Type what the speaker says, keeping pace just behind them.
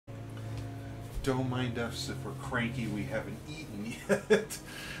Don't mind us if we're cranky, we haven't eaten yet.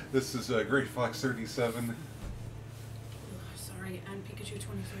 This is Great Fox 37. Sorry, I'm Pikachu 23.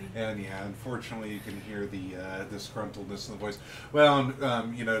 And yeah, unfortunately you can hear the disgruntledness in the voice. Well,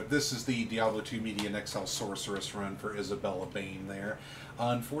 you know, this is the Diablo 2 Media and XL Sorceress run for Isabella Bane there.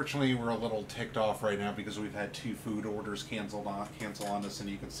 Unfortunately, we're a little ticked off right now because we've had 2 food orders cancel on us, and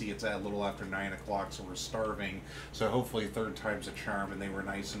you can see it's at a little after 9 o'clock, so we're starving. So hopefully third time's a charm, and they were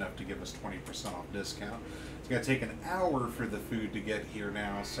nice enough to give us 20% off discount. It's going to take an hour for the food to get here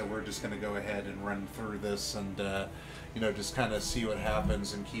now, so we're just going to go ahead and run through this and, you know, just kind of see what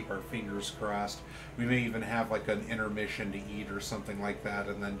happens and keep our fingers crossed. We may even have like an intermission to eat or something like that,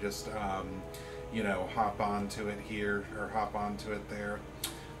 and then just, you know, hop onto it here, or hop onto it there.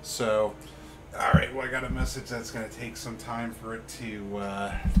 So, alright, well I got a message that's going to take some time for it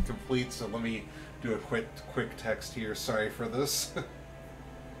to complete, so let me do a quick text here. Sorry for this.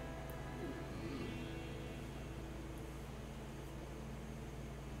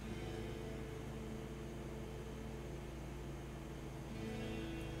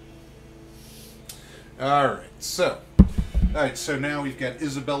 Alright, so now we've got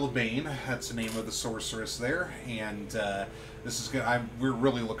Isabella Bane. That's the name of the sorceress there, and this is good. We're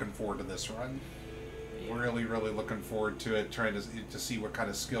really looking forward to this run. Yeah. Really looking forward to it. Trying to see what kind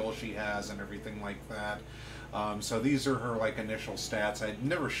of skill she has and everything like that. So these are her like initial stats. I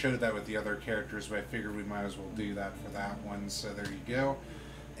never showed that with the other characters, but I figured we might as well do that for that one. So there you go.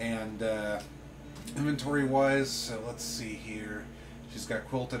 And inventory wise, so let's see here. She's got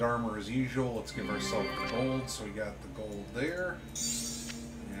quilted armor as usual. Let's give ourselves the gold. So we got the gold there.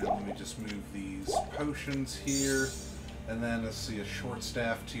 And let me just move these potions here. And then let's see, a short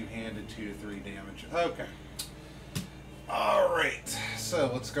staff, 2-handed, 2 to 3 damage. Okay. Alright. So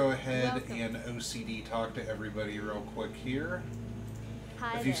let's go ahead and OCD talk to everybody real quick here.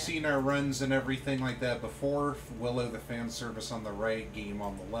 If you've seen our runs and everything like that before, Willow the fan service on the right, game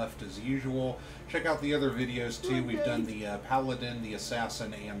on the left as usual. Check out the other videos too. We've done the Paladin, the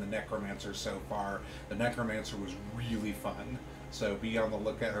Assassin, and the Necromancer so far. The Necromancer was really fun, so be on the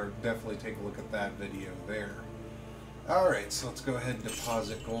lookout, or definitely take a look at that video there. Alright, so let's go ahead and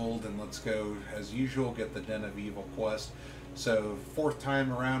deposit gold, and let's go, as usual, get the Den of Evil quest. So, 4th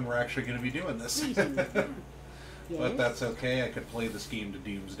time around, we're actually going to be doing this. But that's okay, I could play this game to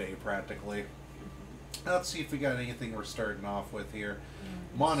Doomsday practically. Let's see if we got anything we're starting off with here.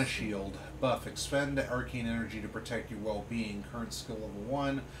 Mana Shield. Buff. Expend arcane energy to protect your well-being. Current skill level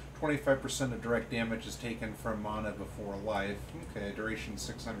 1. 25% of direct damage is taken from mana before life. Okay, duration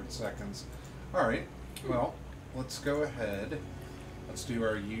 600 seconds. Alright, well, let's go ahead. Let's do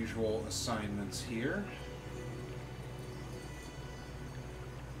our usual assignments here.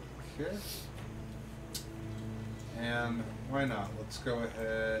 Okay. And why not? Let's go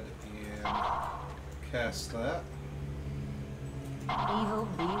ahead and cast that. Evil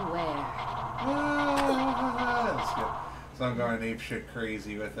beware. That's good. So I'm going apeshit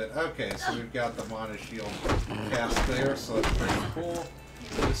crazy with it. Okay, so we've got the Mana Shield cast there, so that's pretty cool.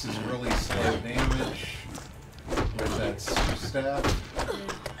 This is really slow damage with that staff.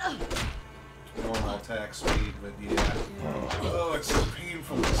 Normal attack speed, but yeah. Oh, it's so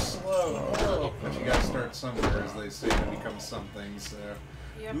painfully slow. Oh, but you gotta start somewhere, as they say, to become something. So,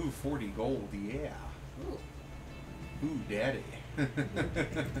 yep. Ooh, 40 gold, yeah. Ooh, daddy.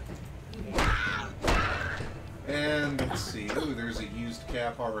 And let's see. Ooh, there's a used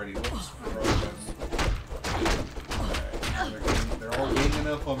cap already. Whoops. Alright, they're all ganging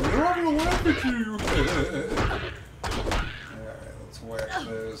up on me. They're all gonna laugh at you. Let's whack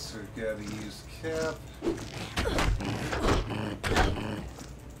those, so we've got a used cap.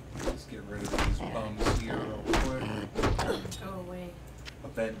 Let's get rid of these bums here real quick. Go away. A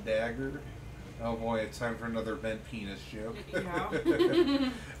bent dagger. Oh boy, it's time for another bent penis joke. Yeah.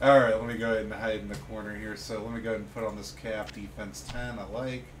 Alright, let me go ahead and hide in the corner here. So let me go ahead and put on this cap. Defense 10, I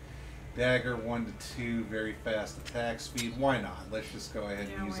like. Dagger 1 to 2, very fast attack speed. Why not? Let's just go ahead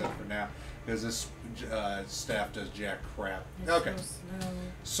and use that for now, because this staff does jack crap. Okay.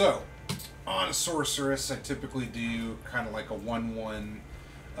 So, on a sorceress, I typically do kind of like a 1-1,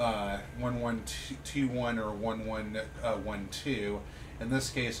 1-1, 2-1, or 1-1, 1-2. In this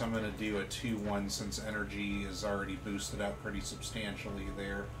case, I'm going to do a 2-1 since energy is already boosted up pretty substantially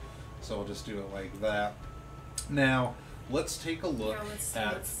there. So I'll just do it like that. Now, let's take a look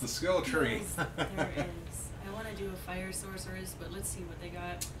at the skill tree. There is. I want to do a fire sorceress, but let's see what they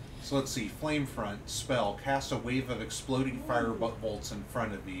got. So let's see. Flame front spell. Cast a wave of exploding fire bolts in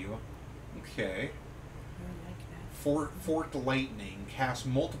front of you. Okay. Forked lightning. Cast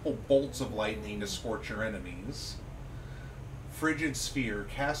multiple bolts of lightning to scorch your enemies. Frigid Sphere.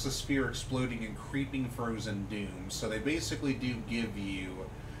 Cast a sphere exploding in creeping frozen doom. So they basically do give you,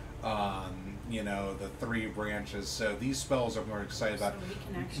 you know, the 3 branches. So these spells I'm more excited about. So we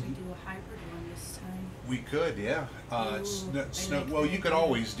can actually do a hybrid one this time. We could, yeah. Well, you could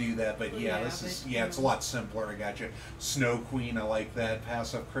always do that, but yeah, this is it's a lot simpler. I got you. Snow Queen, I like that.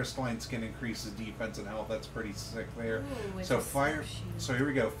 Passive crystalline skin increases defense and health. That's pretty sick there. Ooh, so fire. So here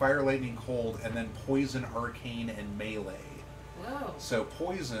we go. Fire, lightning, cold, and then poison, arcane, and melee. Whoa. So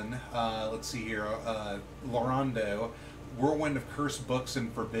poison. Let's see here. Lorando. Whirlwind of cursed books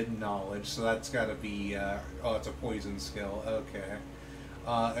and forbidden knowledge. So that's got to be. It's a poison skill. Okay.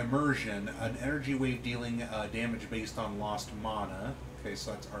 Immersion, an energy wave dealing damage based on lost mana. Okay,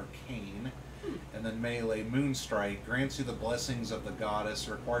 so that's arcane. And then melee, Moonstrike, grants you the blessings of the goddess,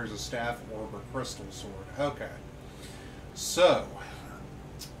 requires a staff, orb, or crystal sword. Okay. So,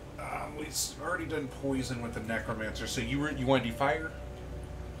 we've already done poison with the necromancer. So you want to do fire?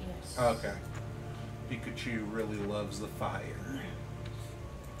 Yes. Okay. Pikachu really loves the fire.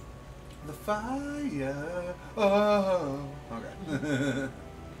 The fire. Oh. Okay.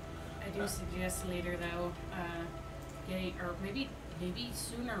 I do suggest later though, getting, or maybe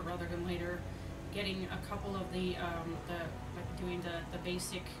sooner rather than later, getting a couple of the like doing the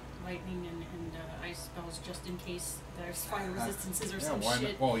basic lightning and ice spells just in case there's fire resistances or some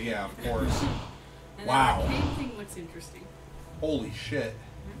shit. Well, yeah, of course. And wow. The arcane thing looks interesting. Holy shit.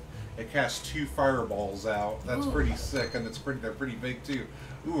 It casts 2 fireballs out. That's Ooh. Pretty sick, and they're pretty big too.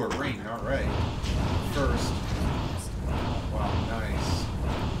 Ooh, a ring. All right. First. Wow, nice.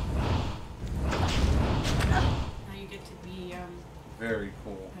 Now you get to be very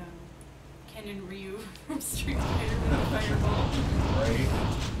cool. Ken and Ryu from Street Fighter with a fireball. Right.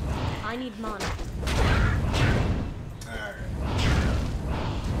 I need mana. All right.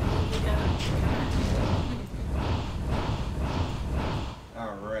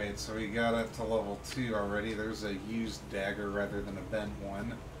 Alright, so we got up to level 2 already. There's a used dagger rather than a bent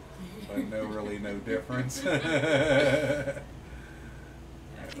one. But really no difference. I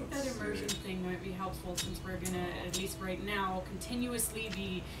think that immersion thing might be helpful since we're gonna, at least right now, continuously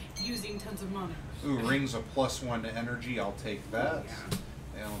be using tons of mana. Ooh, rings a +1 to energy. I'll take that.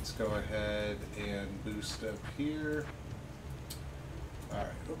 Yeah. And let's go ahead and boost up here.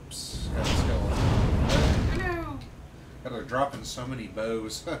 Alright, oops. Got a skeleton. Oh no! God, they're dropping so many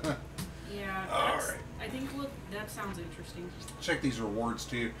bows. Yeah, alright. I think that sounds interesting. Check these rewards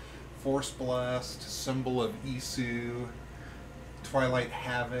too. Force Blast, Symbol of Isu, Twilight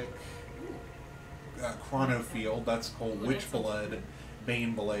Havoc, Chronofield, that's called Ooh, Witch that Blood, good.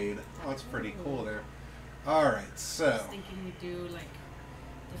 Bane Blade. Oh, that's pretty cool there. Alright, so. I was thinking we'd do like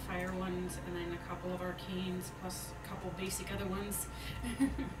the fire ones and then a couple of arcanes plus a couple basic other ones.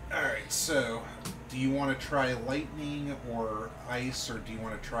 Alright, so do you want to try lightning or ice, or do you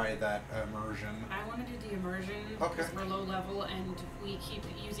want to try that immersion? I want to do the immersion because we're low level and we keep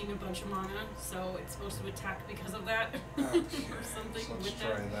using a bunch of mana, so it's supposed to attack because of that. Okay, or something so let's with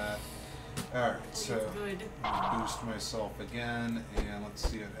try that. Alright, so good. let me boost myself again, and let's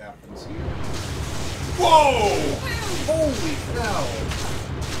see what happens here. Whoa! Holy cow!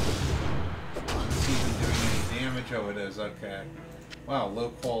 Is it even doing any damage? Oh, it is. Okay. Wow, low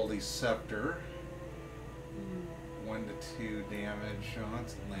quality scepter. 1 to 2 damage. Oh,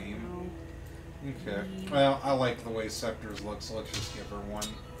 that's lame. Okay. Well, I like the way scepters look, so let's just give her one.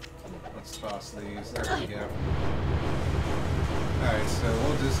 Let's toss these. There we go. Alright, so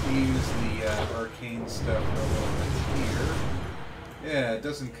we'll just use the arcane stuff for a little bit here. Yeah, it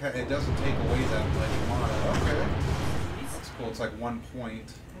doesn't take away that much mana. Okay. That's cool. It's like 1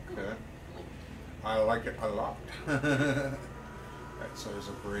 point. Okay. I like it a lot. Alright, so there's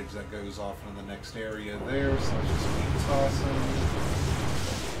a bridge that goes off into the next area there, so let's just keep tossing.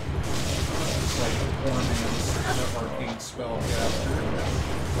 It's like the poor man's arcane spellcaster.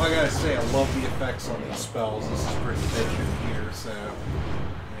 Well, I gotta say, I love the effects on these spells. This is pretty bitchin' here, so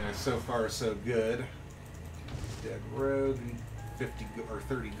yeah, so far so good. Dead Rogue, 50 or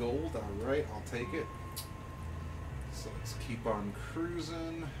 30 gold. All right, I'll take it. So let's keep on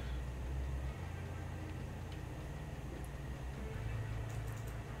cruising.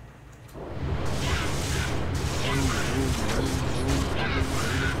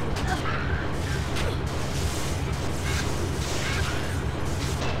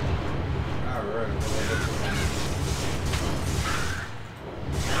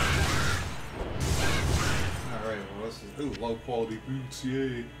 Ooh, low quality boots,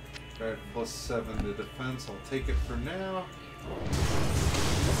 yay. Alright, +7 to defense, I'll take it for now.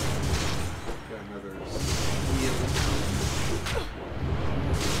 Got another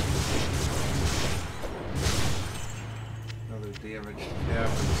Another damage cap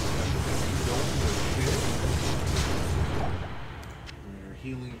is our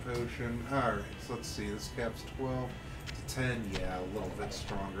healing potion. Alright, so let's see. This cap's 12 to 10. Yeah, a little bit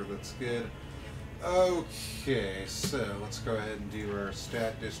stronger. That's good. Okay, so let's go ahead and do our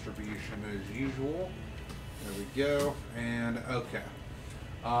stat distribution as usual. There we go. And okay.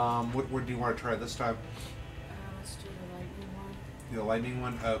 What do you want to try this time? Let's do the lightning one. The lightning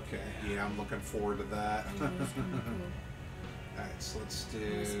one? Okay. Yeah, I'm looking forward to that. Cool. Alright, so let's do...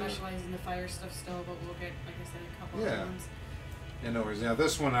 We specialize in the fire stuff still, but we'll get, like I said, a couple of ones. Yeah, no worries. Now,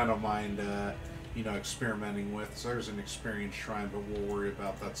 this one I don't mind, you know, experimenting with. So there's an experience shrine, but we'll worry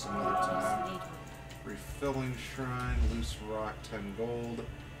about that some other time. Refilling shrine, loose rock, 10 gold.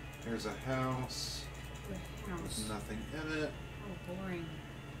 There's a house. With nothing in it. Oh, boring.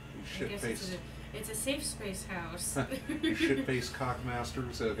 You shit-faced... It's a safe space house. You shit-faced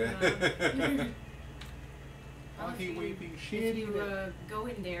cockmasters? Okay. Hockey waving shit. If you go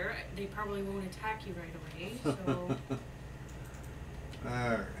in there, they probably won't attack you right away, so...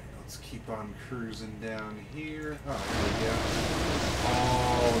 Alright, let's keep on cruising down here. Oh, there we go.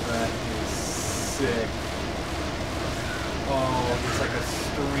 Oh, that is sick. Oh, it's like a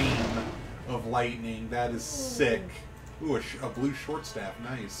stream of lightning. That is sick. Ooh, a blue short staff.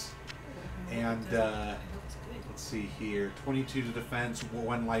 Nice. And, let's see here. 22 to defense,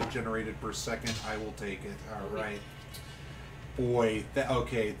 1 life generated per second. I will take it. Alright. Boy,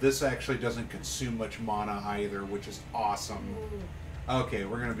 okay, this actually doesn't consume much mana either, which is awesome. Okay,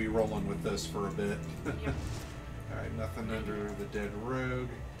 we're going to be rolling with this for a bit. Yep. Alright, nothing under the dead rogue.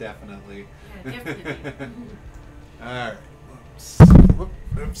 Definitely. Yeah, definitely. Alright.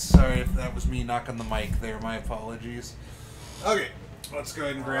 Oops, sorry if that was me knocking the mic there. My apologies. Okay, let's go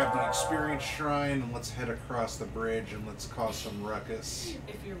ahead and grab the experience shrine and let's head across the bridge and let's cause some ruckus.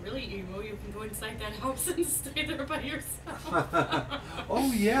 If you're really emo, you can go inside that house and stay there by yourself.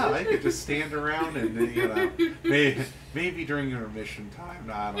 Oh yeah, I could just stand around and, you know, maybe during intermission time.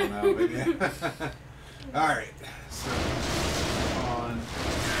 No, I don't know, but yeah. Alright, so on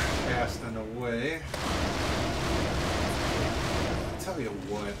casting away. I'll tell you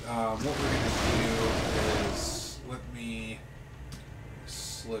what we're going to do is let me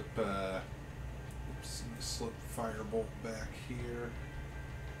slip firebolt back here.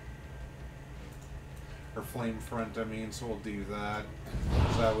 Or flame front, I mean, so we'll do that.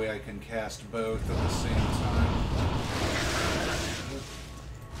 So that way I can cast both at the same time.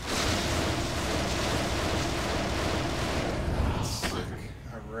 Sick.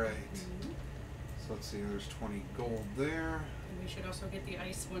 Alright. So let's see, there's 20 gold there. And we should also get the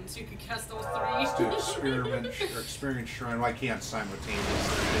ice one so you can cast all 3. Let's do experience shrine. Well, I can't simultaneously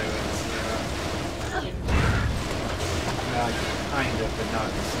do it. So. Kind of, but not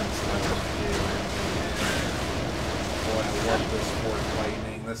in the sense that I want to do it. Boy, I love this fourth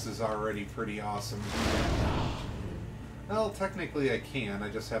lightning. This is already pretty awesome. Well, technically I can. I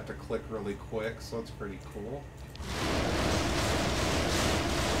just have to click really quick, so it's pretty cool.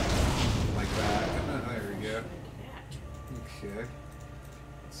 Like that. There we go. Okay.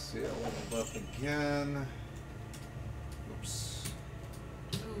 Let's see, I'll level up again. Oops.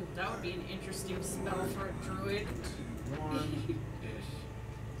 Ooh, that would be an interesting spell for a druid. 2, 1.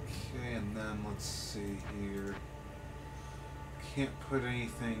 Okay, and then let's see here. Can't put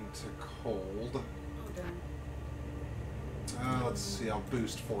anything to cold. Oh, done. Let's see, I'll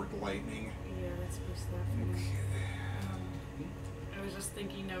boost Forked Lightning. Yeah, let's boost that for Okay. I was just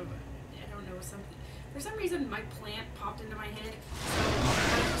thinking of, I don't know, something. For some reason, my plant popped into my head, so I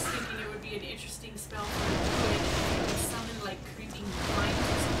was just thinking it would be an interesting spell for a druid if you summon, like, creeping vines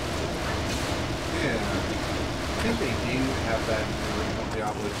or something. Yeah. I think they do have that in the original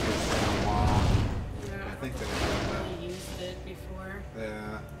Diablo 2 for a while. Yeah, I think they have that. We used it before.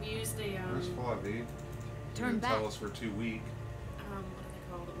 Yeah. We used a, Where's Flavi? Turn back. Tell us we're too weak. what are they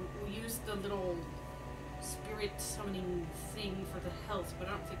called? We used the little spirit summoning thing for the health, but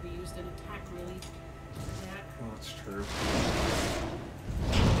I don't think we used an attack really. Oh, that's true.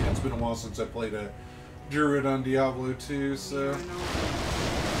 Yeah, it's been a while since I played a druid on Diablo 2, so... Yeah, I know.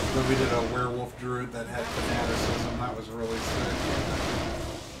 But we did a werewolf druid that had fanaticism. That was really sick.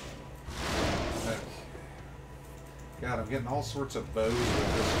 Okay. God, I'm getting all sorts of bows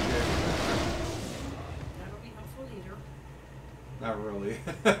with this chick. That'll be helpful later. Not really.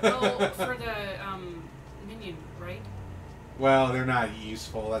 Oh, for the minion, right? Well, they're not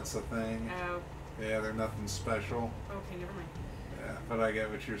useful, that's the thing. Oh. Yeah, they're nothing special. Okay, never mind. Yeah, but I get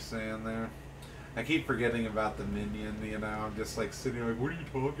what you're saying there. I keep forgetting about the minion, you know. I'm just like sitting like, what are you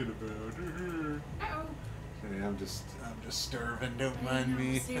talking about? Uh-oh. Yeah, I'm just starving. Don't mind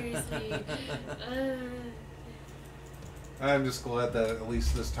me. Seriously. I'm just glad that at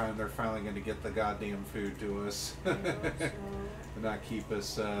least this time they're finally going to get the goddamn food to us. And not keep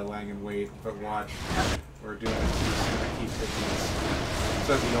us lying in wait. But watch, we're doing it too soon. I keep hitting this.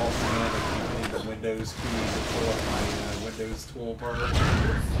 So the alt command, I keep hitting the Windows key to pull up my Windows toolbar.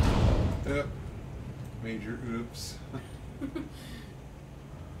 Yep. Major oops.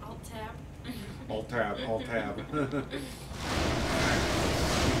 Alt tab. Alt tab, alt tab. Keep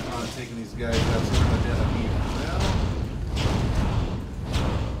on taking these guys out so we're dead of here now.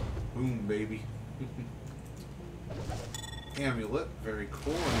 Boom, baby. Amulet, very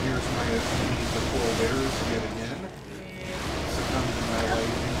cool. And here's my the coral bears yet again. Succumb to my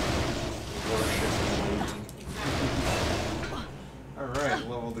lightning. Worship lightning. Alright,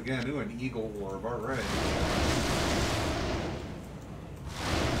 leveled again. Ooh, an eagle orb. Alright.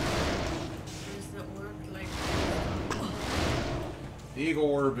 The eagle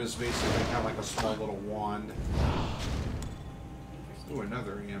orb is basically kind of like a small little wand. Ooh,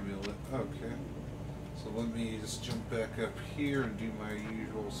 another amulet. Okay. So let me just jump back up here and do my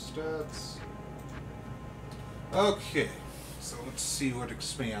usual stats. Okay. So let's see what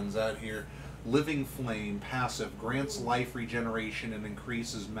expands out here. Living Flame, passive, grants life regeneration and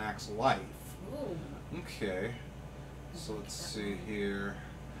increases max life. Okay. So let's see here.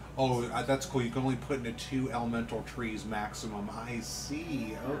 Oh, that's cool. You can only put into 2 elemental trees maximum. I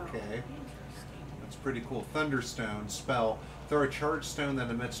see. Okay. That's pretty cool. Thunderstone, spell. Throw a charged stone that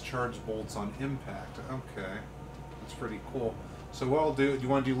emits charged bolts on impact. Okay. That's pretty cool. So what I'll do, you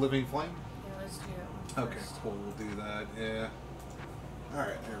want to do Living Flame? Yeah, let's do that one Okay, first. cool. We'll do that. Yeah.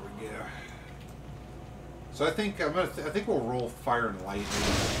 Alright, there we go. So I think I think we'll roll Fire and Lightning.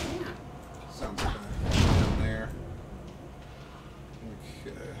 Yeah. Sounds like a down there.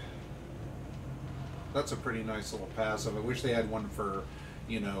 Okay. That's a pretty nice little passive. I wish they had one for,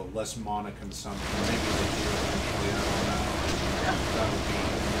 you know, less mana consumption. Maybe they do eventually. I don't know. That would be.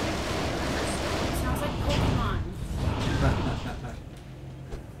 Sounds like Pokemon.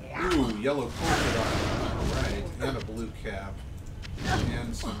 Ooh, yellow polka dot. Alright. And a blue cap.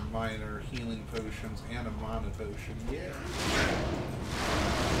 And some minor healing potions and a mana potion. Yeah.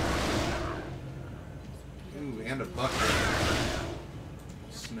 Ooh, and a bucket.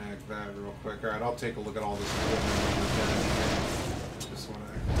 Snag that real quick. Alright, I'll take a look at all this equipment when we're done. Just want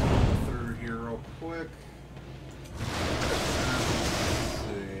to go through here real quick. Let's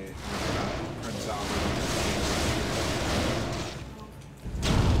see. Prince Albert.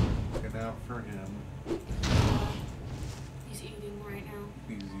 Looking out for him. He's eating right now.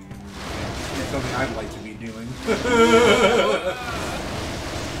 He's eating. It's something I'd like to be doing.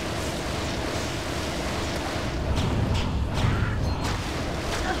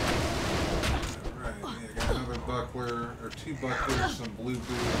 Buckler, or 2 bucklers, some blue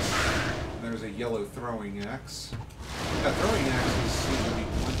boots, and there's a yellow throwing axe. Yeah, throwing axes seem to be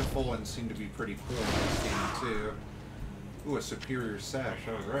plentiful and seem to be pretty cool in this game too. Ooh, a superior sash,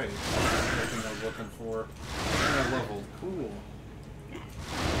 alright. That's everything I was looking for. And leveled, cool.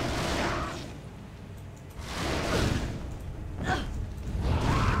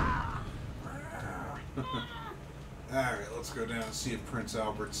 Alright, let's go down and see if Prince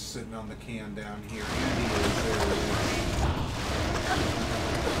Albert's sitting on the can down here. And he is. There he is.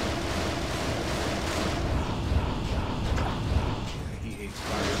 Yeah, he hates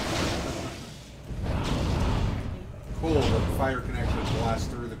fire. Cool, but fire can actually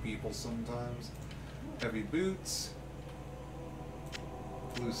blast through the people sometimes. Heavy boots.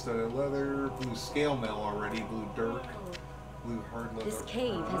 Blue studded leather. Blue scale mail already. Blue dirk. Blue hard leather. This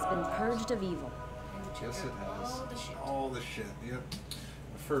cave has been purged of evil. Yes, it has. All the shit. All the shit, yep.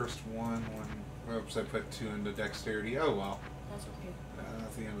 The first one. Oops, I put 2 into dexterity. Oh, well. That's okay.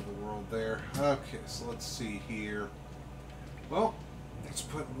 Not the end of the world there. Okay, so let's see here. Well, let's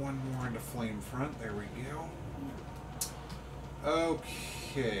put 1 more into flame front. There we go.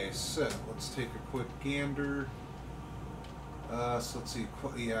 Okay, so let's take a quick gander. So let's see.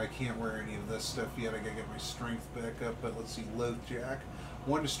 Yeah, I can't wear any of this stuff yet. I gotta get my strength back up. But let's see. Loathjack.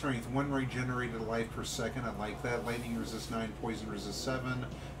 1 to strength, 1 regenerated life per second. I like that. Lightning resist 9, poison resist 7.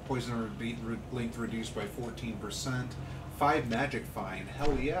 Poison length reduced by 14%. 5 magic fine.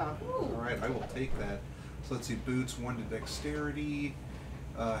 Hell yeah. Alright, I will take that. So let's see. Boots, 1 to dexterity.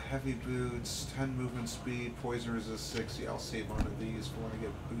 Heavy boots, 10 movement speed. Poison resist 6. Yeah, I'll save one of these for when I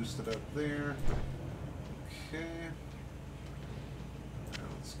get boosted up there. Okay. Now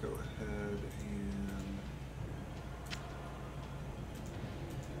let's go ahead and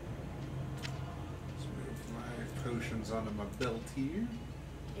potions onto my belt here.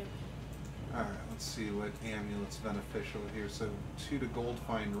 Yep. Alright, let's see what amulet's beneficial here. So 2 to gold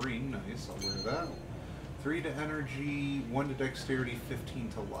fine ring, nice, I'll wear that. 3 to energy, 1 to dexterity, 15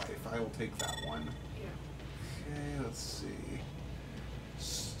 to life. I will take that one. Yeah. Okay, let's see.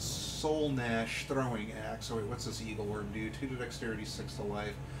 Soul Nash throwing axe. Oh wait, what's this eagle worm do? 2 to dexterity, 6 to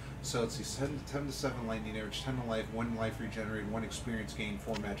life. So let's see, 10 to 7 lightning damage, 10 to life, 1 life regenerated, 1 experience gain,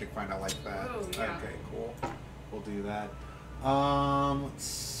 4 magic find. I like that. Oh, yeah. Okay, cool. We'll do that. Let's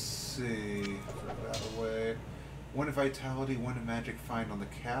see. Throw that away. 1 to vitality, 1 to magic find on the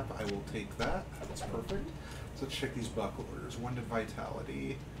cap. I will take that. That's perfect. So let's check these buckle orders. 1 to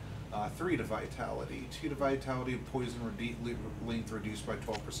vitality. 3 to vitality, 2 to vitality, poison length reduced by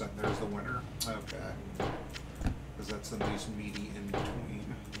 12%. There's the winner. Okay. Because that's the nice meaty in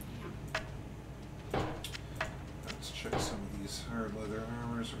between. Let's check some of these hard leather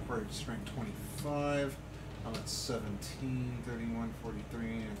armors. Required strength 25. I'm at 17, 31, 43. I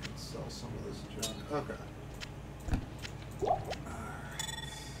can sell some of this junk. Okay. Alright.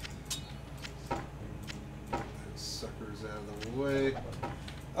 Those suckers out of the way.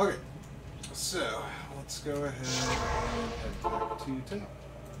 Okay, so let's go ahead and head back to town.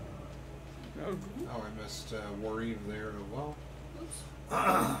 Oh, I missed Worry there as well.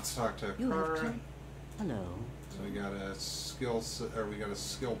 Let's talk to Kara. Hello. So we got a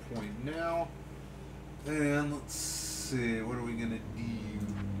skill point now, and let's see, what are we gonna do?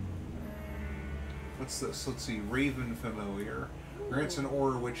 What's this? Let's see, Raven Familiar grants an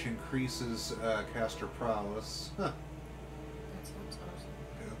aura which increases caster prowess. Huh.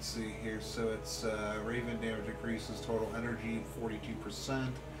 Let's see here, so it's Raven damage increases, total energy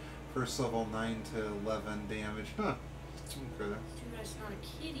 42%, first level 9 to 11 damage. Huh. Okay. It's not a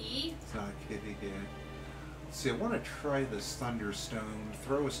kitty. It's not a kitty, yeah. Let's see, I want to try this Thunderstone.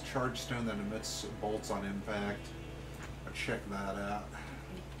 Throw a charge stone that emits bolts on impact. I'll check that out.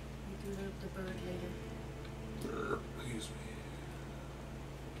 We do the bird later. Excuse me.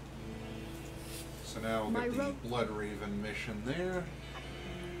 So now we'll get the Blood Raven mission there.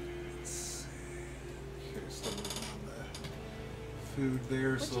 Okay, still moving on the food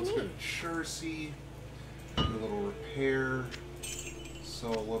there, so let's go to Chercy, do a little repair,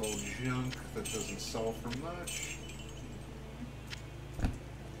 sell a little junk that doesn't sell for much.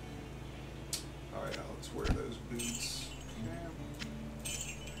 Oh yeah, let's wear those boots. Okay.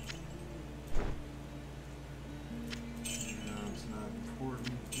 No, it's not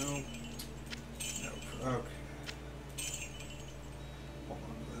important. Nope. Nope. Okay.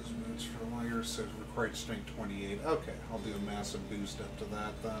 For longer, so required strength 28. Okay, I'll do a massive boost up to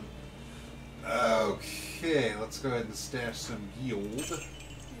that then. Okay, let's go ahead and stash some yield.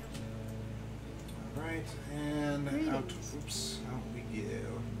 Alright, and out we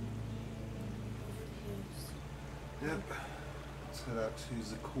go. Yep. Let's head out to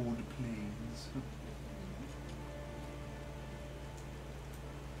the cold plains.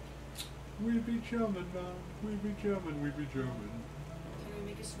 We be jamming, man. We be jamming, we be jamming.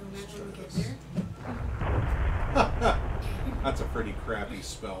 Make a snowman when we get there. That's a pretty crappy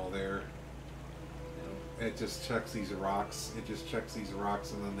spell there. It just chucks these rocks. It just chucks these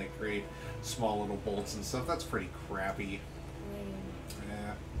rocks and then they create small little bolts and stuff. That's pretty crappy.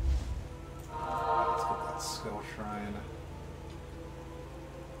 Yeah. Let's get that skull shrine.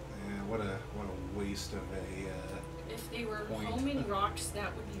 Yeah, what a waste of a if they were point. homing rocks,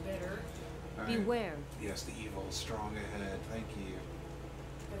 that would be better. Right. Beware. Yes, the evil is strong ahead. Thank you.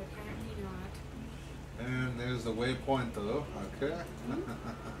 But apparently not. And there's the waypoint, though. Okay.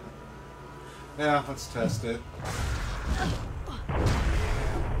 Yeah, let's test it. Yeah, I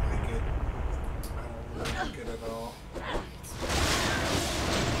don't like it. I don't like it at all.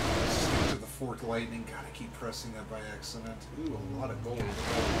 Stick to the forked lightning. God, I keep pressing that by accident. Ooh, a lot of gold.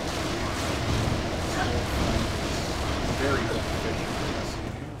 Very beneficial.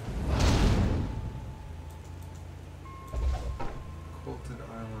 Quilted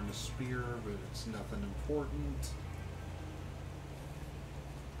armor and a spear, but it's nothing important.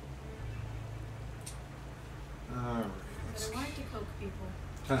 Alright, let's But I like to poke people.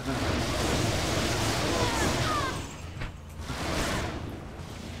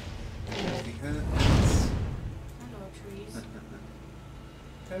 There's the ants. Hello, trees.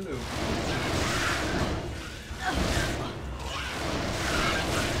 Hello.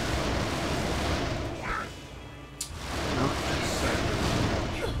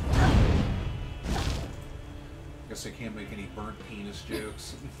 Guess I can't make any burnt penis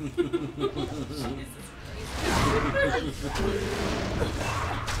jokes. Alright.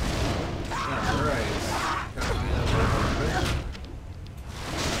 I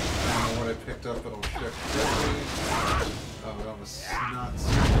don't know what I picked up, but I'll check quickly. Oh, I'm a snot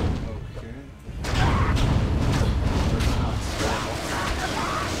skull. Okay. There's not skull.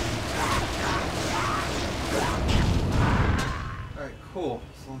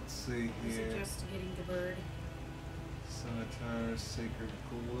 let's see here. I suggest getting the bird. Scimitar, Sacred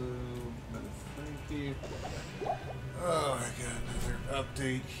Glue, Frankie. Oh, I got another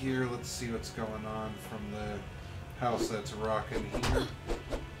update here. Let's see what's going on from the house that's rocking here.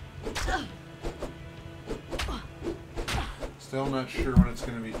 Still not sure when it's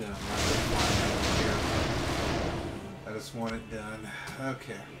going to be done. I just want it done.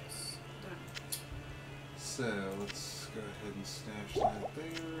 Okay. So, let's go ahead and stash that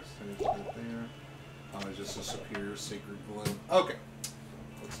there, stash that there. Oh, it's just a superior sacred glow. Okay.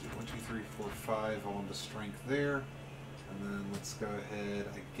 Let's do 1, 2, 3, 4, 5 on the strength there. And then let's go ahead,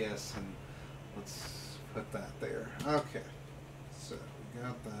 I guess, and let's put that there. Okay. So, we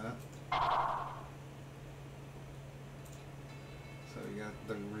got that. So we got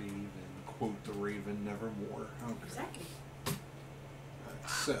the Raven. Quote the Raven nevermore. Okay. Exactly. Alright,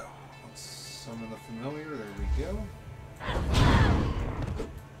 so let's summon the familiar. There we go.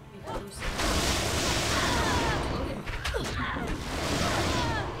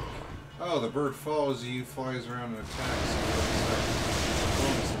 Oh, the bird follows you, flies around and attacks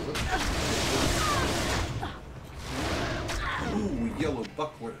you. Ooh, yellow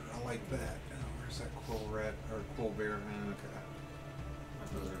buckler. I like that. Oh, where's that quill rat or quill bear? Okay.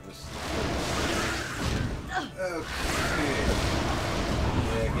 Okay.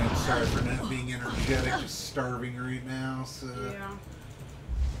 Yeah, again, sorry for not being energetic, just starving right now, so... Yeah.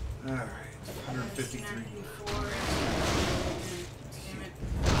 Alright, 153.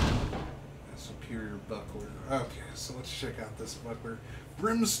 Superior buckler. Okay, so let's check out this buckler.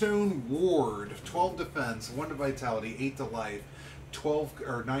 Brimstone Ward, 12 defense, 1 to vitality, 8 to life,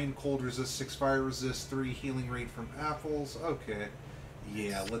 9 cold resist, 6 fire resist, 3 healing rate from apples. Okay.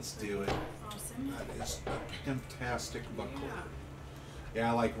 Yeah, let's do it. Awesome. That is a fantastic buckler. Yeah,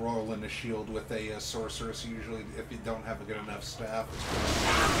 I like rolling a shield with a sorceress usually if you don't have a good enough staff.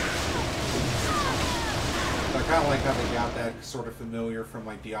 I kind of like how they got that sort of familiar from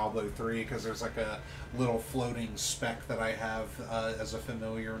like Diablo 3 because there's like a little floating spec that I have as a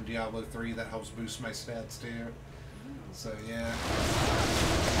familiar in Diablo 3 that helps boost my stats too. So yeah.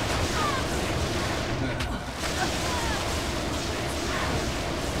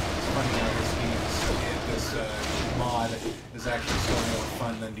 Funny how this game, this mod is actually still more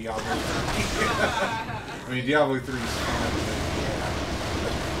fun than Diablo 3. I mean, Diablo 3 is fun, but yeah.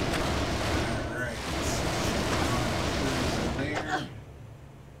 Alright. There.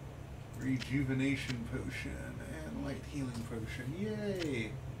 Rejuvenation potion and light healing potion.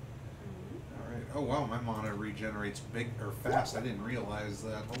 Yay! Alright. Oh wow, my mana regenerates big or fast. I didn't realize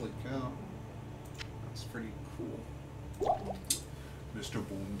that. Holy cow. That's pretty cool. Mr.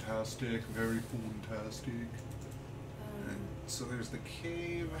 Boontastic, very boontastic. And so there's the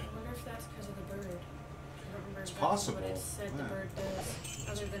cave. I wonder if that's because of the bird. I don't remember It's possible. What it said the bird does,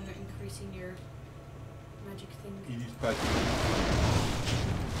 other than increasing your magic thing. But I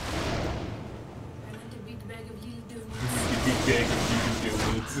want a big bag of little big bag of little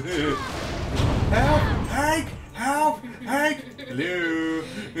donuts. Help! Hank! Help! Hank! Hello!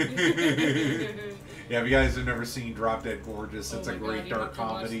 Yeah, if you guys have never seen Drop Dead Gorgeous, it's a great dark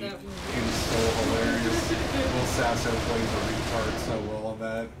comedy. It is so hilarious. Will Sasso plays a retard so well on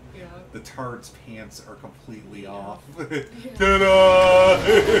that. Yeah. The tard's pants are completely off. Ta-da!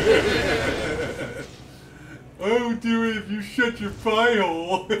 I won't do it if you shut your pie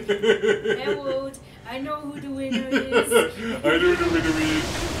hole. I won't. I know who the winner is. I know the winner is.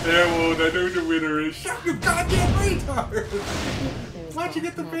 I won't. I know the winner is. Shut your goddamn retard! Why'd you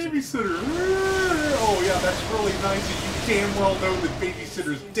get the babysitter? Oh yeah, that's really nice. And you damn well know the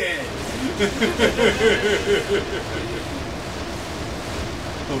babysitter's dead.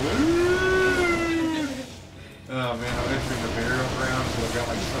 Oh man, I'm entering the burial ground, so I've got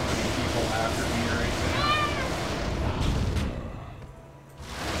like so many people after me right now.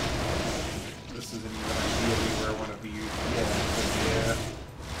 This isn't even ideally where I want to be yet, but yeah.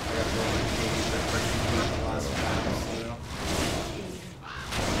 I gotta go in the cave that brings me the last time, so.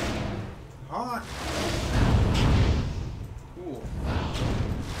 Hot! Cool.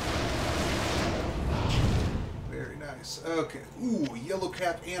 Very nice. Okay. Ooh, yellow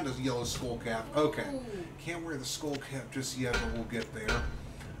cap and a yellow skull cap. Okay. Can't wear the skull cap just yet, but we'll get there.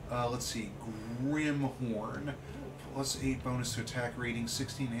 Let's see. Grimhorn. Plus 8 bonus to attack rating,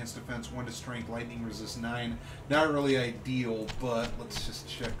 16 enhanced defense, 1 to strength, lightning resist 9. Not really ideal, but let's just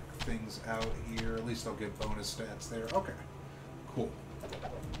check things out here. At least I'll get bonus stats there. Okay. Cool.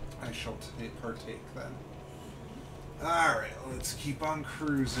 I shall partake then. Alright, let's keep on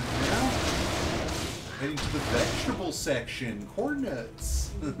cruising now. Heading to the vegetable section. Corn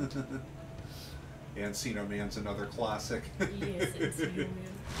nuts. Yeah, Encino Man's another classic. Yes, Encino Man.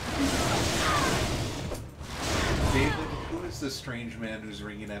 David, who is this strange man who's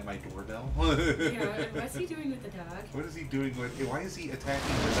ringing at my doorbell? Yeah, what's he doing with the dog? What is he doing with... Why is he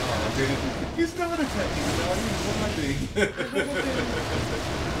attacking the dog? He's not attacking the dog, he's running.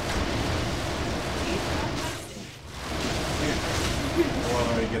 Well,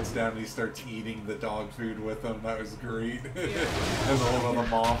 when he gets down and he starts eating the dog food with him, that was great. Yeah. And the whole the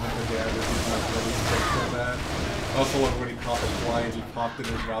mom and the dad are not really sick for that. I also love when he caught the fly and he popped it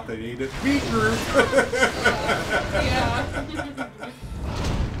in his mouth and ate it. Meat group! Yeah.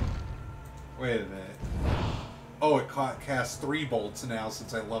 Wait a minute. Oh, it casts 3 bolts now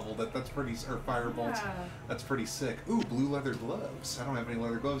since I leveled it. That's pretty... Or fire bolts. Yeah. That's pretty sick. Ooh, blue leather gloves. I don't have any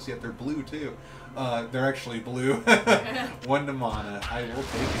leather gloves yet. They're blue, too. They're actually blue. 1 to mana. I will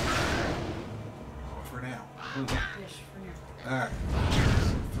take it. For now. Fish for now. Alright.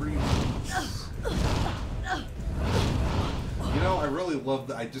 3 bolts. You know, I really love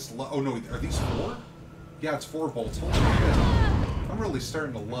the... I just love... Oh, no. Are these 4? Yeah, it's 4 bolts. Holy shit. I'm really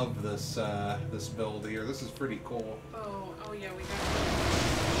starting to love this this build here. This is pretty cool. Oh yeah, we got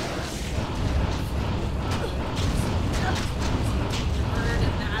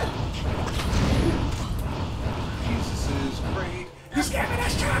Jesus is great. He's giving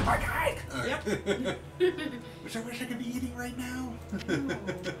us chopper cake! Yep. Which I wish I could be eating right now. No,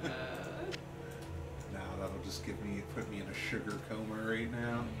 that'll just put me in a sugar coma right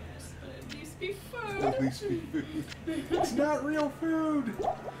now. Yes, but at least be food. At least be food. It's not real food.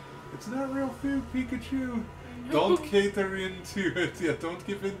 It's not real food, Pikachu. Don't cater into it. Yeah, don't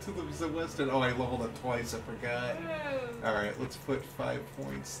give in to the Western. Oh, I leveled it twice. I forgot. Oh. All right, let's put 5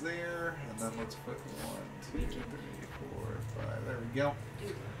 points there, and then let's put 1, 2, 3, 4, 5. There we go.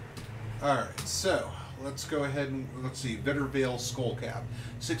 All right, so let's go ahead and let's see. Vittervale Skullcap,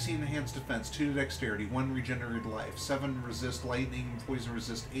 16 enhanced defense, 2 to dexterity, 1 regenerated life, 7 resist lightning, poison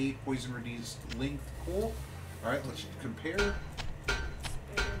resist 8, poison reduced length. Cool. All right, let's compare. It's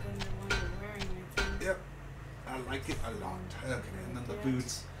better than the one you're wearing, I think. Yep, I like it a lot. Okay, and then the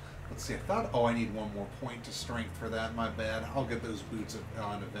boots. Let's see. I thought, oh, I need 1 more point to strength for that. My bad. I'll get those boots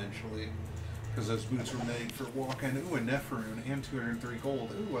on eventually. Because those boots were made for walking. Ooh, a Neferune and 203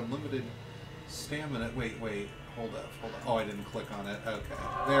 gold. Ooh, unlimited stamina. Wait. Hold up. Oh, I didn't click on it. Okay.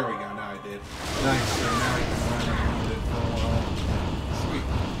 There we go. Now I did. Nice. So now I can run unlimited for a while. Sweet.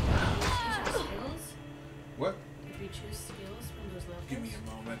 Choose your skills? What? If you choose skills from those levels? Give me a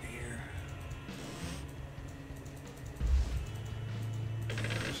moment here. I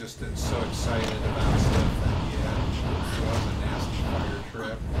was just so excited about stuff that, yeah, it was a nasty fire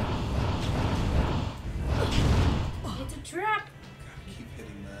trip. It's a trap! Gotta keep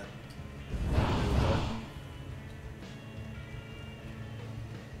hitting that button.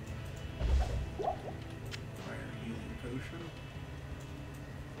 Fire healing potion.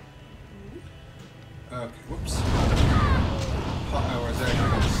 Okay, whoops. I was actually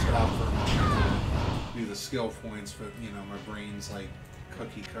going to stop for a moment to do the skill points, but, you know, my brain's like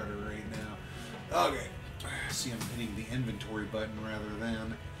cookie cutter right now. Okay. See, I'm hitting the inventory button rather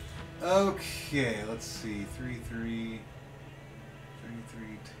than... Okay, let's see. 3, 3,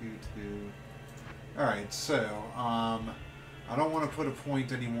 2, 2. Alright, so, I don't want to put a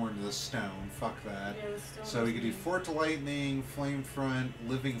point anymore into the stone. Fuck that. Yeah, the stone So we could do is Fort to Lightning, Flame Front,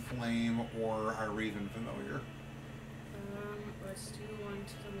 Living Flame, or our Raven Familiar. Let's do 1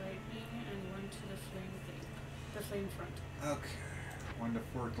 to the lightning and 1 to the flame thing. The flame front. Okay. 1 to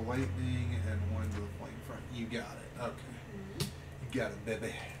Fort to Lightning and 1 to the Flame Front. You got it. Okay. You got it,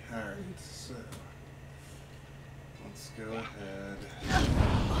 baby. Alright, so let's go ahead.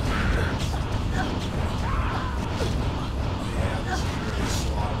 Yeah, this is really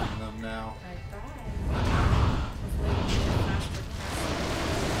slaughtering them now.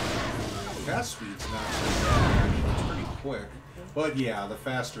 Fast speed's not so bad, actually. It's pretty quick. But yeah, the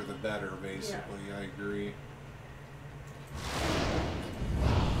faster the better, basically. Yeah. I agree.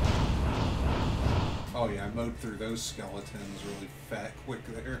 Oh yeah, I mowed through those skeletons really quick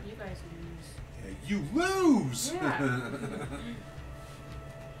there. You guys lose. Yeah, you lose! Yeah.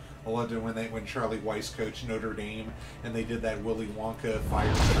 I loved it when Charlie Weiss coached Notre Dame and they did that Willy Wonka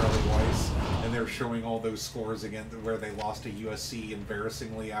fired Charlie Weiss and they were showing all those scores again where they lost to USC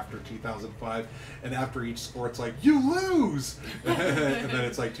embarrassingly after 2005, and after each score it's like, you lose! And then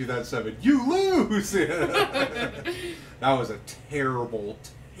it's like 2007, you lose! That was a terrible,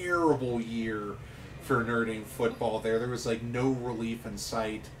 terrible year for Notre Dame football there. There was like no relief in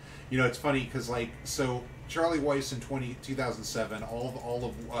sight. You know, it's funny because like, so Charlie Weiss in 2007, all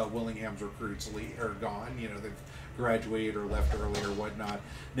of Willingham's recruits are gone. You know, they've graduated or left early or whatnot.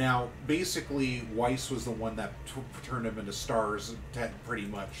 Now, basically, Weiss was the one that turned them into stars, pretty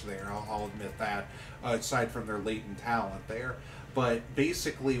much. There, I'll admit that. Aside from their latent talent there. But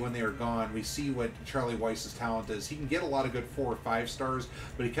basically, when they were gone, we see what Charlie Weiss's talent is. He can get a lot of good 4 or 5 stars,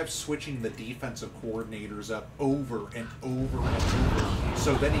 but he kept switching the defensive coordinators up over and over and over.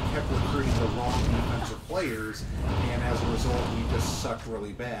 So then he kept recruiting the wrong defensive players, and as a result, we just sucked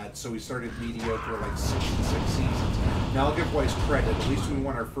really bad. So we started mediocre like 66 seasons. Now, I'll give Weiss credit. At least we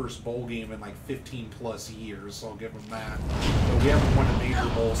won our first bowl game in like 15 plus years, so I'll give him that. But we haven't won a major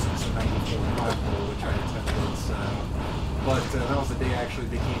bowl since the '94 Cotton Bowl, which I attended. So. But that was the day I actually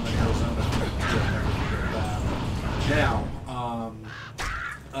became an Arizona fan. Now,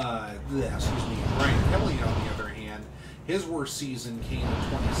 excuse me, Brian Kelly, on the other hand, his worst season came in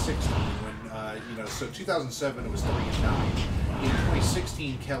 2016 when, so 2007 it was 3-9. In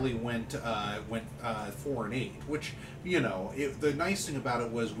 2016, Kelly went 4-8, which, the nice thing about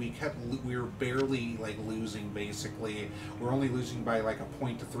it was we were barely like losing. Basically, we're only losing by like a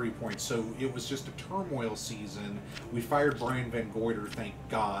point to 3 points. So it was just a turmoil season. We fired Brian Van Goyder, thank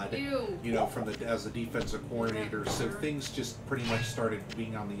God. As the defensive coordinator. So things just pretty much started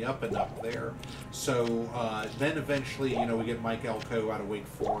being on the up and up there. So then eventually, we get Mike Elko out of Wake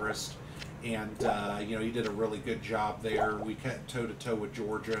Forest. And, he did a really good job there. We kept toe-to-toe with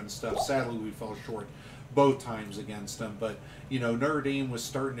Georgia and stuff. Sadly, we fell short both times against them. But, Notre Dame was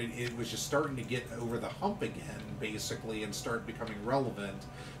just starting to get over the hump again, basically, and start becoming relevant.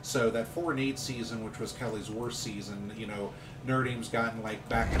 So that 4-8 season, which was Kelly's worst season, Notre Dame's gotten like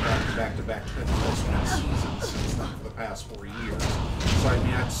back-to-back plus win seasons since then for the past 4 years. So, I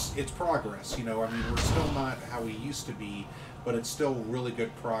mean, it's progress, we're still not how we used to be, but it's still really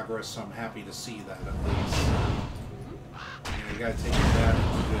good progress, so I'm happy to see that at least. You got to take it bad and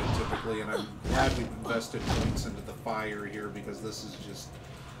good typically, and I'm glad we've invested points into the fire here because this is just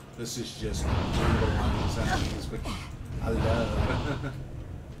brutal on these enemies, which I love.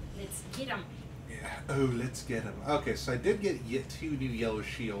 Let's get them. Yeah. Oh, let's get them. Okay, so I did get 2 new yellow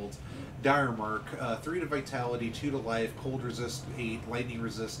shields. Dire Mark, 3 to Vitality, 2 to Life, Cold Resist 8, Lightning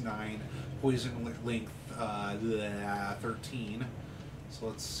Resist 9, Poison Length 13. So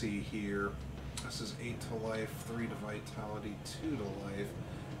let's see here. This is 8 to Life, 3 to Vitality, 2 to Life,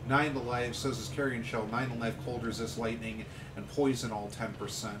 9 to Life. So this is Carrion Shell, 9 to Life, Cold Resist, Lightning, and Poison all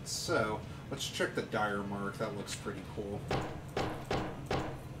 10%. So let's check the Dire Mark. That looks pretty cool.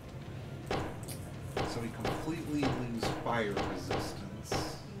 So we completely lose fire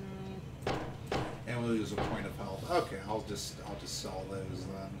resistance. And we lose a point of health. Okay, I'll just sell those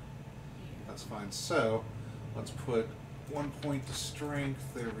then. That's fine. So let's put 1 point to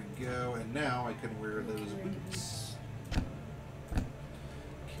strength. There we go. And now I can wear those boots.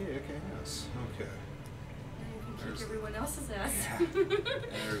 Kick ass. Okay. Kick everyone else's ass. Yeah.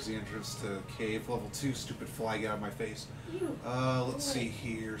 There's the entrance to cave. Level 2. Stupid fly, get out of my face. Let's see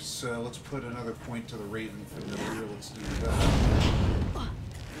here. So let's put another point to the Raven Familiar. Let's do that.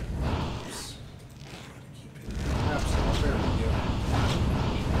 Oops. Keep it absolute. There we go.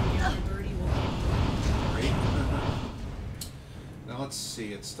 Now let's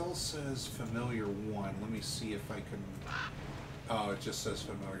see. It still says Familiar 1. Let me see if I can. Oh, it just says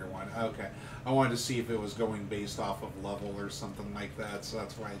Familiar 1. Okay. I wanted to see if it was going based off of level or something like that, so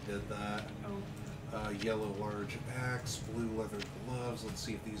that's why I did that. Yellow large axe, blue leather gloves. Let's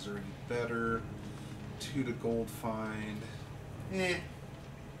see if these are any better. 2 to gold find. It's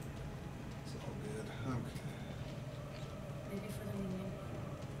all good. Okay. Maybe for the minion.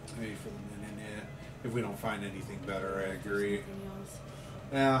 Maybe for the minion, yeah. If we don't find anything better, I agree.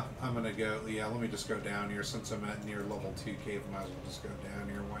 Yeah, I'm gonna go. Yeah, let me just go down here since I'm at near level 2 cave. Might as well just go down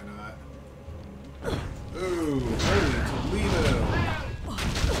here. Why not? Ooh, holy Toledo!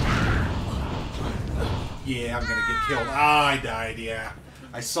 Yeah, I'm gonna get killed. Ah, I died. Yeah,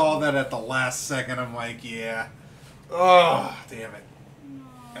 I saw that at the last second. I'm like, yeah. Oh, damn it.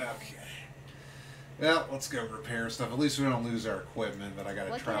 Okay. Well, let's go repair stuff. At least we don't lose our equipment, but I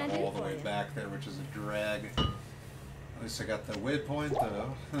gotta travel all the way back there, which is a drag. At least I got the waypoint,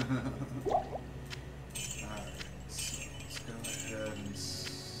 though. Alright, so let's go ahead and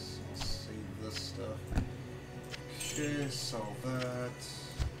save this stuff. Okay, sell that.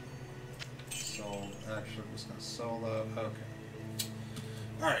 Actually, I'm just going to sell that. Okay.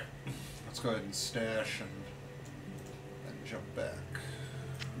 Alright, let's go ahead and stash and jump back.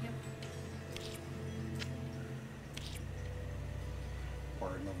 Yep.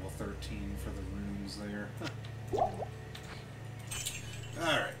 Acquired level 13 for the runes there.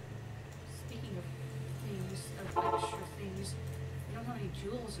 Alright. Speaking of things,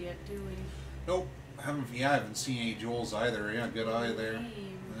 jewels yet, do we? Nope. I haven't seen any jewels either. Yeah, good eye there.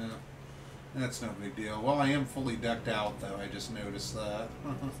 Yeah. That's no big deal. Well, I am fully decked out, though. I just noticed that.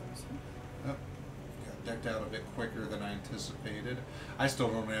 Oh, got decked out a bit quicker than I anticipated. I still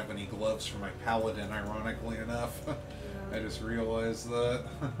don't have any gloves for my paladin, ironically enough. I just realized that.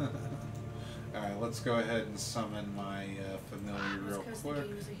 Alright, let's go ahead and summon my familiar real quick. The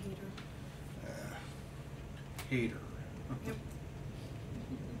game is a hater. Hater. Yep.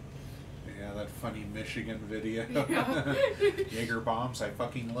 Yeah, that funny Michigan video. Yeah. Jaeger bombs. I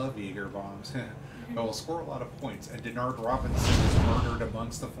fucking love Jaeger bombs. I will score a lot of points. And Denard Robinson is murdered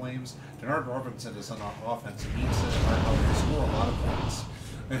amongst the flames. Denard Robinson is on offense. He needs to score a lot of points.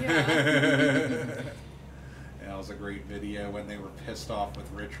 Yeah. That was a great video when they were pissed off with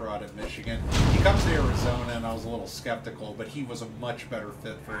Rich Rod at Michigan. He comes to Arizona, and I was a little skeptical, but he was a much better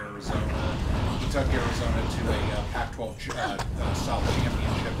fit for Arizona. He took Arizona to a Pac-12 South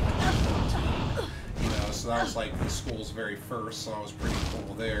Championship in 2014. You know, so that was like the school's very first, so I was pretty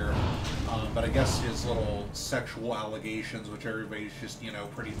cool there. But I guess his little sexual allegations, which everybody's just, you know,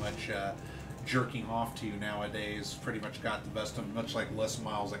 pretty much jerking off to nowadays, pretty much got the best of him, much like Les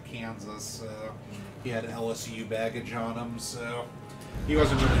Miles at Kansas. He had LSU baggage on him, so he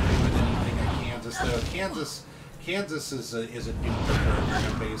wasn't really doing anything at Kansas, though. Kansas is a doomed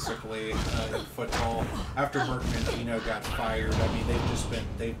program, basically, in football. After Merck Mangino got fired, I mean,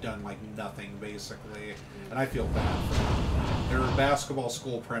 they've done like nothing, basically, and I feel bad for them. They're a basketball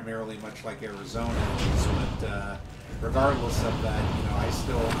school primarily, much like Arizona is, but regardless of that, you know, I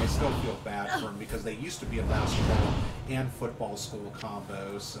still feel bad for them because they used to be a basketball and football school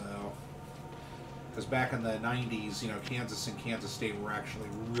combo, so. Because back in the 90s, you know, Kansas and Kansas State were actually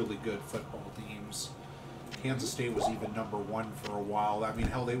really good football teams. Kansas State was even #1 for a while. I mean,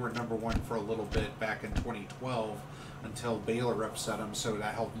 hell, they were #1 for a little bit back in 2012 until Baylor upset them, so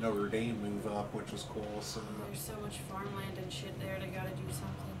that helped Notre Dame move up, which was cool. So there's so much farmland and shit there, they gotta do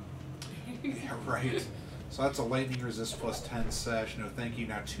something. Yeah, right. So that's a lightning resist plus 10 sash. No, thank you.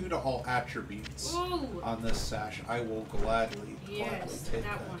 Now 2 to all attributes. Ooh. On this sash. I will gladly take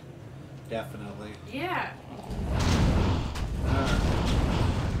that. One. Definitely. Yeah.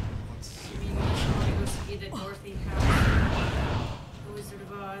 Let's see. I mean, I want to go see the Dorothy house. The Wizard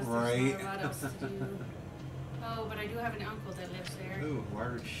of Oz. Right. There's not a lot else to do. Oh, but I do have an uncle that lives there. Ooh,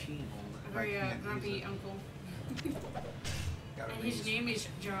 large shield. A very grumpy uncle. And his name is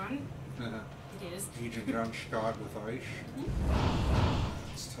John. It is. Agent John Scott with ice.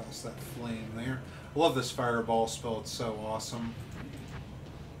 Let's toss that flame there. I love this fireball spell. It's so awesome.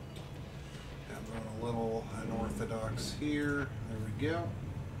 A little unorthodox here. There we go.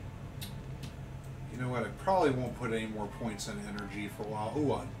 You know what? I probably won't put any more points in energy for a while.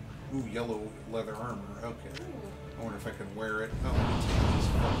 Ooh, yellow leather armor. Okay. I wonder if I can wear it. Oh, let me take these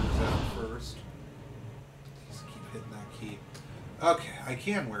fuckers out first. Just keep hitting that key. Okay, I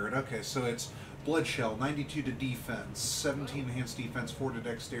can wear it. Okay, so it's Blood Shell, 92 to defense, 17 enhanced defense, 4 to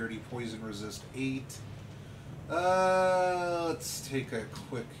dexterity, poison resist 8. Let's take a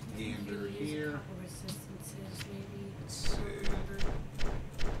quick gander here. Let's see.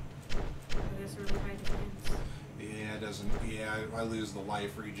 Yeah, it doesn't. Yeah, I lose the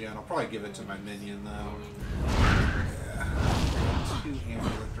life regen. I'll probably give it to my minion though. Yeah. 2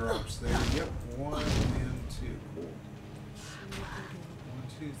 amulet drops there. Yep, 1 and 2. Cool. 1,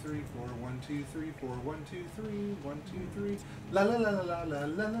 2, 3, 4. 1, 2, 3, 4. 1, 2, 3. 1, 2, 3. La la la la la la la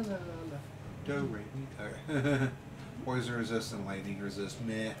la la la. Do re mi. Okay. Poison resist and lightning resist.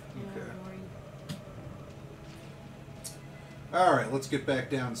 Meh. Okay. Alright, let's get back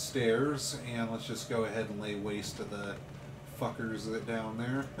downstairs and let's just go ahead and lay waste to the fuckers that down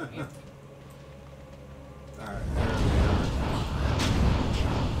there. Alright, there we are.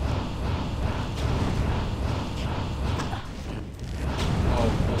 Oh,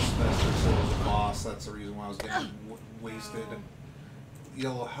 Postmaster said it was a boss. That's the reason why I was getting wasted. And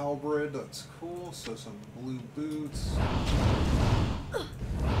yellow halberd, that's cool. So some blue boots.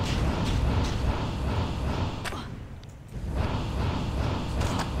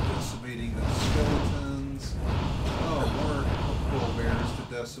 Decimating the skeletons. Oh, more polar bears to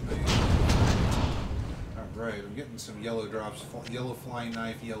decimate. Alright, I'm getting some yellow drops. Yellow flying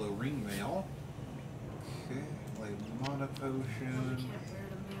knife, yellow ring mail. Okay, like mana potion.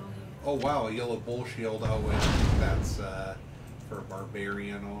 Oh wow, a yellow bull shield. Oh wait, I think that's for a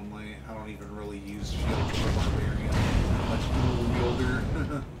barbarian only. I don't even really use shield for a barbarian. Like dual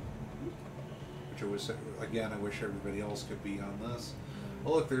wielder. Which I wish, again, I wish everybody else could be on this.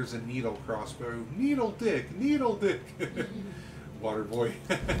 Oh look, there's a needle crossbow. Needle dick! Needle dick! Water boy.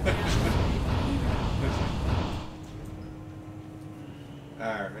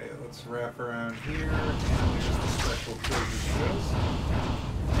 Alright, let's wrap around here. And there's the special treasure chest.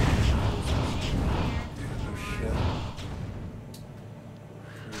 No shit.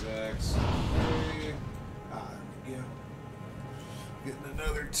 Relax. Okay. There we go. Getting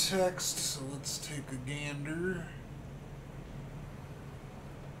another text, so let's take a gander.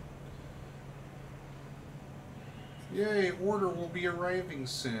 Yay, order will be arriving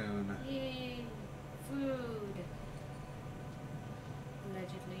soon. Yay, food.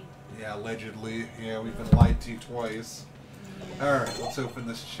 Allegedly. Yeah, allegedly. Yeah, we've been lied to twice. Yeah. Alright, let's open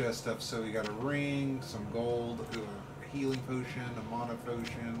this chest up. So we got a ring, some gold, a healing potion, a mana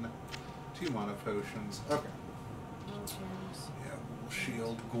potion, 2 mana potions. Okay. Yeah, ghoul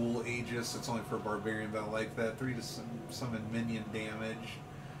shield, ghoul aegis. It's only for a barbarian, but I like that. 3 to summon minion damage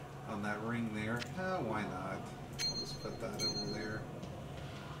on that ring there. Why not? I'll just put that over there.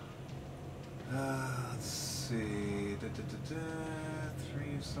 Let's see. 3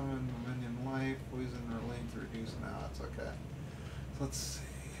 summon minion life, poison or length reduce. No, it's okay. So let's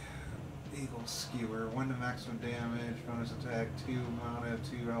see. Eagle skewer, 1 to maximum damage, bonus attack, 2 mana,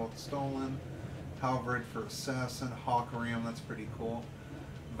 2 health stolen. Halberd for assassin, hawk ram, that's pretty cool.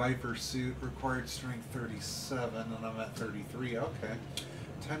 Viper suit, required strength 37, and I'm at 33. Okay.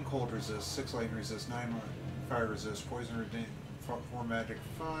 10 cold resist, 6 lightning resist, 9 fire resist, poison retain, 4 magic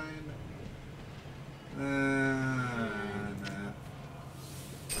fine. Nah.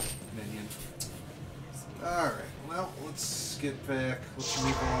 Minion. Alright, well, let's get back. Let's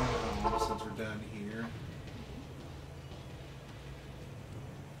move on home since we're done here.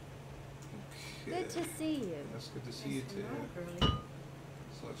 Okay. Good to see you. That's good to see you too.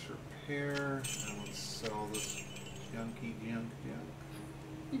 So let's repair, and let's sell this junky junk.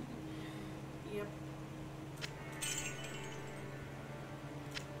 Yep.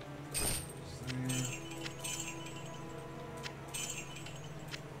 There.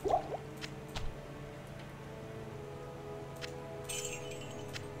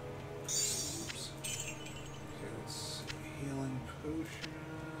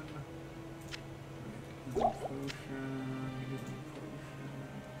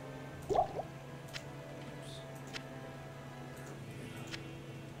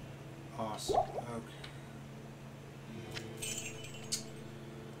 Awesome. Okay.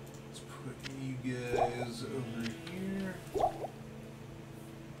 Let's put you guys over here. Hope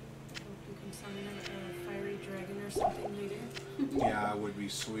you can summon a fiery dragon or something later. Yeah, that would be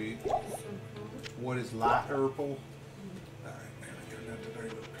sweet. So cool. What is light purple? Alright, there we go. Now, did I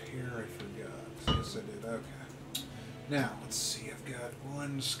repair? I forgot. Yes, I did. Okay. Now, let's see. I've got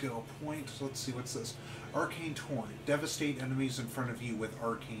 1 skill point. So let's see. What's this? Arcane Torrent. Devastate enemies in front of you with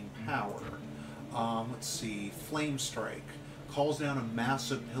arcane power. Let's see. Flame Strike. Calls down a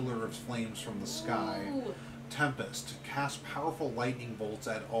massive pillar of flames from the sky. Ooh. Tempest. Cast powerful lightning bolts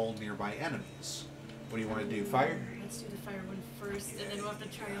at all nearby enemies. What do you want to do? Fire? Let's do the fire one first, and then we'll have to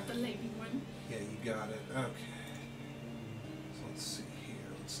try out the lightning one. Yeah, you got it. Okay. So let's see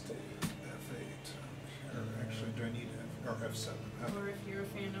here. Let's do F8. Or actually, do I need F? Or F7? Okay. Or if you're a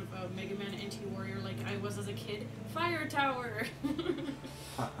fan of Mega Man Anti-Warrior like I was as a kid, Fire Tower!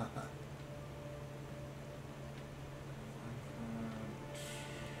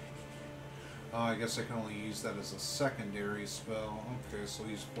 Oh, I guess I can only use that as a secondary spell. Okay, so I'll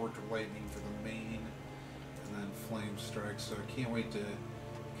use Fork of Lightning for the main, and then Flame Strike. So I can't wait to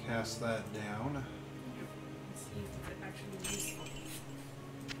cast that down. Yep. Let's see if it's actually useful.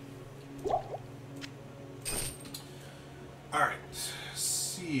 Alright,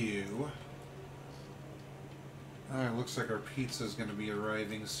 see you. Alright, looks like our pizza is going to be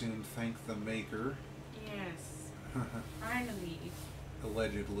arriving soon, thank the maker. Yes. Finally.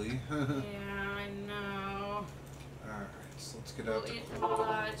 Allegedly. Yeah, I know. Alright, so let's get out to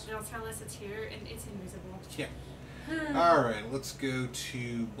They'll tell us it's here, and it's invisible. Yeah. Alright, let's go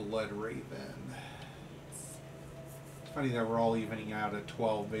to Blood Raven. It's funny that we're all evening out at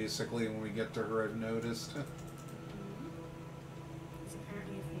 12, basically, when we get to her, I've noticed. It's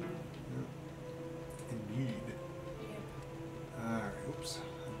apparently a fan. Indeed. Yep. Alright, oops.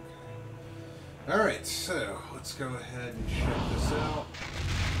 Okay. Alright, so let's go ahead and check this out.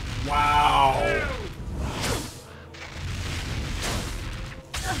 Wow!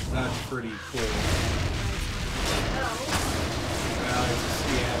 That's pretty cool. Well, it's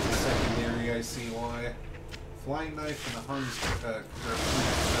a secondary, I see why. Flying knife and the Hun's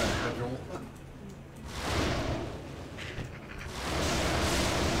cudgel.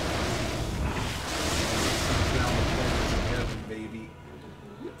 Down the corners of heaven, baby.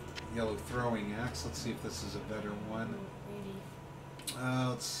 Yellow throwing axe. Let's see if this is a better one.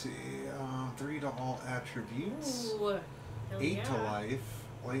 Let's see. 3 to all attributes. Ooh. Hell 8 yeah. to life.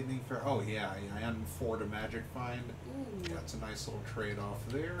 Lightning fair. Oh yeah, and 4 to magic find. Ooh. Yeah, it's a nice little trade off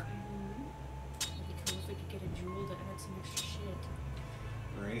there. It'd be cool if we could get a jewel that had some extra shit.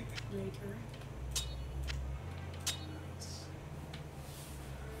 Right. Later.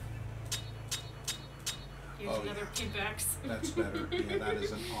 Here's another pimp axe. That's better. Yeah, that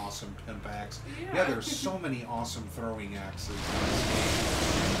is an awesome pimp axe. Yeah, there's so many awesome throwing axes in this game.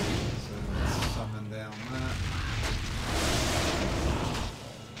 So let's summon down that.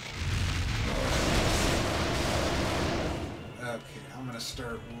 Okay, I'm gonna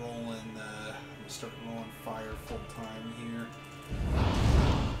start rolling. Fire full time here.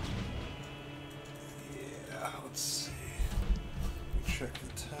 Yeah, let's see. Check the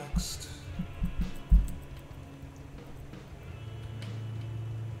text.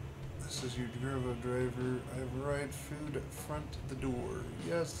 This is your Grova driver. I have arrived. Food at front of the door.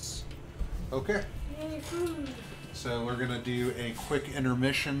 Yes. Okay. Yay, food! So we're gonna do a quick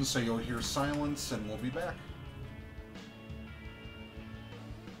intermission, so you'll hear silence, and we'll be back.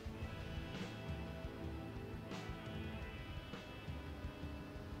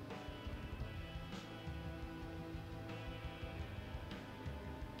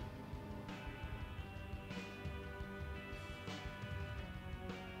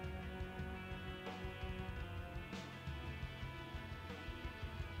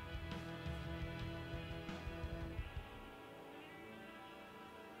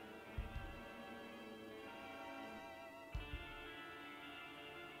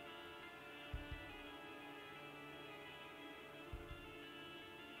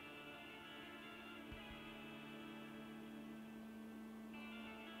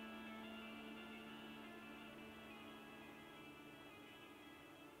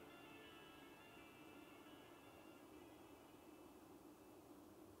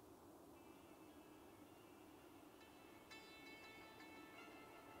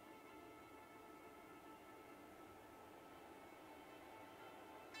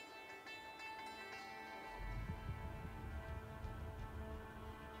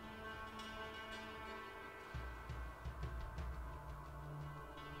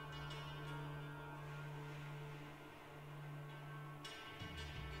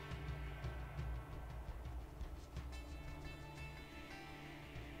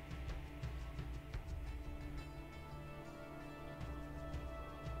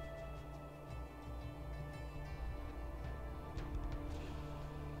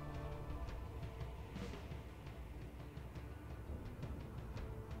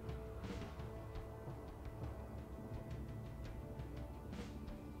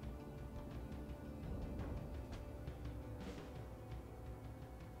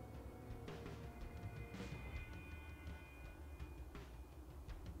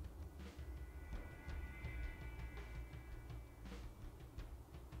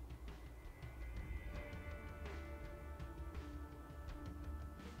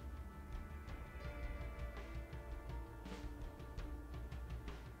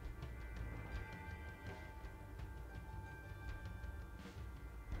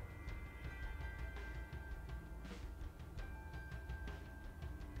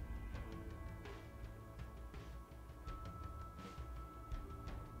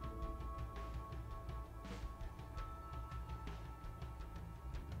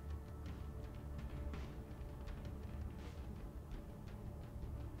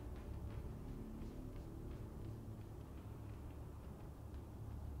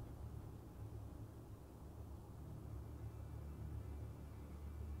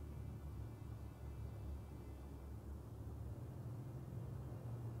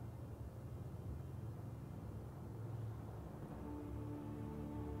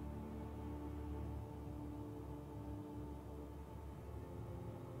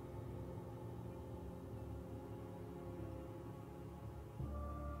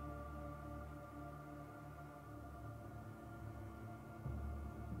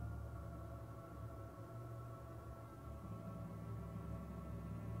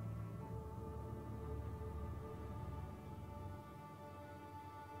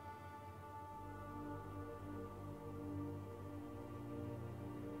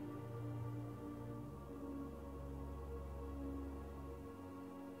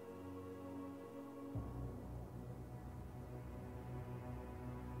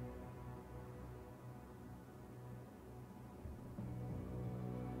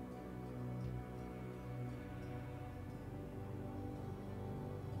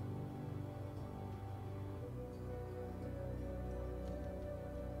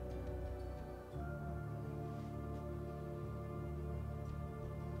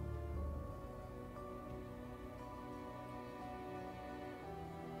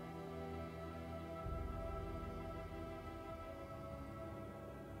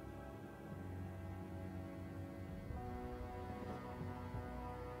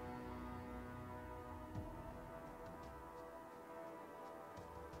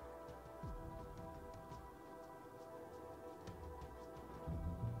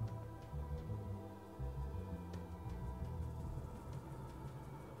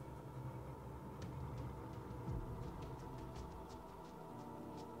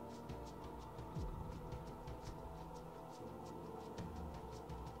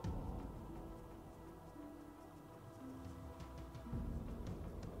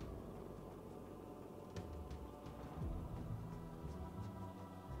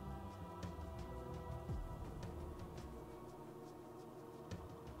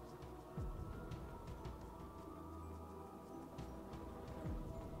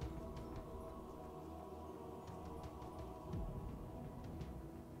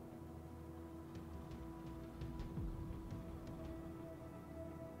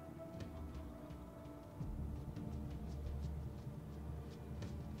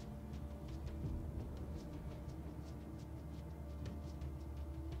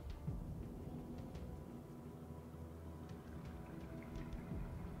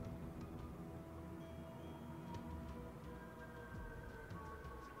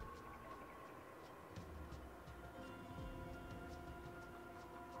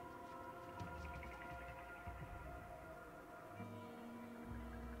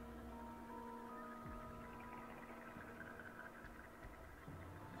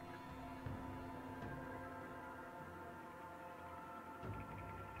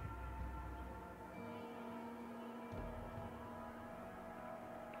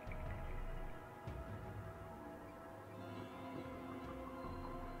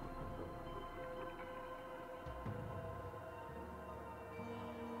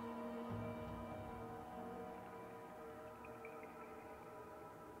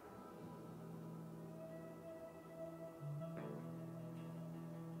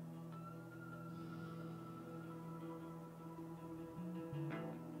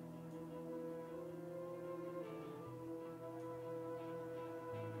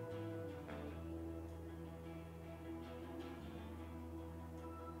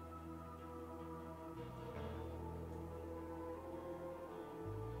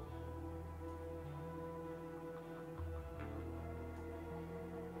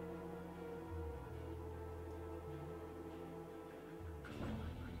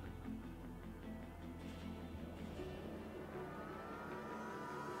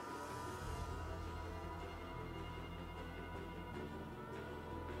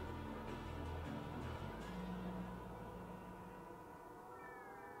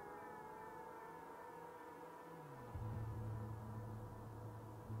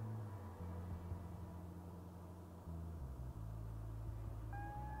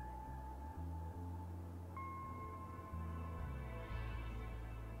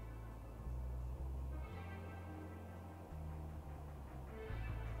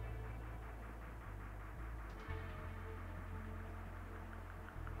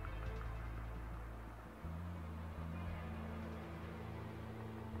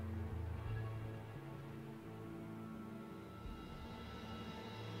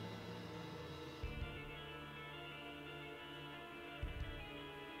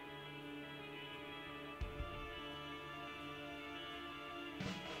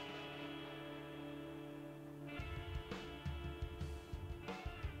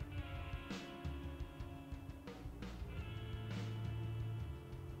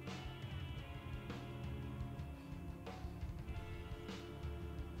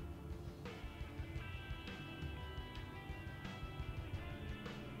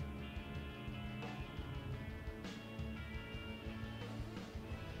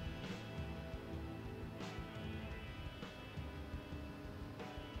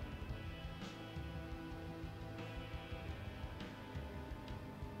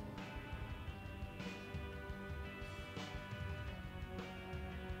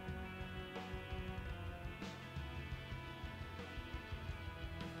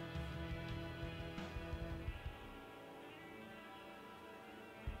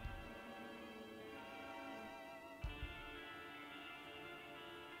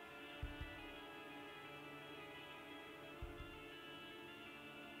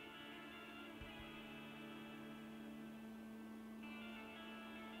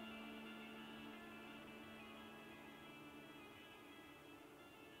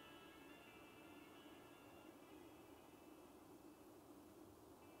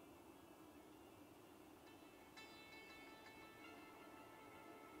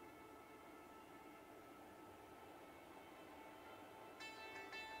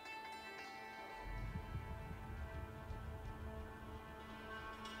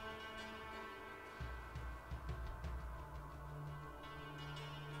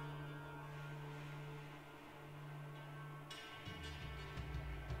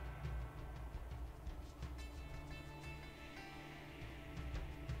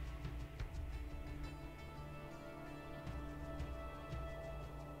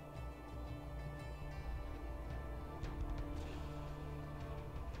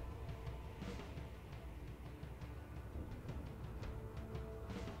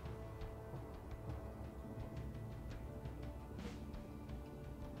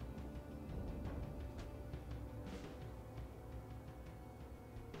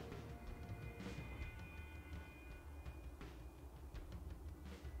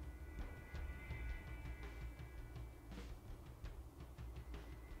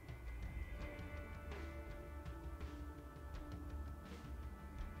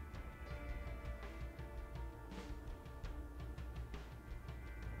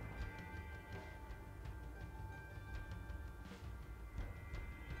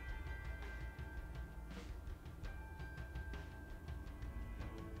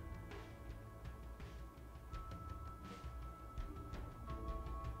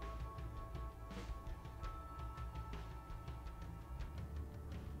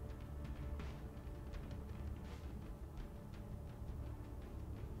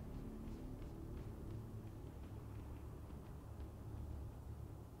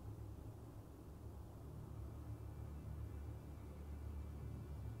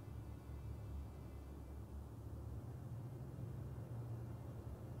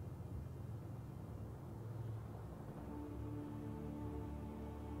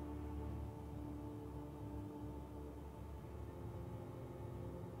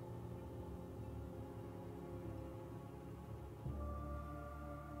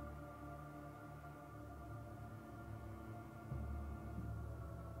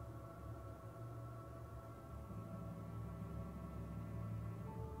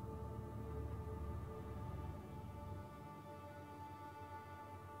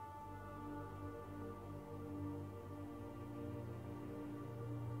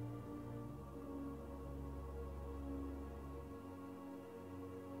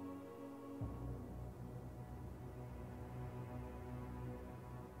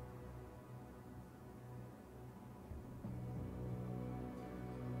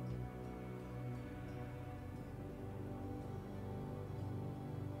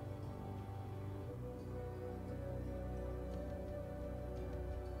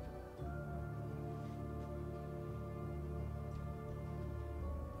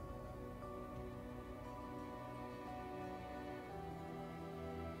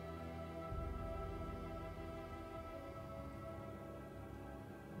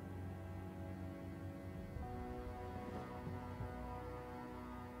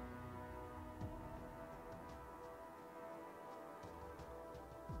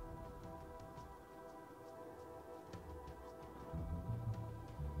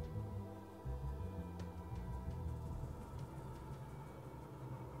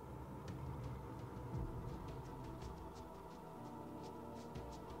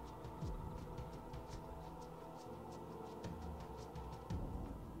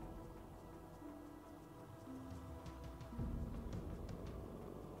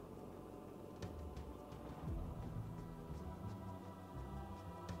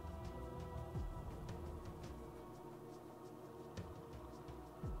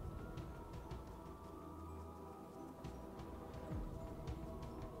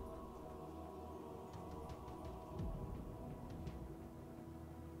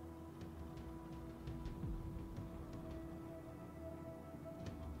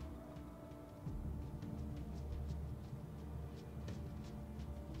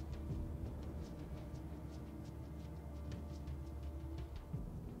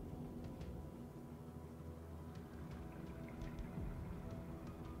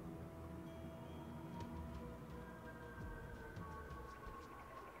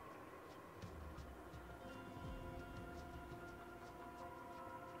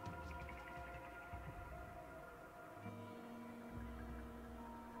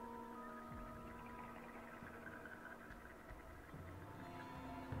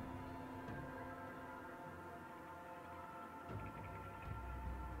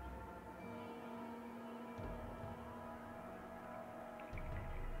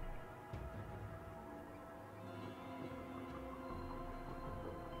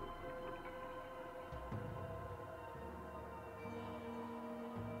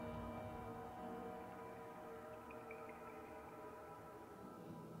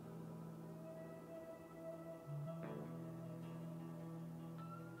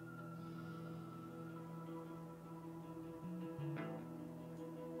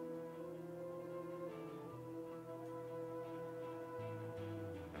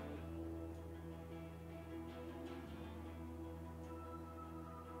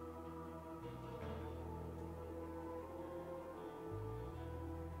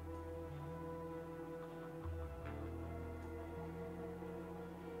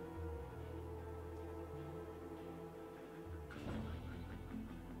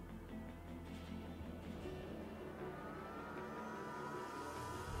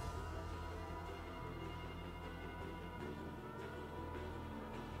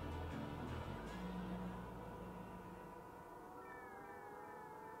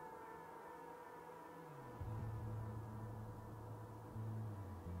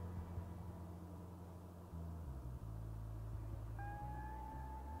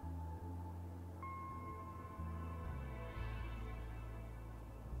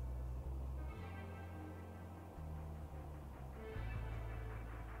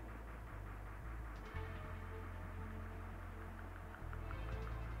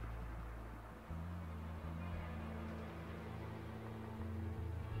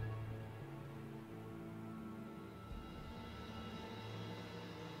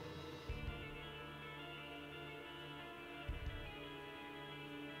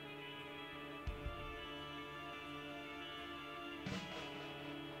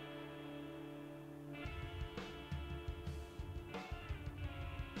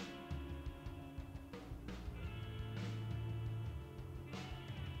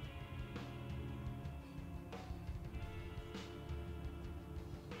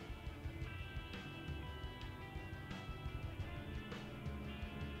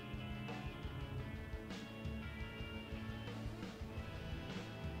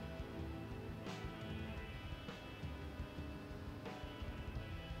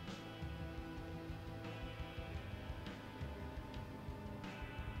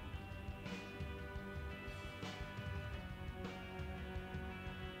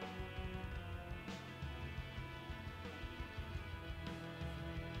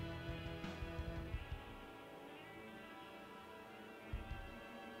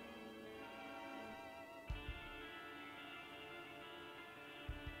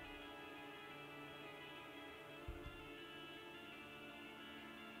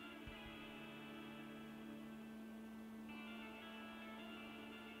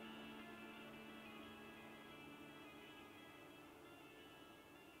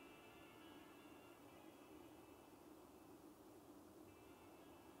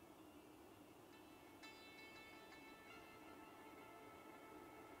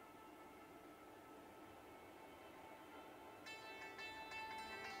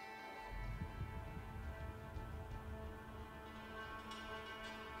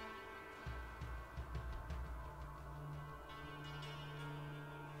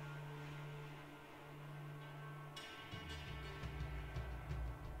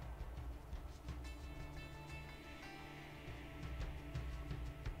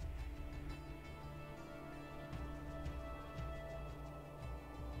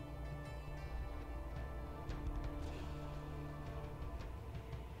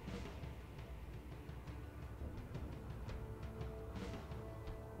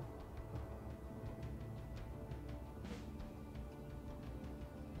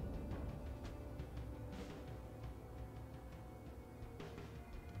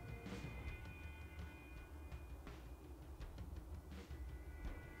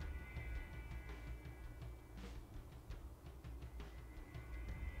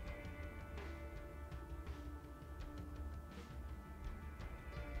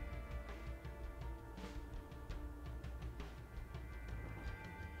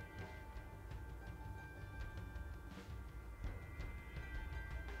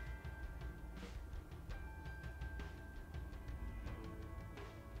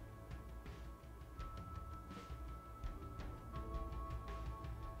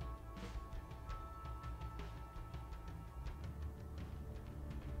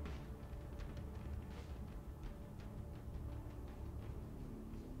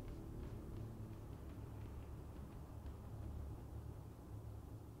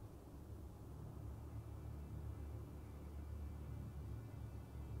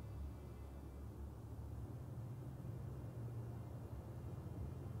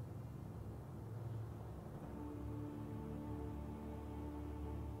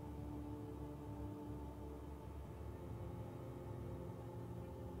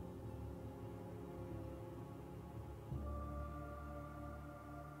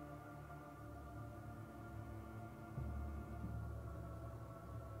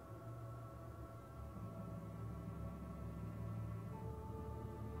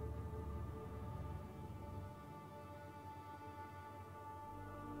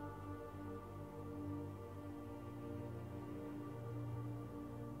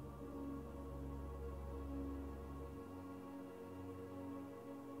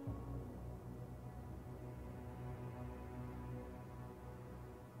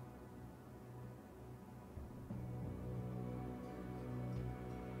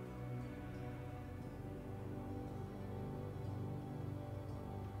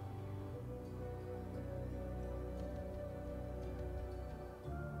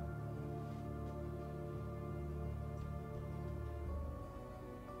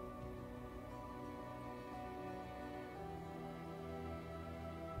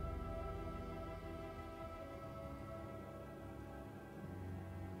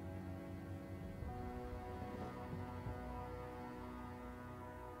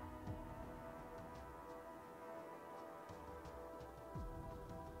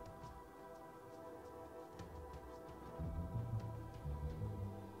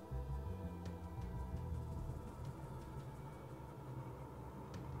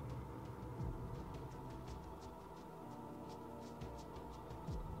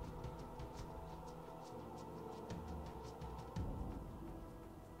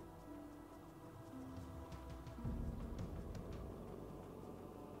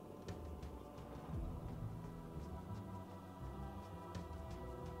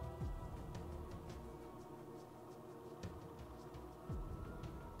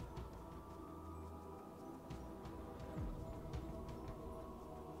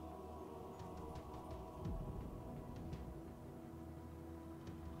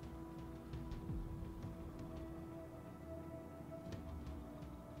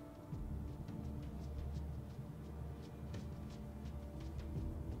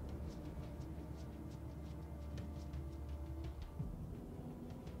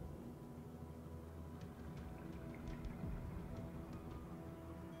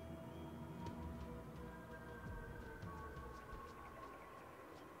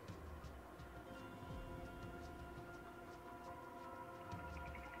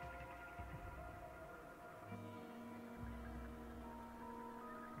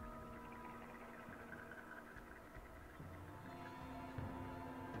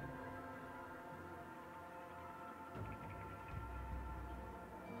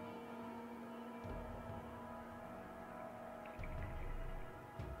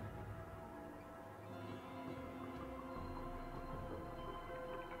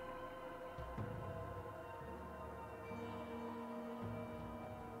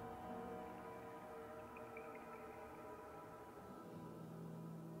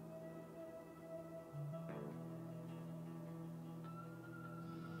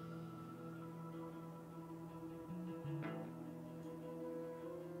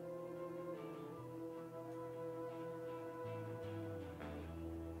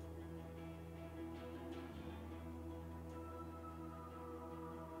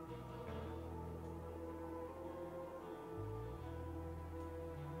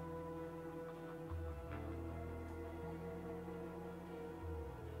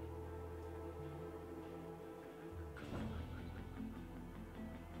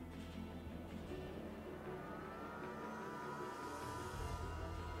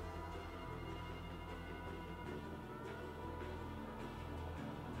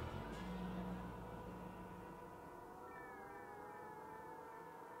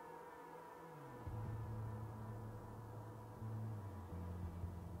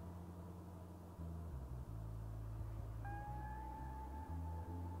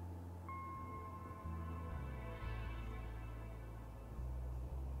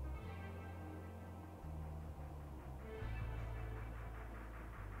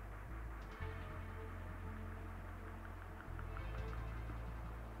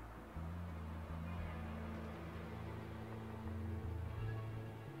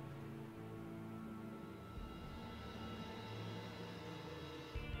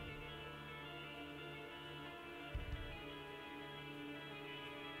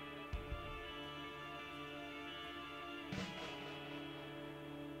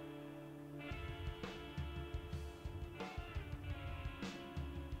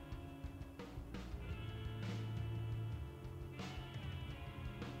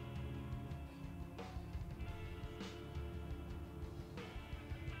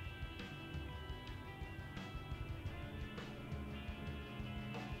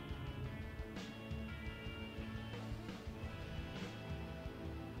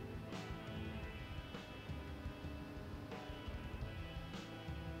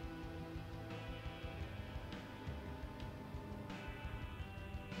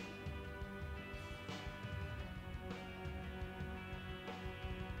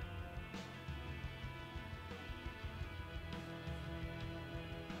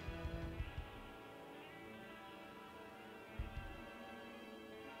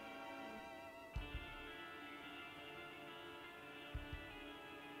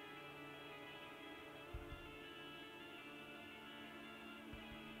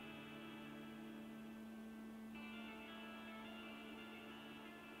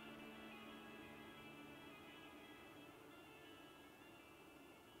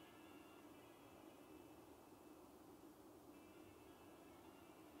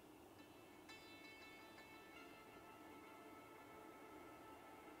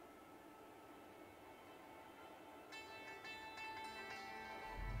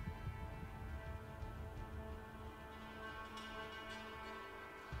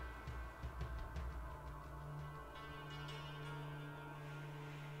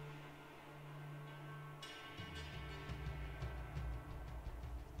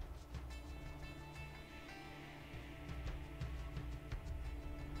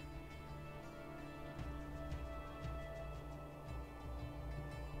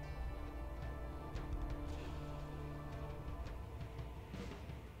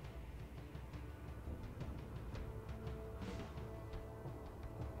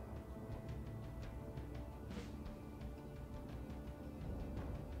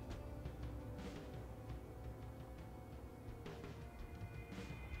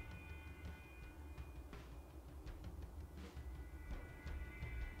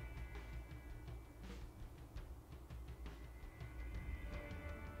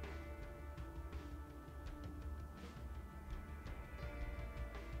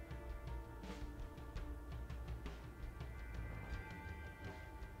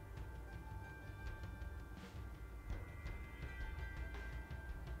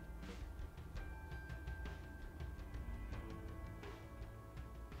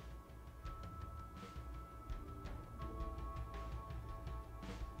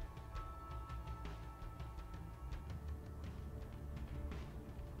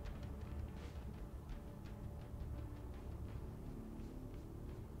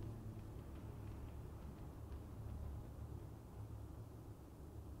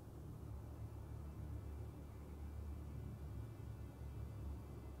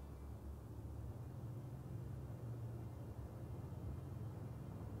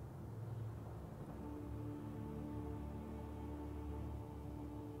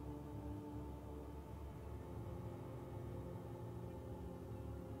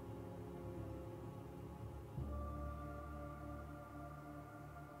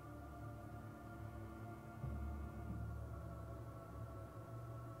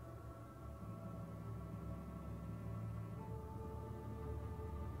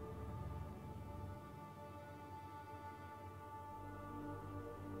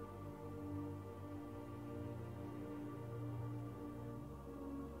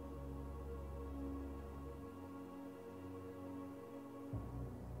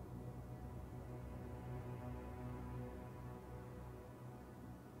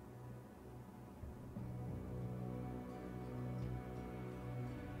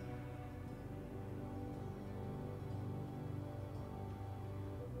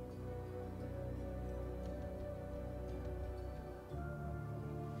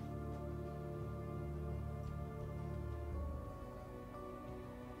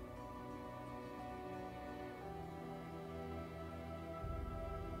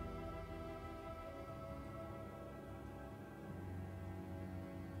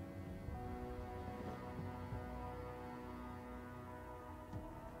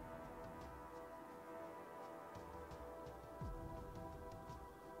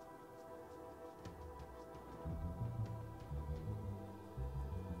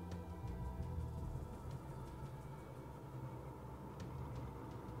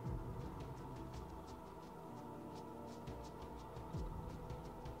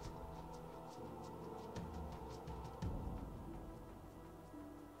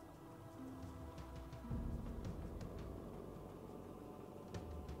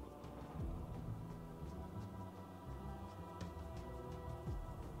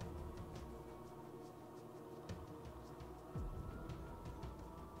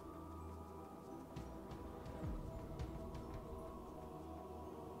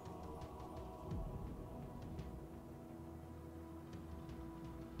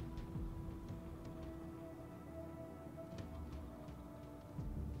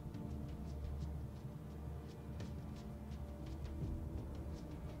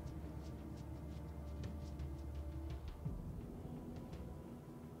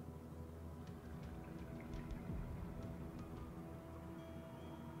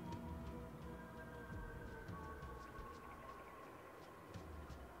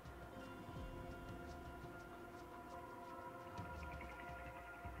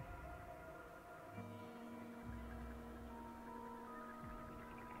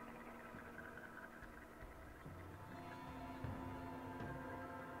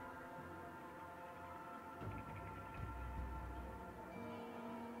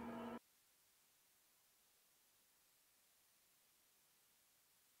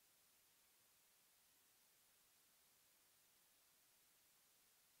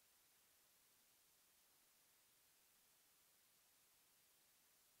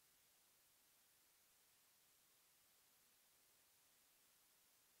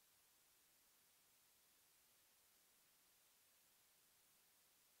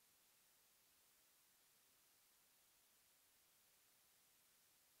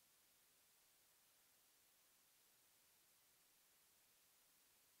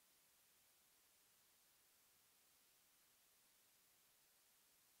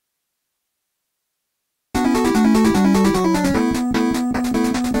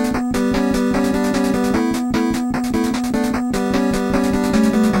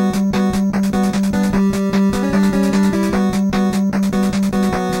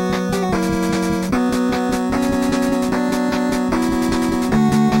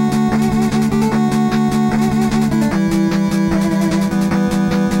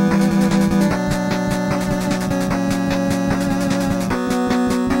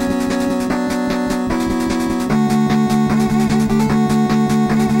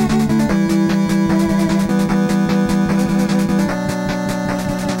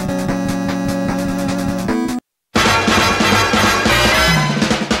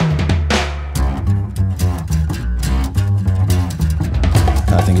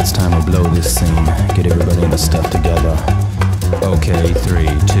 the scene. Get everybody in the stuff together. Okay, 3,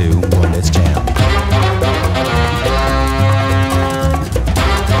 2, 1, let's jam.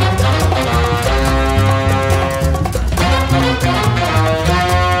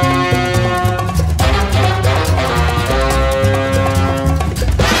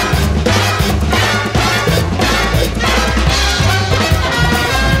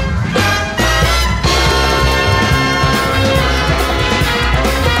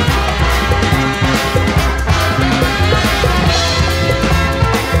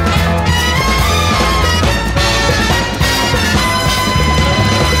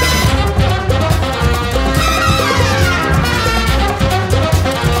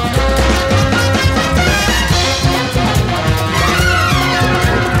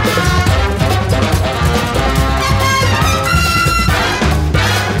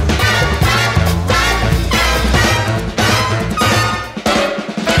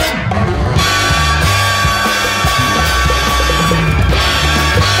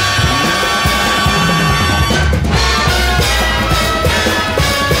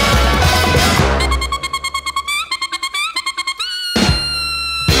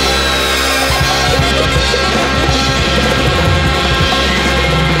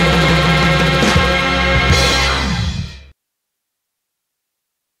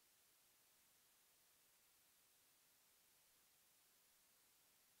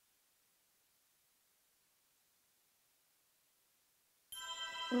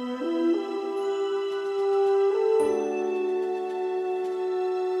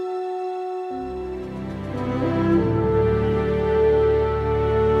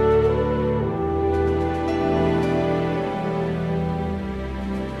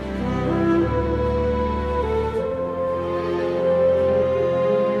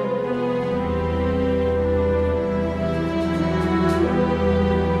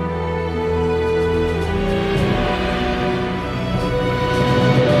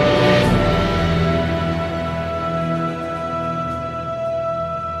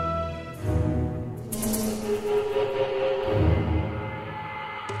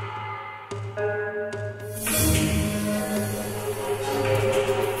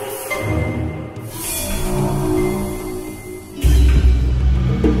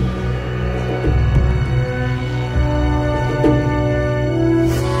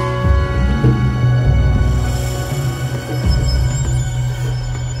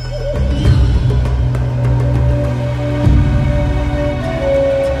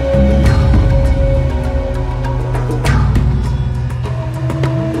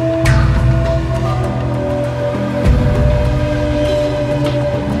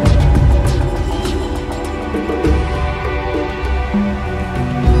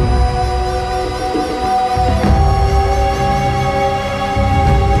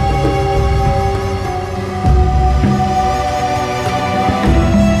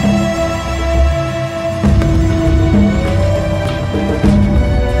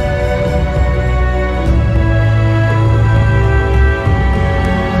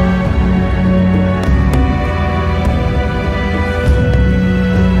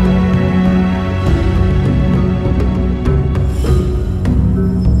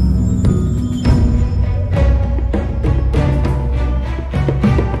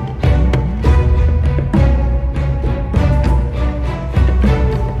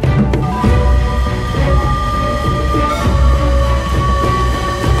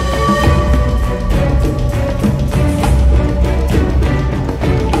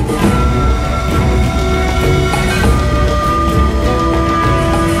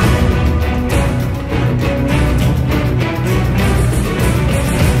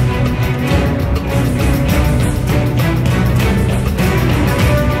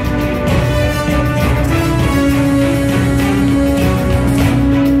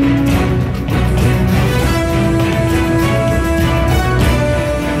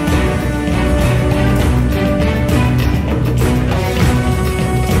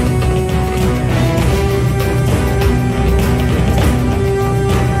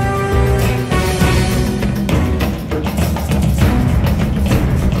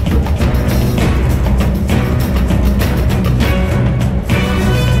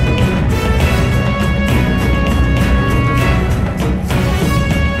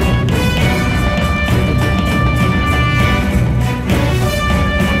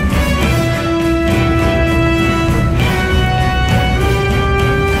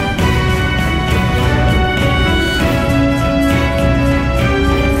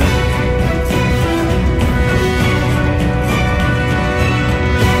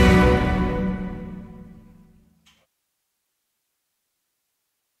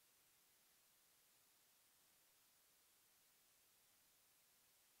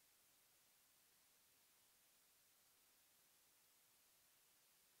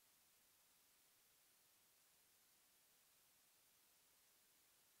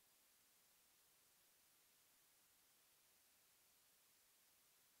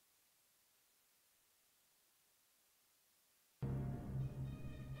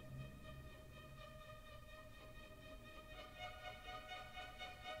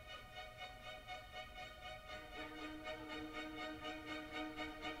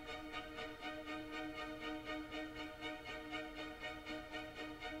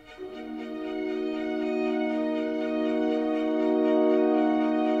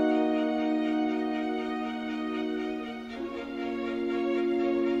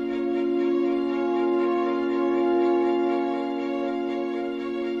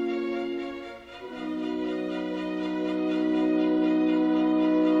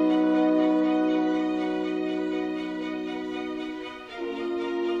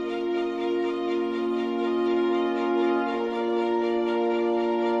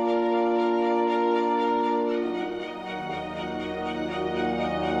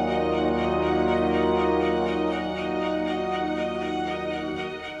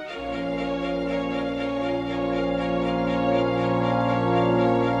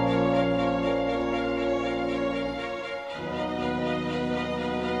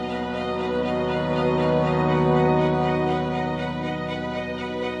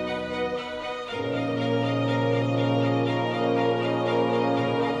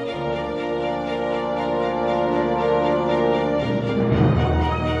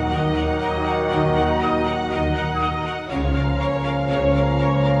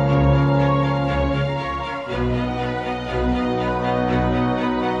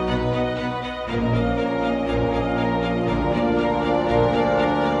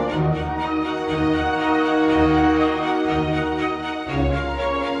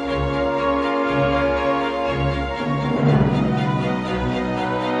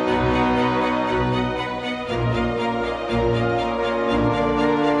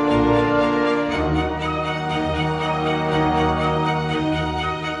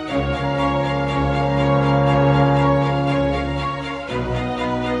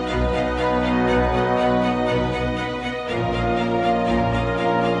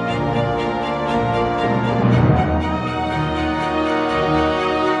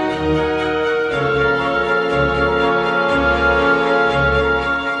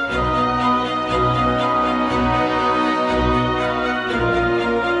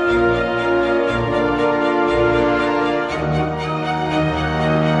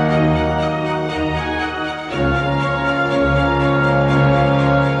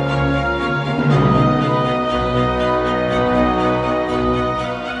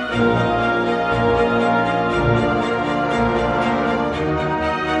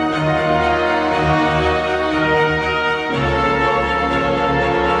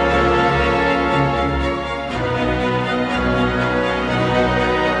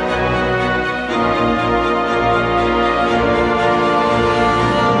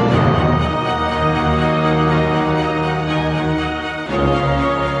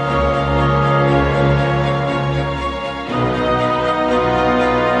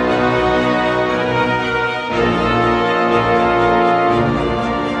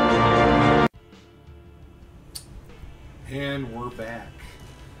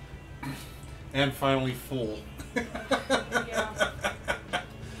 And finally full. Yeah.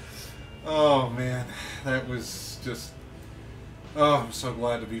 Oh man, that was just... Oh, I'm so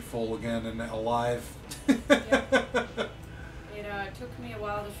glad to be full again and alive. Yep. It took me a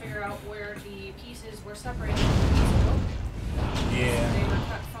while to figure out where the pieces were separated from the piece of oak. Yeah. They were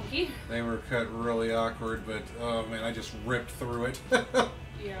cut funky. They were cut really awkward, but oh man, I just ripped through it.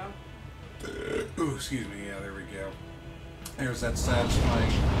 Yeah. Ooh, excuse me. Yeah, there we go. There's that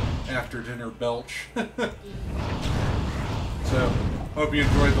satisfying after dinner belch. So, hope you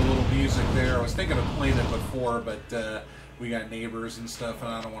enjoyed the little music there. I was thinking of playing it before, but we got neighbors and stuff,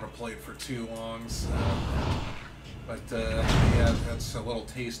 and I don't want to play it for too long. So. But yeah, that's a little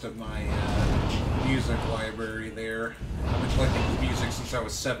taste of my music library there. I've been collecting music since I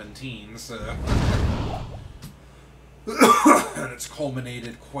was 17, so. And it's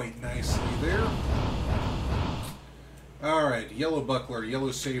culminated quite nicely there. Alright, yellow buckler,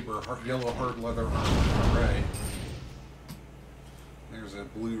 yellow saber, yellow hard leather armor. Alright. There's a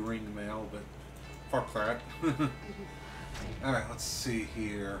blue ring mail, but fuck that. Alright, let's see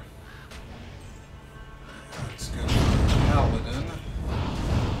here. Let's go for Paladin.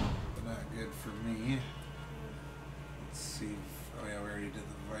 Not good for me. Let's see. Oh yeah, we already did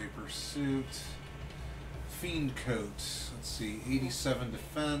the Viper suit. Fiend coat. Let's see. 87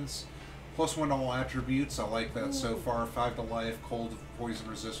 defense. +1 to all attributes. I like that so far. 5 to life. Cold, poison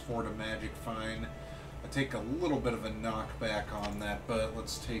resist. 4 to magic. Fine. I take a little bit of a knockback on that, but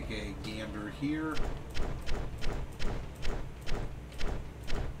let's take a gander here.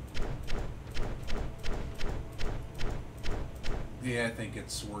 Yeah, I think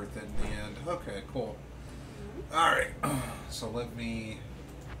it's worth it in the end. Okay, cool. Alright, so let me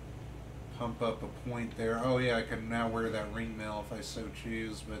pump up a point there. Oh yeah, I can now wear that ring mail if I so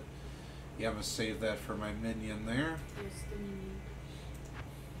choose, but yeah, I'm going to save that for my minion there. Here's the minion.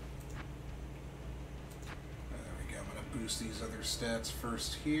 There we go. I'm going to boost these other stats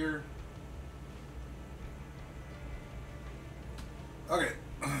first here. Okay,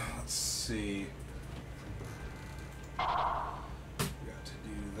 let's see. Got to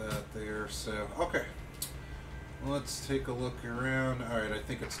do that there, so, okay. Let's take a look around. Alright, I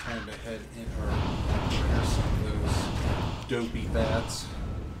think it's time to head in, or here's some of those dopey bats.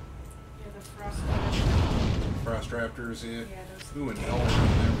 Yeah, the frost raptors. Frost raptors, yeah. Yeah, those. Ooh, an elf,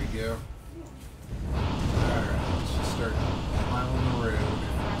 there we go. Alright, let's just start plowing the road.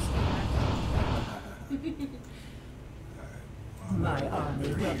 My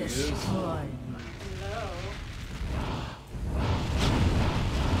army will destroy. Hello.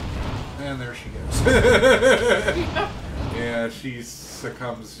 And there she goes. Yeah, she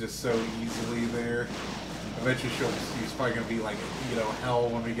succumbs just so easily there. I bet you she's probably going to be like, you know, hell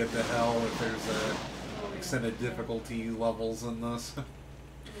when we get to hell if there's extended difficulty levels in this.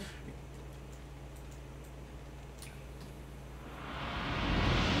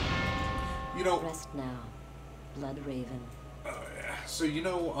 You know... Rest now, Blood Raven. So, you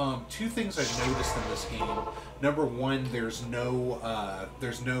know, two things I've noticed in this game. Number one, there's no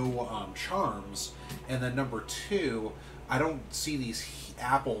charms. And then number two, I don't see these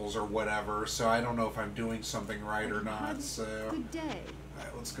apples or whatever, so I don't know if I'm doing something right or not. So, good day.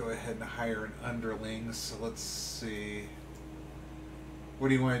 Alright, let's go ahead and hire an underling. So let's see. What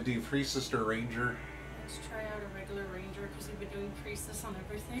do you want to do, priestess or ranger? Let's try out a regular ranger because we've been doing priestess on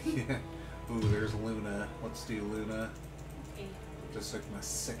everything. Yeah. Ooh, there's Luna. Let's do Luna. Okay. Just like my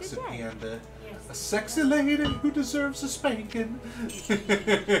sexy panda. Yes. A sexy lady who deserves a spanking.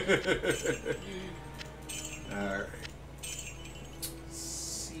 Alright.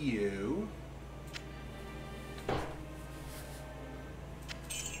 See you.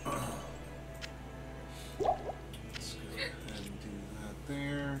 Let's go ahead and do that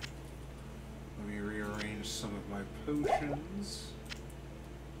there. Let me rearrange some of my potions.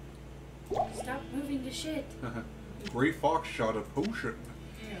 Stop moving the shit. Gray Fox shot a potion.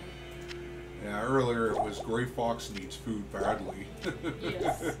 Yeah. Yeah, earlier it was Gray Fox needs food badly.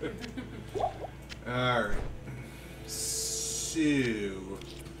 Yes. Alright. So,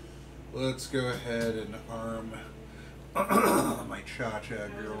 let's go ahead and arm my Cha-Cha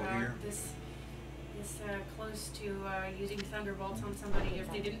girl here. This close to using Thunderbolts on somebody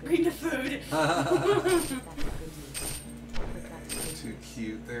if they didn't bring the food. Too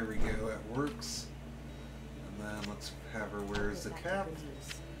cute. There we go. That works. And then let's have her wear the cap.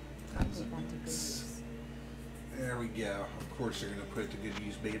 There we go. Of course, they're going to put it to good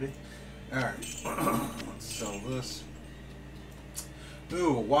use, baby. Alright. Let's sell this.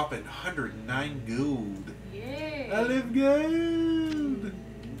 Ooh, a whopping 109 gold. Yay! I live gold!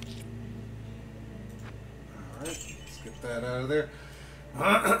 Alright, let's get that out of there.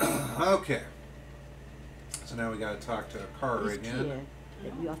 Okay. So now we gotta talk to Akara It's again. clear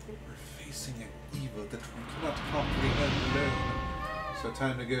that we are We're facing an evil that we cannot comprehend alone. So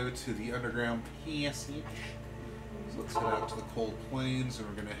time to go to the underground passage. So let's head out to the cold plains, and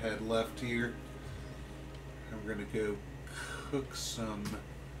we're gonna head left here. And we're gonna go cook some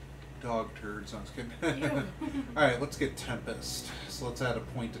dog turds. I'm just kidding. Alright, let's get Tempest. So let's add a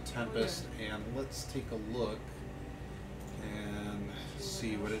point to Tempest, and let's take a look and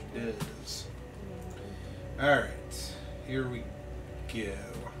see what it does. Alright, here we go.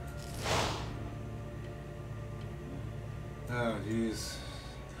 Oh, jeez.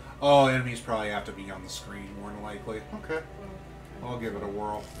 Oh, enemies probably have to be on the screen, more than likely. Okay. I'll give it a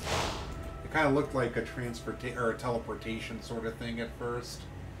whirl. It kind of looked like a or a teleportation sort of thing at first.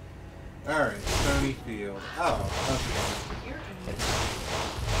 Alright, Stony Field. Oh, okay.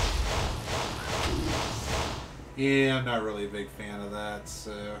 Yeah, I'm not really a big fan of that,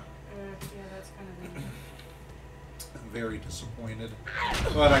 so... yeah, that's kind of weird. I'm very disappointed.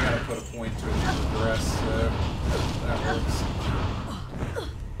 But I gotta put a point to it to progress, so that works.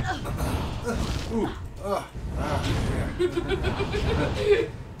 Ooh, yeah.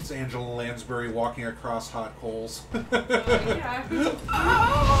 It's Angela Lansbury walking across hot coals. Yeah.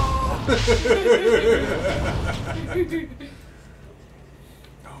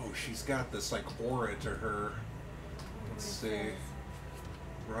 Oh, she's got this like aura to her. Let's see.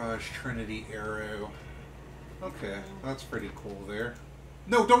 Raj Trinity Arrow. Okay, that's pretty cool there.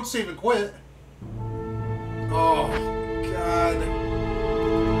 No, don't save and quit! Oh, God.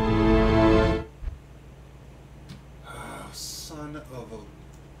 Oh, son of a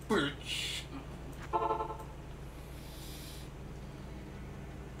bitch.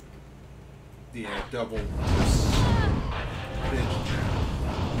 Yeah, double this bitch.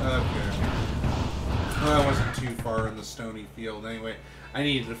 Okay. Well, I wasn't too far in the Stony Field anyway. I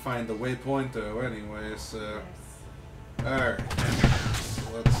needed to find the waypoint though anyway, so... Alright.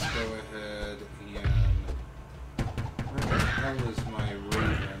 So let's go ahead and... Where the hell is my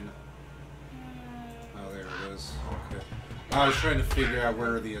Raven? Oh, there it is. Okay. I was trying to figure out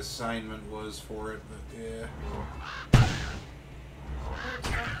where the assignment was for it, but yeah.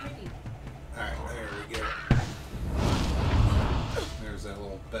 Alright, there we go. There's that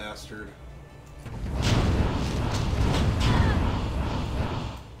little bastard.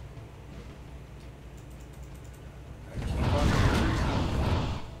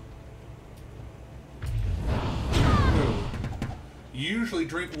 You usually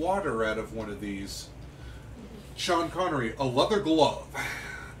drink water out of one of these. Sean Connery, a leather glove.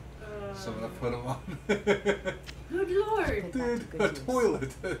 So I'm gonna put him on. Good lord! Dude, a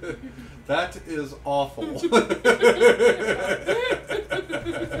toilet. That is awful.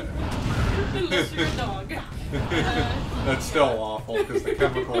 Unless you're a dog. That's still awful because the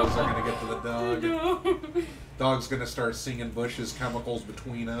chemicals are gonna get to the dog. No. Dog's gonna start singing Bush's chemicals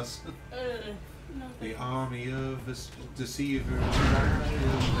between us. No, The army of deceivers.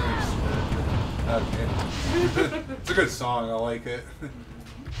 Okay. It's a good song, I like it.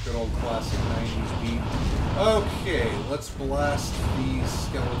 Good old classic 90s beat. Okay, let's blast these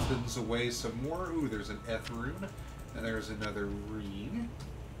skeletons away some more. Ooh, there's an F rune. And there's another ring.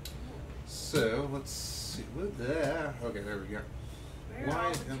 So, let's see. Okay, there we go.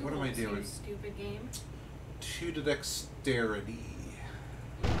 Why? And what am I doing? Stupid game. 2 to dexterity.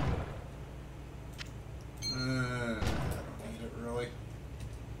 I don't need it really.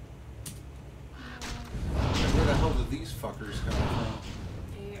 Where the hell did these fuckers come from?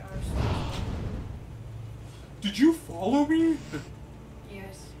 They are so... Did you follow me?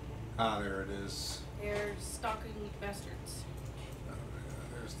 Yes. Ah, there it is. They're stalking bastards. Oh, yeah,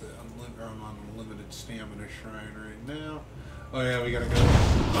 there's the I'm on unlimited stamina shrine right now. Oh yeah, we gotta go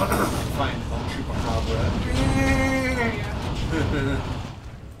find El Chupacabra.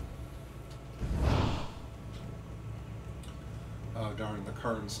 Oh darn, the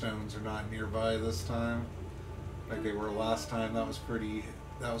Karn stones are not nearby this time, like they were last time. That was pretty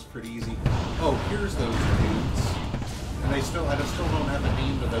easy. Oh, here's those dudes, and I still don't have a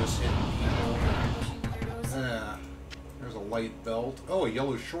name to those hidden people. Yeah, there's a light belt. Oh, a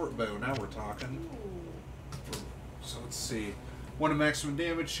yellow short bow. Now we're talking. So let's see. 1 to maximum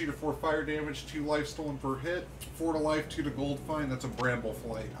damage, 2 to 4 fire damage, 2 life stolen per hit, 4 to life, 2 to gold fine. That's a bramble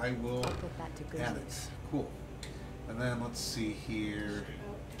flight. I will add it. Cool. And then let's see here.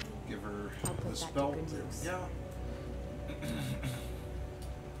 Give her this belt. There we go.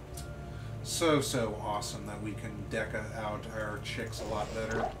 So awesome that we can deck out our chicks a lot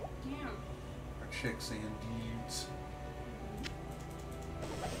better. Yeah. Our chicks and dudes.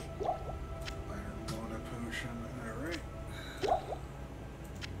 Iron mana potion. Alright.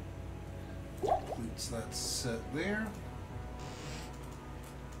 Complete So that's set there.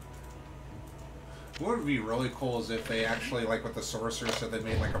 What would be really cool is if they actually, like with the Sorceress, so they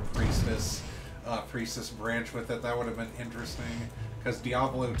made like a priestess branch with it. That would have been interesting. Because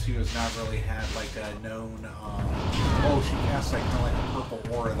Diablo 2 has not really had like a known, oh, she casts like kind of like a purple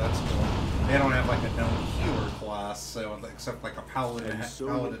aura, that's cool. They don't have like a known healer class, so except like a paladin,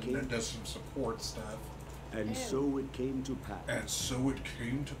 that does some support stuff. And so it came to pass. And so it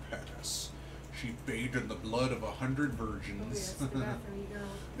came to pass. She bathed in the blood of 100 virgins. Oh, yes, you go.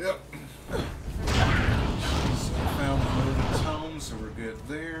 Yep. So found the Motive Tome, so we're good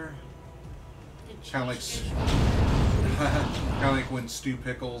there. Kind of like when Stu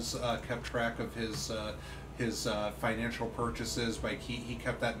Pickles kept track of his financial purchases by he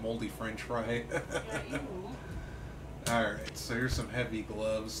kept that moldy French fry. All right, so here's some heavy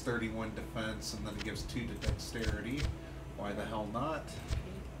gloves, 31 defense, and then it gives 2 to dexterity. Why the hell not?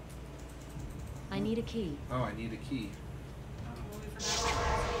 I need a key. Oh, I need a key.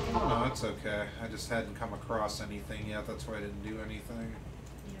 Oh, no, it's okay. I just hadn't come across anything yet. That's why I didn't do anything.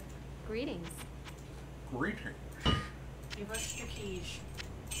 Yeah. Greetings. Greetings. Give us the keys.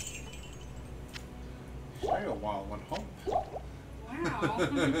 Say a wild one home. Wow.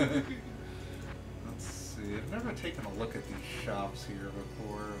 Let's see. I've never taken a look at these shops here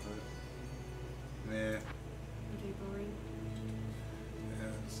before, but yeah,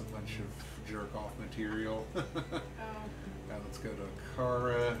 it's a bunch of jerk off material. Oh. Now let's go to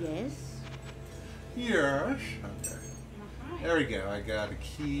Kara. Yes? Yes. Okay. Hi. There we go. I got a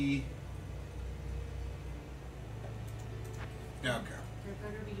key. Okay. There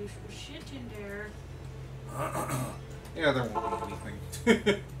better be useful shit in there. Yeah, there won't be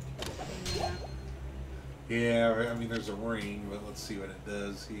anything. Yeah, I mean, there's a ring, but let's see what it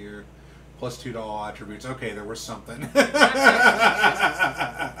does here. +2 to all attributes. Okay, there was something.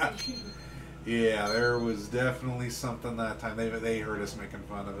 Yeah, there was definitely something that time. They heard us making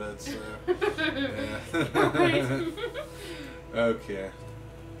fun of it, so. Yeah. Okay.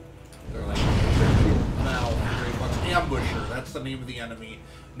 They're like, now, ambusher. That's the name of the enemy.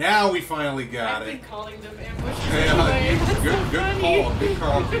 Now we finally got I've it. been calling them ambushers Yeah, anyway. That's so good funny. call. Good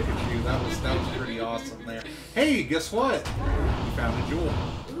call, Pikachu. That was pretty awesome there. Hey, guess what? We found a jewel.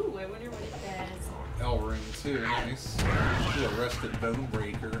 Ooh, I wonder what it does. L ring too. Nice. The arrested bone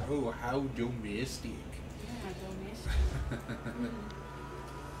breaker. Oh, how domestic. Yeah, domestic.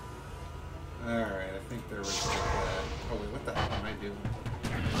 Alright, I think there was like that. Oh wait, what the hell am I doing?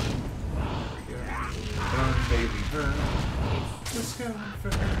 There we go. Burn, baby, burn. Let's go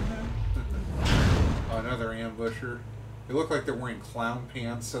for oh, another ambusher. They look like they're wearing clown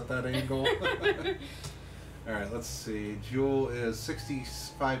pants at that angle. Alright, let's see. Jewel is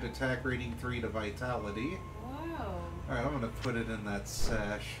 65 attack rating, 3 to vitality. Wow. Alright, I'm going to put it in that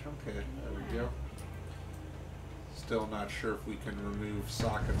sash. Okay, there we go. Still not sure if we can remove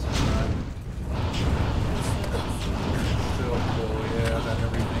sockets or not. Still cool, yeah, that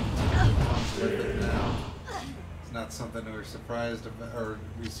everything comes with it now. It's not something we're surprised about, or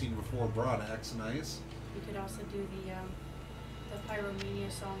we've seen before. Broad axe, nice. You could also do the Pyromania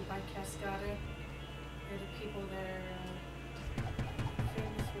song by Cascada. They're the people that are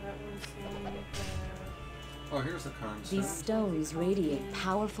famous for that one song. Oh, here's the concept. These stones radiate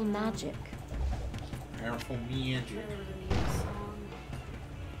powerful magic. Powerful magic.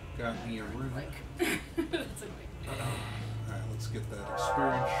 Got me a room. That's a big Alright, let's get that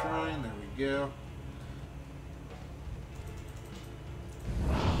experience shrine. There we go.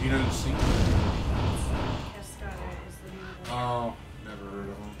 You know who's seen it? Cascada is the name of the Oh, never heard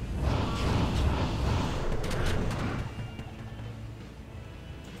of him.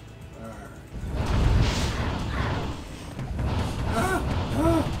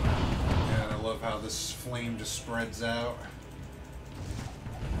 Yeah, I love how this flame just spreads out.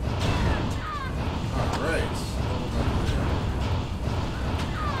 Alright.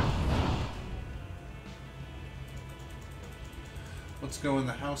 Let's go in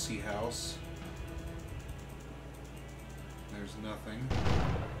the housey house. There's nothing.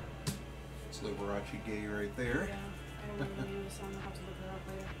 It's Liberace Gay right there. Yeah, I don't know the name of the song. I'll have to look it up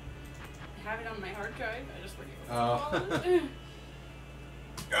later. I have it on my hard drive. I just forget what it's called.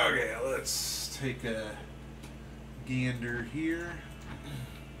 Okay, let's take a gander here.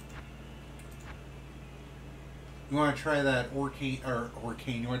 You want to try that Arcane?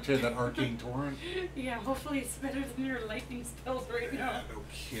 You want to try that Arcane Torrent? Yeah, hopefully it's better than your lightning spells right now. No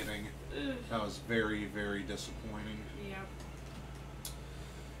kidding. That was very, very disappointing. Yeah.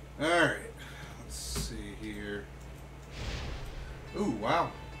 Alright, let's see here. Ooh,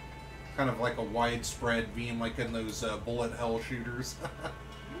 wow. Kind of like a widespread beam, like in those bullet hell shooters.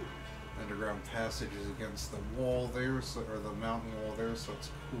 I underground passage is against the wall there, so, or the mountain wall there, so it's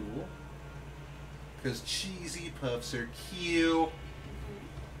cool. Because cheesy puffs are cute.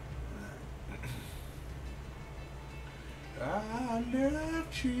 I love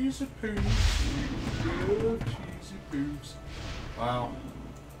cheesy poops. Love cheesy poops. Wow.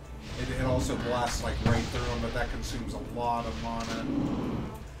 It also blasts like right through them, but that consumes a lot of mana.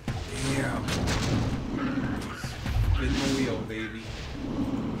 Damn. Spin the wheel, baby.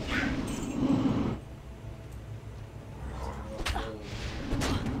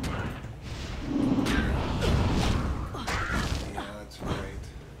 Yeah, that's right.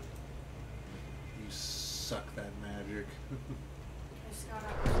 You suck that magic. I just got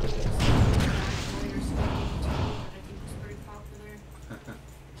out of school, so I think it's pretty popular.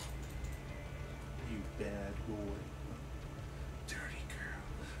 You bad boy. Dirty girl.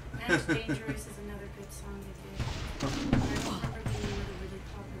 And Dangerous is another good song they did. I don't remember the name of the really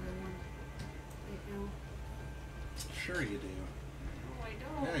popular one right now. Sure you do. No, I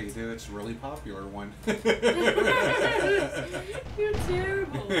don't. Yeah, you do. It's a really popular one. You're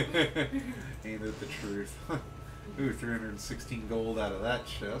terrible. Ain't it the truth? Ooh, 316 gold out of that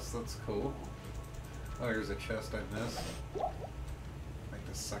chest. That's cool. Oh, here's a chest I missed. Like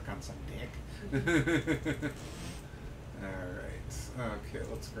to suck on some dick. Alright. Okay,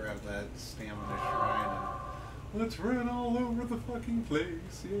 let's grab that stamina shrine and let's run all over the fucking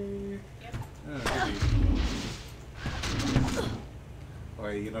place. Yay. Yep. Oh,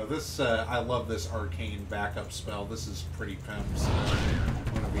 you know, this, I love this arcane backup spell. This is pretty pimp, so I'm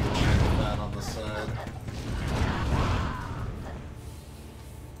going to be running with that on the side.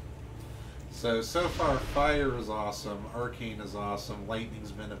 So far, fire is awesome, arcane is awesome,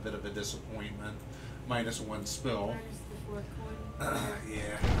 lightning's been a bit of a disappointment. Minus one spill. Minus the fourth one.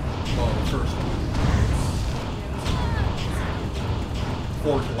 Yeah. Well, the first one.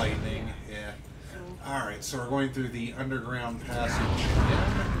 Fourth lightning, yeah. Alright, so we're going through the underground passage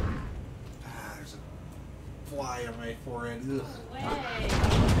again. Ah, there's a fly on my forehead. Ugh.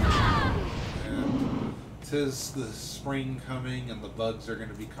 And 'tis the spring coming and the bugs are going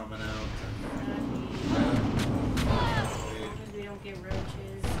to be coming out. We don't get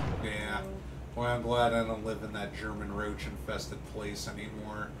roaches. Yeah. So. Well, I'm glad I don't live in that German roach-infested place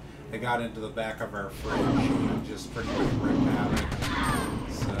anymore. They got into the back of our fridge and just pretty much ripped havoc.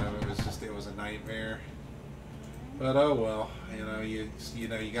 So it was a nightmare. But oh well, you know you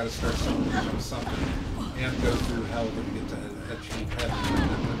got to start something and go through hell to get to achieve heaven.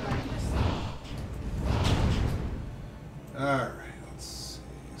 All right, let's see.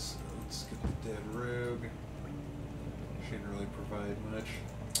 So let's get the dead rogue. She didn't really provide much.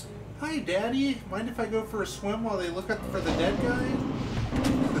 Hi, Daddy. Mind if I go for a swim while they look up for the dead guy?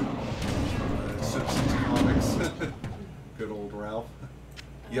 Simpsons comics. Good old Ralph.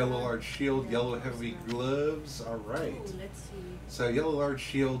 Yellow large shield, yellow heavy gloves. All right. Ooh, let's see. So yellow large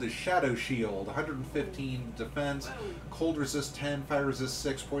shield is shadow shield, 115 defense, cold resist 10, fire resist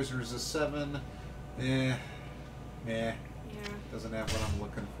 6, poison resist 7. Meh. Yeah. Doesn't have what I'm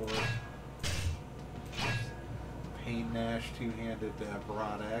looking for. Pain Nash, two-handed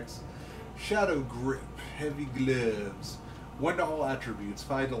broadaxe. Shadow grip, heavy gloves. 1 to all attributes,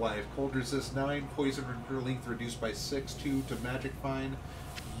 5 to life, cold resist 9, poison length reduced by 6, 2 to magic fine.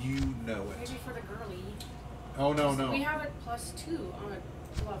 You know it. Maybe for the girly. Oh no. We have it +2 on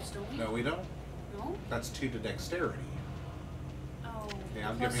gloves, don't we? No, we don't. No? That's 2 to dexterity. Oh. Yeah,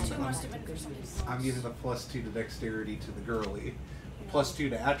 I'm +2 giving must have been for something else. I'm giving the +2 to dexterity to the girly. Yeah. +2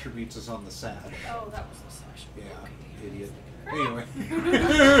 to attributes is on the sash. Oh, that was the sash. Yeah, Okay. idiot. Anyway.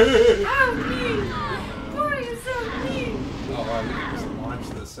 How mean! Why are you so mean? Oh, we can just launch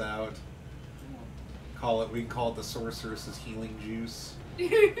this out. We can call it the Sorceress's healing juice.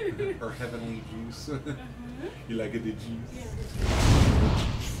 Or heavenly juice. You like it, the juice? Yeah,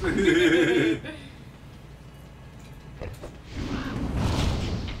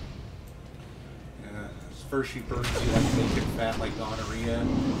 First she burns you like bacon fat like gonorrhea.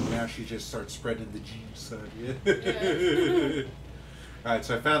 Now she just starts spreading the juice on you. Yeah. Alright,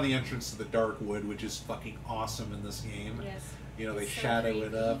 so I found the entrance to the Dark Wood, which is fucking awesome in this game. Yes. You know, they It's so shadow creepy.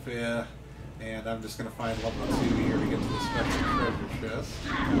 it up, yeah. And I'm just going to find level 2 here to get to the special treasure chest.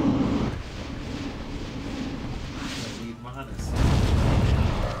 I need Monas. Oh,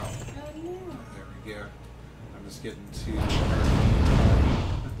 no. There we go. I'm just getting to... The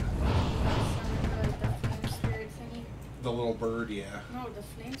flame spirit thingy. The little bird, yeah. No, the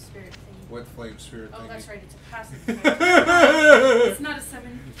flame spirit thingy. What flame spirit Oh, thingy? that's right. It's a passive type. It's not a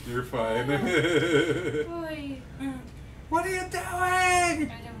 7. You're fine. Boy. What are you doing? I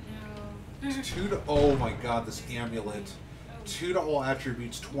don't know. 2 to... Oh my god, this amulet. 2 to all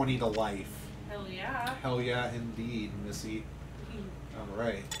attributes, 20 to life. Hell yeah. Hell yeah, indeed, Missy.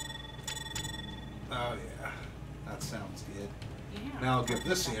 Alright. Oh, yeah. That sounds good. Yeah. Now I'll give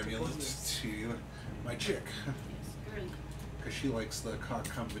this amulet to my chick. Yes, girl. Because she likes the cock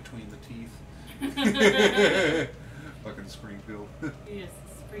come between the teeth. Fucking Springfield. Yes,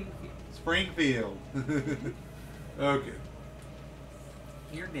 Springfield. Springfield. Okay.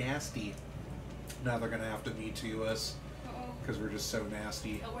 You're nasty. Now they're going to have to Me Too us. Because we're just so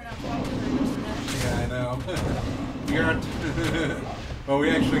nasty. Oh, we're not popular. Yeah, I know. You're at well, we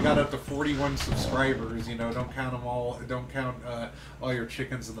actually got up to 41 subscribers. You know, don't count them all. Don't count all your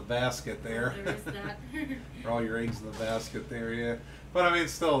chickens in the basket there. There is that. Or all your eggs in the basket there, yeah. But I mean,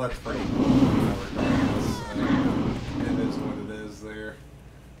 still, that's pretty cool. You know, regardless, it is what it is there.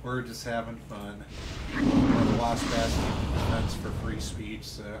 We're just having fun. The last basket defense for free speech,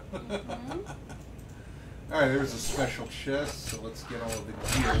 so. Alright, there's a special chest, so let's get all of the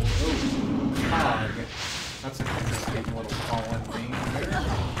gear. Oh, Cog. That's an interesting little fallen name there.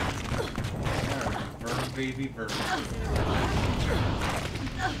 Alright, burn, baby, burn.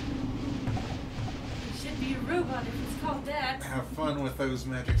 It should be a robot if it's called that. Have fun with those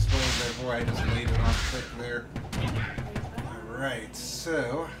magic spells there, boy. I just laid it on thick there. Alright,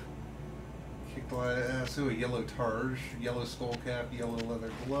 so. Kicked ass. A yellow targe, yellow skull cap, yellow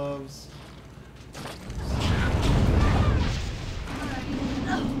leather gloves.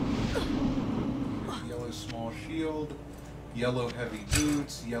 Yellow small shield, yellow heavy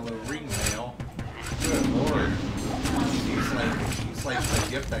boots, yellow ring mail. Good lord. She's like the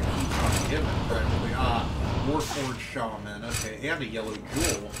gift that keeps on giving, practically. Ah, Warforged Shaman, okay, and a yellow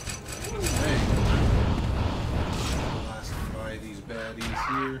jewel. Hey. Classify these baddies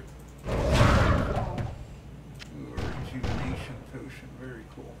here. Ooh, a rejuvenation potion, very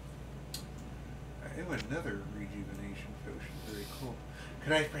cool. Oh, another rejuvenation potion. Very cool.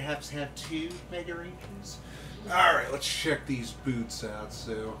 Could I perhaps have 2 Mega Ranges? Alright, let's check these boots out.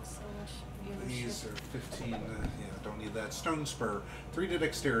 So, these are 15. Yeah, don't need that. Stone Spur. 3 to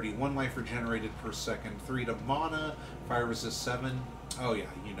Dexterity. 1 life regenerated per second. 3 to Mana. Fire resist 7. Oh, yeah,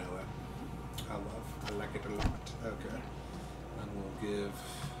 you know it. I like it a lot. Okay. And we'll give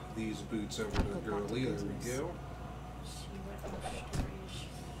these boots over to Girly. There we go.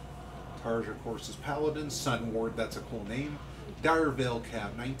 Targe, of course, is Paladin. Sun Ward, that's a cool name. Dire Veil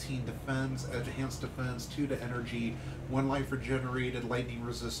Cap, 19 defense, enhanced defense, 2 to energy, 1 life regenerated, lightning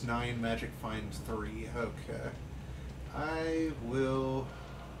resist 9, magic finds 3. Okay. I will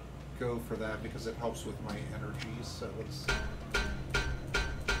go for that because it helps with my energy, so let's see.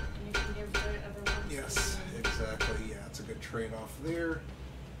 You can give the other ones. Yes, exactly. Yeah, it's a good trade-off there.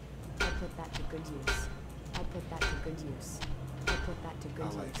 I put that to good use. I put that to good use. I put that to good I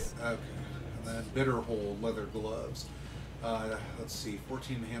like use. it. Okay. And then Bitter Hold, leather gloves. Let's see,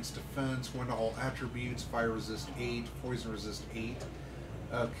 14 enhanced defense, 1 to all attributes, fire resist 8, poison resist 8.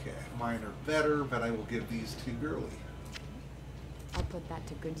 Okay, mine are better, but I will give these to Girly. I put that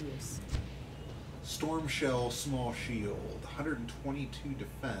to good use. Storm Shell, small shield, 122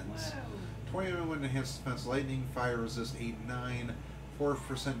 defense, 21 enhanced defense, lightning, fire resist 8, 9,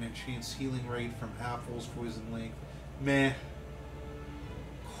 4% enhanced healing rate from apples, poison link. Meh.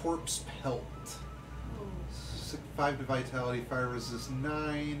 Corpse Pelt. 5 to vitality, fire resist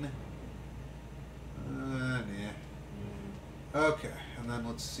 9. Nah. Okay, and then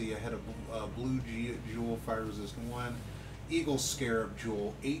let's see. I had a blue jewel, fire resist 1. Eagle Scarab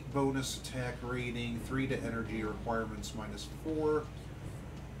jewel, 8 bonus attack rating, 3 to energy requirements -4.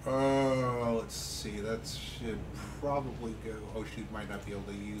 Let's see. That should probably go. Oh, she might not be able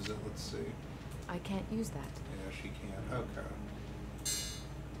to use it. Let's see. I can't use that. Yeah, she can. Okay.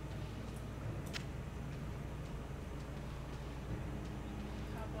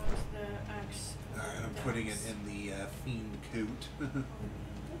 Alright, I'm putting it in the Fiend coat. Okay,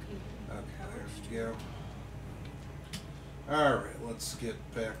 there we go. Alright, let's get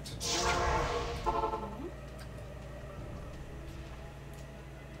back to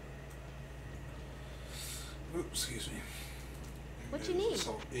Oops, excuse me. What you need? It's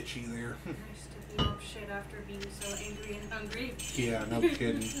all itchy there. Nice to beat up shit after being so angry and hungry. Yeah, no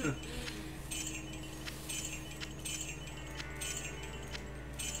kidding.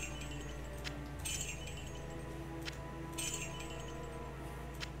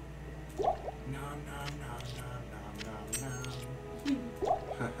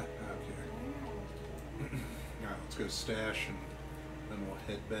 Stash, and then we'll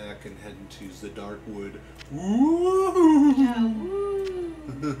head back and head into the dark wood. Woo! Yeah, woo!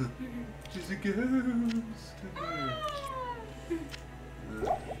 She's a ghost.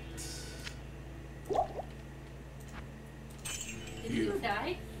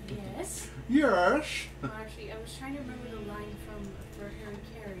 Yes. Yes. Actually, I was trying to remember the line for Harry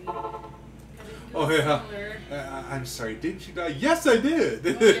Carey. Oh yeah. I'm sorry. Didn't you die? Yes, I did. Oh,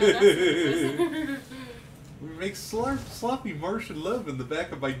 yeah, that's We make sloppy Martian love in the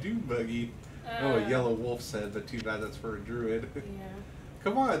back of my dune buggy. Oh, a yellow wolf's head, but too bad that's for a druid. Yeah.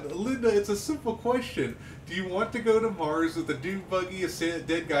 Come on, Linda, it's a simple question. Do you want to go to Mars with a dune buggy, a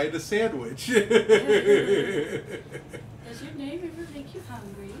dead guy, and a sandwich? Does your name ever make you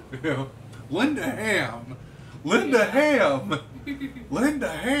hungry? Yeah. Linda Ham. Linda Ham. Linda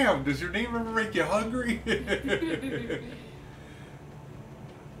Ham. Does your name ever make you hungry?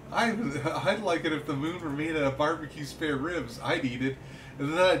 I'd like it if the moon were made out of barbecue spare ribs. I'd eat it.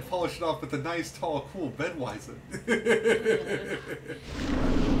 And then I'd polish it off with a nice, tall, cool Budweiser.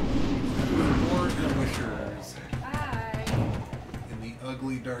 More Amishers. Bye. In the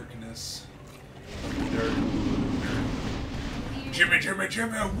ugly darkness. Jimmy, Jimmy,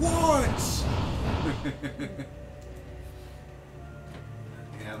 Jimmy, once!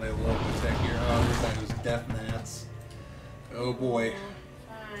 Yeah, they love the tech here. Oh, there's that was Death Nats. Oh boy.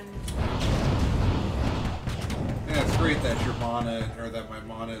 Yeah, it's great that your mana, or that my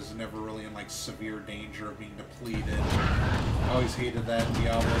mana is never really in like severe danger of being depleted. I always hated that in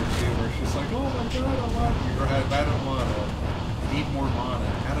Diablo 2, where it's just like, oh my god, I love you. Or out of mana. Need more mana.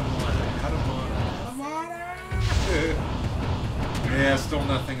 Out of mana. Out of mana. Out of mana. Yeah, still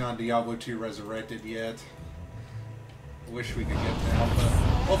nothing on Diablo 2 Resurrected yet. Wish we could get to alpha.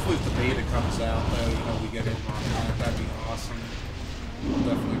 Hopefully if the beta comes out, though, you know, we get in on that. That'd be awesome. We'll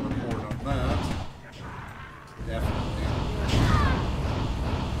definitely report on that. Definitely.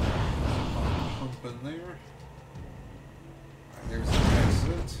 Pump in there. Alright, there's the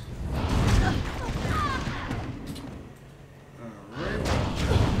exit. Alright.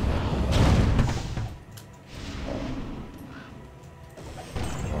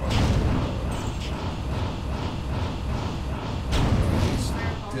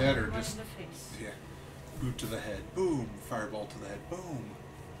 Dead or just, yeah, boot to the head, boom, fireball to the head, boom.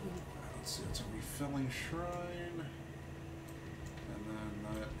 Let's see, it's a refilling shrine, and then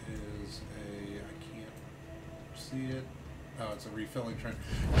that is a, I can't see it, oh, it's a refilling shrine.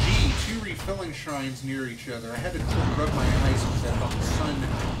 Gee, 2 refilling shrines near each other. I had to rub my eyes because I thought the sun,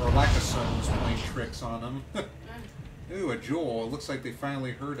 or lack of sun, was playing tricks on them. Ooh, a jewel. It looks like they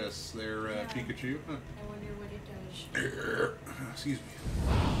finally heard us there, Pikachu. I wonder what it does. Excuse me.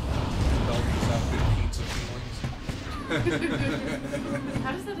 Belgians have good pizza feelings.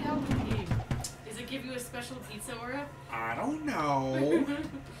 How does that help the game? Does it give you a special pizza aura? I don't know.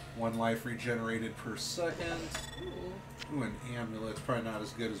 1 life regenerated per second. Ooh, an amulet. It's probably not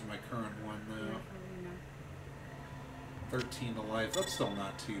as good as my current one, though. 13 to life. That's still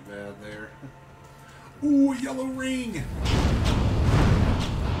not too bad there. Ooh, a yellow ring!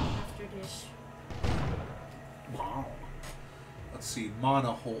 After dish. Wow. Let's see.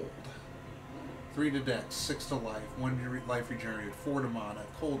 Mana hold. 3 to dex, 6 to life, 1 life regenerated, 4 to mana,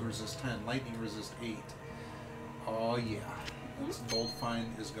 cold resist 10, lightning resist 8. Oh yeah. This gold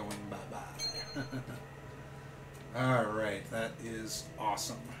find is going bye-bye. Alright, that is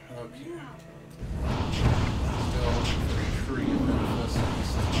awesome. Okay. Still looking for a tree in Memphis.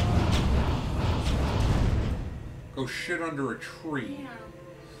 Go shit under a tree. Yeah.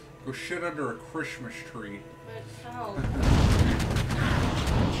 Go shit under a Christmas tree. But how?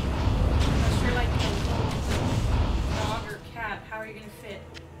 Unless you're like a little dog or cat, how are you gonna fit?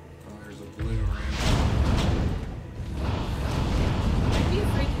 Oh, there's a blue ring. I'd be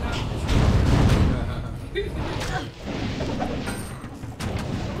afraid to knock the tree.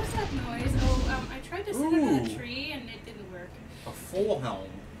 What was that noise? Oh, I tried to sit under the tree and it didn't work. A full helm.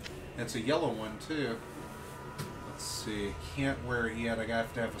 It's a yellow one too. Let's see. Can't wear it yet. I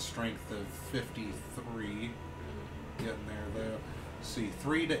have to have a strength of 53. Getting there though. Let's see.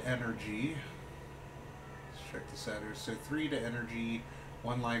 3 to energy. Let's check this out here. So 3 to energy.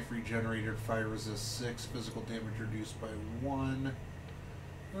 1 life regenerated. Fire resist 6. Physical damage reduced by 1.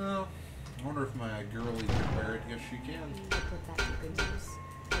 Well, I wonder if my girlie can wear it. Yes, she can. I put that to good use.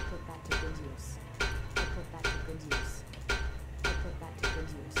 I put that to good use. I put that to good use. I put that to good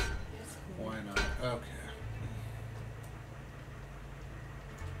use. Why not? Okay.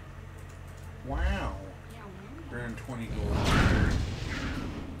 Wow. 120 gold.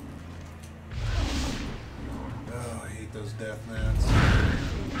 Oh, I hate those death gnats.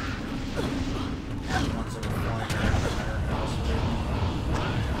 The ones that are flying around the entire house.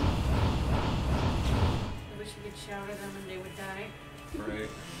 I wish we could shout at them and they would die.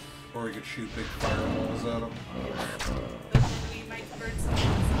 Right. Or we could shoot big fireballs at them. But then we might burn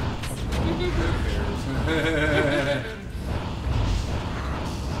someone's. Who cares?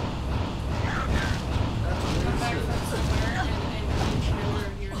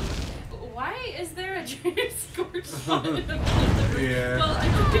 saw it. Yeah. Well, I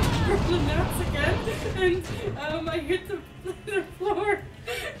took it from the maps again, and I hit the floor.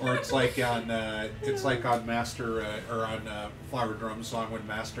 Or it's like on Master or on Flower Drum Song when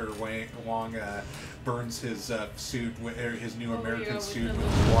Master Wong burns his suit, his new American suit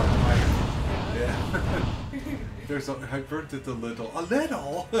with water pipe. Yeah. I burnt it a little.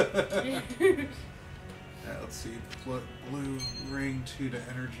 Let's see. Blue ring 2 to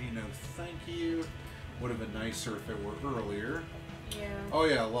energy. No, thank you. Would have been nicer if it were earlier. Yeah. Oh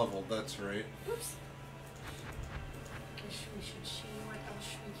yeah, leveled. That's right. Oops. Guess we should see what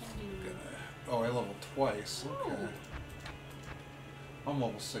else we can do. Oh, I leveled twice. Okay. Oh. I'm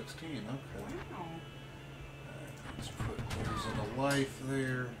level 16. Okay. Wow. Let's put those in a life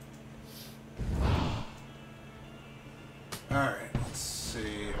there. Alright, let's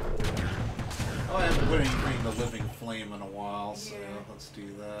see. Oh, I haven't put anything in the Living Flame in a while, so Yeah. let's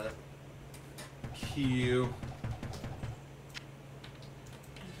do that. Cute.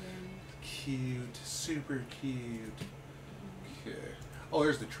 Cute. Super cute. Okay. Oh,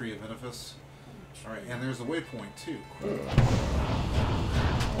 there's the Tree of Benefice. Alright, and there's the waypoint too. Cool.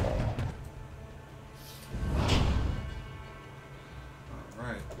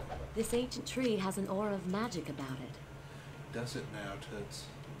 Alright. This ancient tree has an aura of magic about it. Does it now, Toots?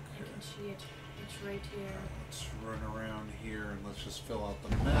 I can see it. It's right here. Let's run around here and let's just fill out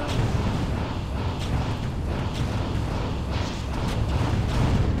the map.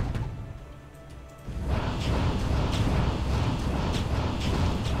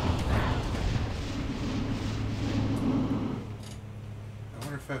 I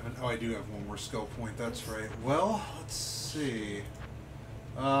wonder if I have oh, I do have one more skill point, that's right. Well, let's see.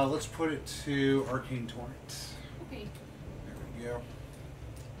 Let's put it to Arcane Torrent. Okay. There we go.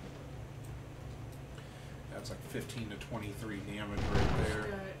 That's like 15 to 23 damage right there.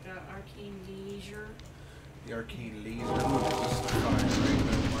 The arcane leisure. The arcane laser. Ooh, this is fine, right?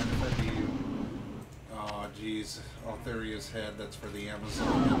 Never mind if I do. Oh, jeez. Altheria's head. That's for the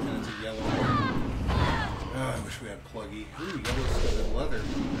Amazon, and it's a yellow one. Oh, I wish we had Pluggy. Ooh, yellow studded leather.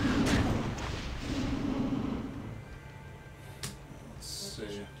 Let's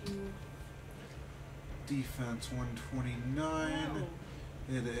see. Defense 129. Wow.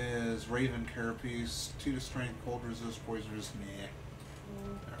 It is Raven Carapace, 2 to strength, cold resist, poison resist. Nah.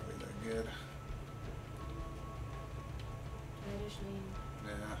 Not really that good.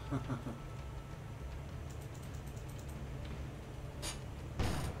 Yeah.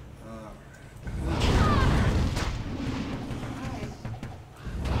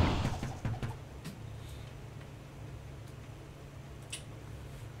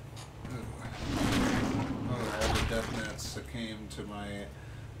 That came to my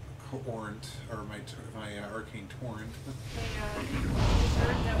torrent, or my arcane torrent. They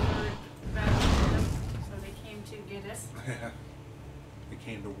heard that we were bad, so they came to get us. Yeah. They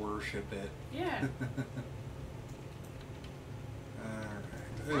came to worship it. Yeah. Alright.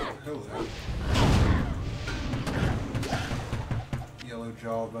 Oh, hello. Yellow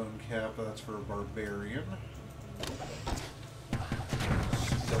jawbone cap, that's for a barbarian.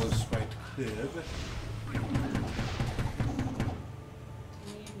 Yellow spiked clib.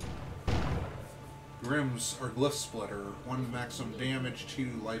 Grimm's or Glyph Splitter, 1 maximum damage,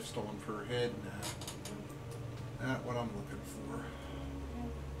 2 life stolen per head. Nah. Not what I'm looking for.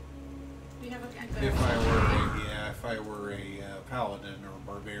 We have a If I were a paladin or a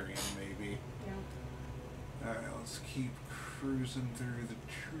barbarian, maybe. Yeah. Alright, let's keep cruising through the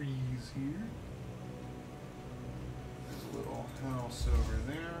trees here. There's a little house over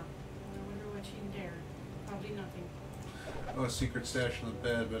there. I wonder what's in there. Probably nothing. Oh, a secret stash in the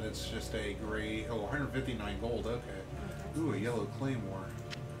bed, but it's just a gray. Oh, 159 gold. Okay. Ooh, a yellow claymore.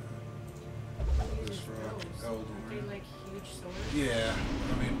 This rock, Eldor. Are they like huge swords? Yeah,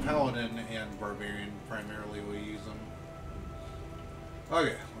 I mean paladin and barbarian primarily will use them.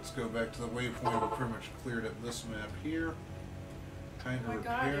 Okay, let's go back to the waypoint. We pretty much cleared up this map here. Kind of Oh my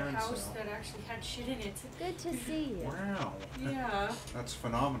god, a repairing, house so. that actually had shit in it. Good to see you. Wow. Yeah. That's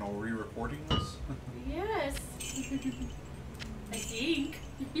phenomenal. Re-recording this? Yes. I think.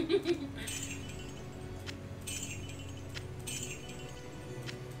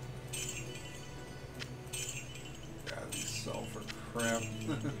 God, these sell for crap. I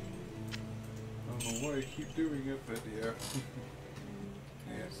don't know why I keep doing it, but yeah.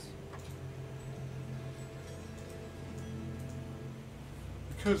 Yes.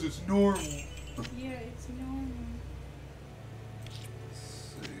 Because it's normal. Yeah, it's normal. Let's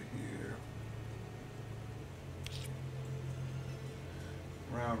see here.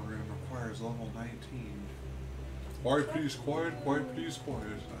 Round room requires level 19. Quiet please, quiet, quiet please,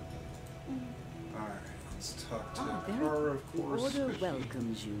 quiet. Alright. Let's talk to Ah, very Kara, good. of The course. order 'cause she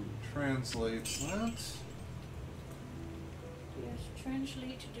welcomes you. translates that. Yes,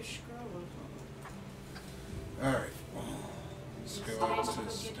 translate the scroll. Alright. Let's It's go time to to go get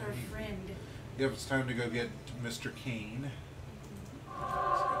our Steve. friend. Yep, it's time to go get Mr. Kane.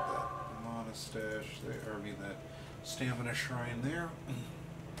 Let's get that mana stash there, or I mean that stamina shrine there.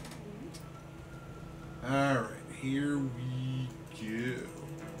 Alright, here we go.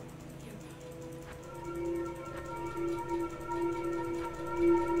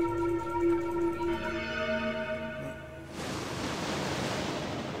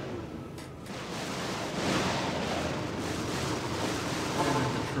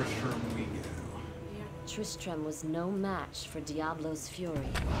 Tristram was no match for Diablo's fury.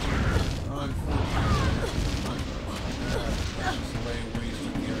 Unfortunately, let's just lay waste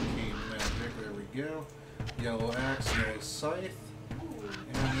with the arcane magic. There we go. Yellow axe, yellow scythe,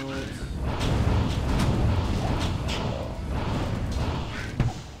 amulet.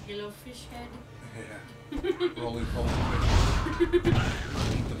 Yellow fish head. Yeah. Roly poly fish.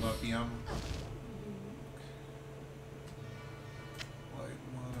 Eat them up, yum. Light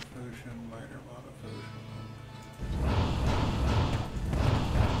mana potion, minor mana potion.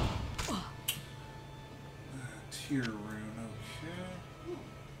 Tear rune, okay.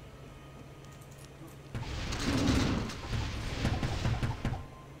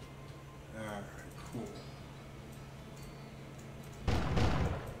 Alright, cool.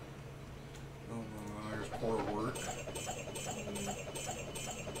 Oh, there's poor work.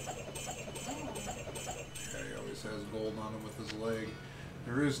 Okay, he always has gold on him with his leg.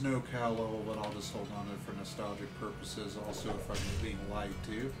 There is no cow level, but I'll just hold on to it for nostalgic purposes. Also, if I'm being lied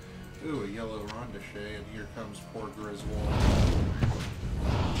to. Ooh, a yellow rondochet, and here comes poor Griswold.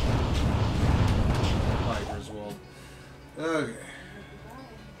 Bye, Griswold. Okay.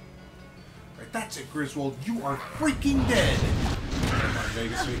 Right, that's it, Griswold. You are freaking dead! I'm on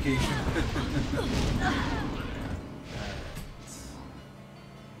Vegas vacation.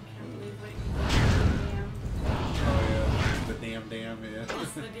 Oh, yeah. The damn, yeah.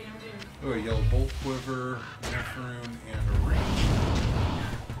 It's the damn. Oh, a yellow bolt quiver, Nephrune, and a ring.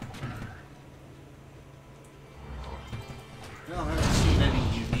 Well, I haven't seen any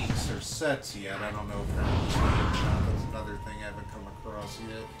uniques or sets yet. I don't know if they're that's another thing I haven't come across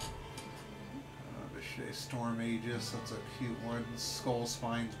yet. The Shea Storm Aegis, that's a cute one. Skull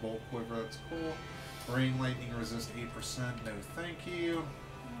Spines, Bolt Quiver, that's cool. Rain Lightning resist 8%, no thank you.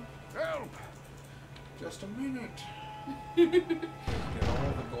 Help! Just a minute. Get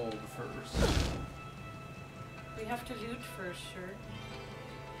all the gold first. We have to loot first, sure.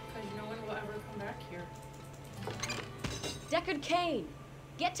 Because no one will ever come back here. Deckard Cain,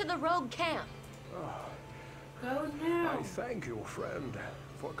 get to the rogue camp. Go now. I thank you, friend,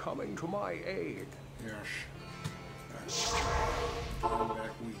 for coming to my aid. Yes.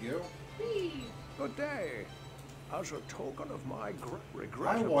 Back we go. Good day. As a token of my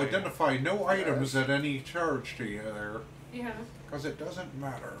regret, I will identify no items at any charge to you there. Yeah. Because it doesn't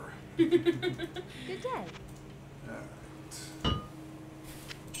matter. Good day.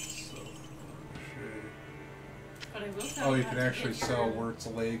 But I will tell you how can to actually get sell your... Wort's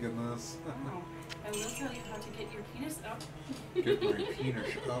leg in this. Oh, I will tell you how to get your penis up. Get my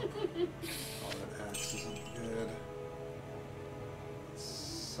penis up. Oh, that axe isn't good.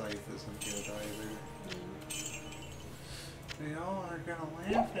 Scythe isn't good either. They all are gonna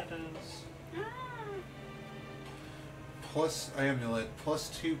laugh at us. Plus amulet, plus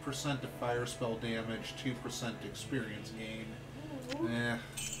 2% to fire spell damage, 2% experience gain. Eh.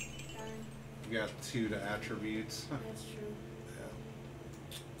 You got 2 to attributes. That's true. Yeah.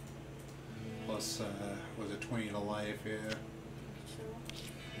 Plus, was it 20 to life? Yeah.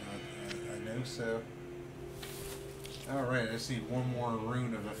 I know so. Alright, I just need one more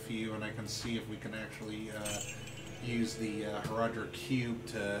rune of a few, and I can see if we can actually use the Herodra Cube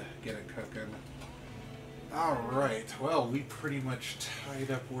to get it cooking. Alright, well, we pretty much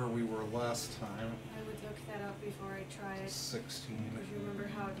tied up where we were last time. I would look that up before I try it. 16. Because you remember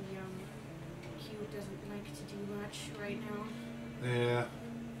how the cube doesn't like to do much right now? Yeah.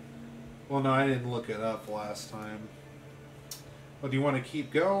 Well, no, I didn't look it up last time. Well, do you want to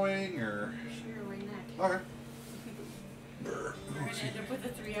keep going, or? Sure, why not? Okay. We're gonna end up with a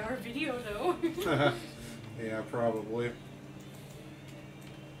 3-hour video, though. Yeah, probably.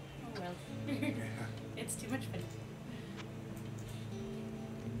 Oh well. Yeah. It's too much fun.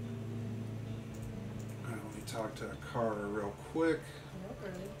 Let me talk to Kara real quick.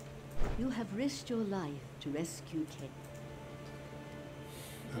 You have risked your life to rescue Cain.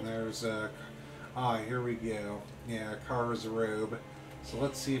 And there's here we go. Yeah, Kara's robe. So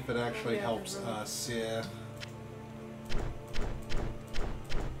let's see if it actually helps us. Yeah.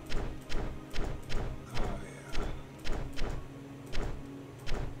 Oh yeah.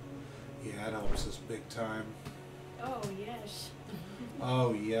 Yeah, it helps us big time. Oh yes.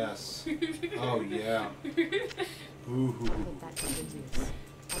 Oh yes. Oh yeah. Ooh. I'll put that to good use.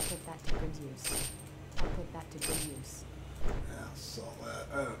 I'll put that to good use. I'll put that to good use. Yeah, saw that.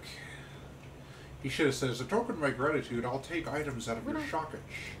 Okay. He should have said, as a token of my gratitude, I'll take items out of your shockage.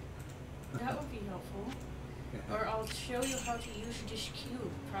 That would be helpful. Yeah. Or I'll show you how to use this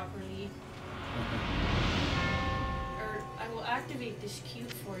cube properly. Or I will activate this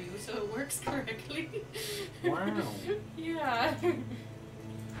cube for you so it works correctly. Wow. Yeah.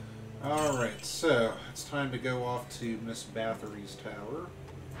 Alright, so it's time to go off to Miss Bathory's tower.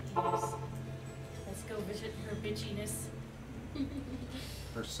 Yes. Let's go visit her bitchiness.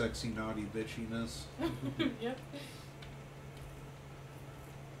 Her sexy, naughty bitchiness. Yep.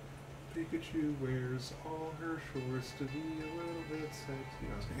 Pikachu wears all her shorts to be a little bit sexy.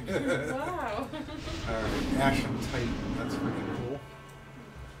 Wow. Alright, Ashen Titan, that's pretty cool.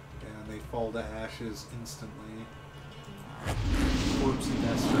 And they fall to ashes instantly. Corpsey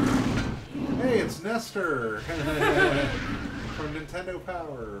Nestor. Hey, it's Nestor! From Nintendo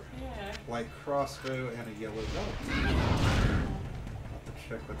Power. Yeah. Light crossbow and a yellow belt. I'll have to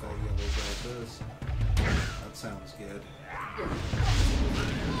check what that yellow belt is. That sounds good.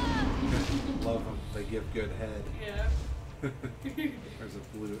 Love them. They give good head. Yeah. There's a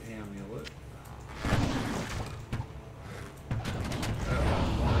blue amulet.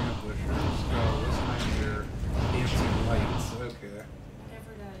 More ambushers. Oh, this time they're dancing lights. Okay.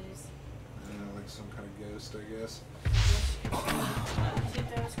 Whatever that is. Like some kind of ghost, I guess. Is it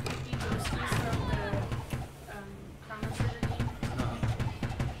those creepy ghosties from the Chrono Trigger game?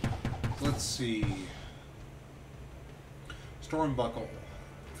 Let's see. Stormbuckle.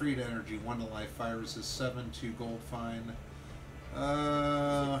 3 to energy, 1 to life, fire resist 7, 2 gold fine. Is it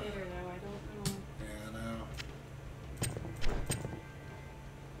bitter though? I don't know. Yeah, no.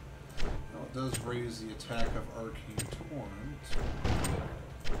 Well, it does raise the attack of Arcane Torrent.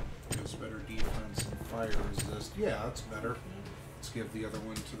 Gives better defense and fire resist. Yeah, that's better. Let's give the other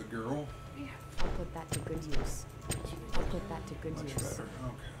one to the girl. I'll put that to good use. I'll put that to good Much use. better.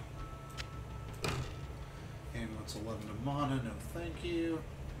 Okay. And what's 11 to mana? No, thank you.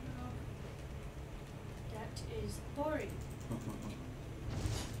 That is boring.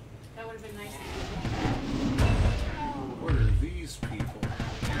 That would have been nice. What are these people?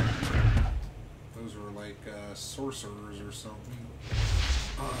 Those were like sorcerers or something.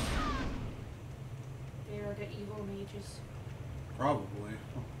 They are the evil mages. Probably.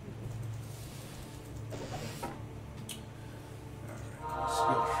 Alright,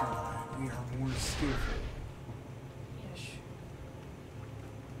 skill shrine. We are more skillful. Yes.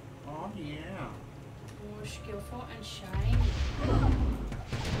 Oh yeah. More skillful and shiny.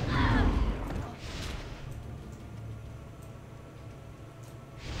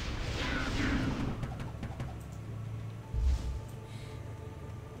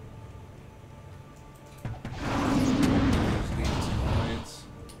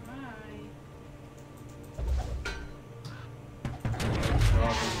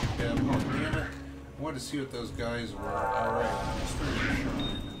 To see what those guys were. Alright,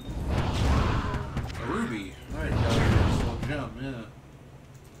 a ruby. Alright, got a nice little gem, yeah.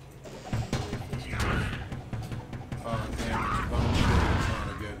 Oh, damn, it's bone shield's not a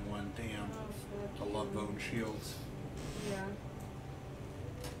good one. Damn. I love bone shields. Yeah.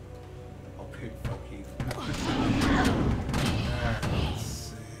 I'll pick fuck you. Alright, let's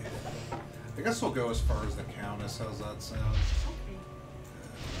see. I guess we'll go as far as the Countess. How's that sound?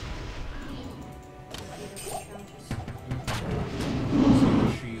 See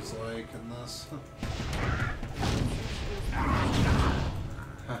what she's like in this.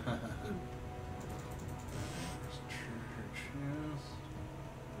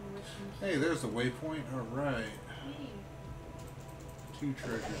 Hey, there's the waypoint. Alright. 2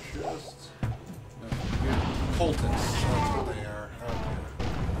 treasure chests. Nothing good. Cultists. That's what they are. Okay.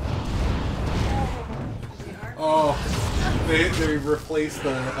 Oh, they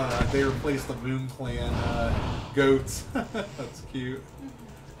replaced the Moon Clan goats. That's cute.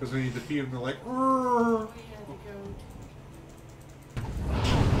 Because when you defeat them, they're like, "Rrrr." Oh yeah,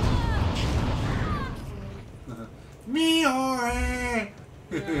 the goat. Me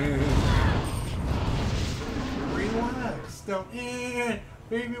Yeah. Relax, don't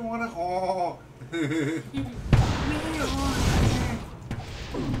baby wanna me Yeah,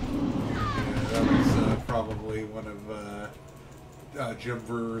 that was probably one of Jim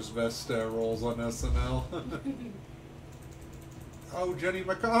Brewer's best roles on SNL. Oh, Jenny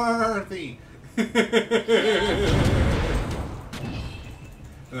McCarthy! And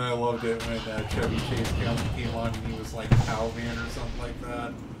I loved it when Chevy Chase came on and he was like Cowman or something like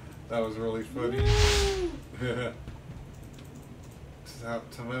that. That was really funny.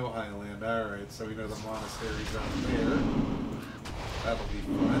 Tamo Highland. Alright, so we know the monastery's out there. That'll be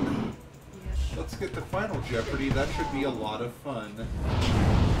fun. Let's get to Final Jeopardy. That should be a lot of fun.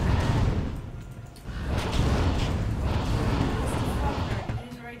 I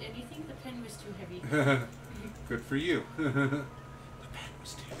didn't write anything. The pen was too heavy. Good for you. The pen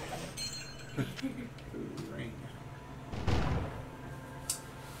was too heavy. Ooh, ring.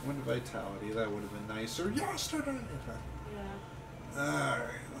 One vitality. That would have been nicer yesterday. Yeah.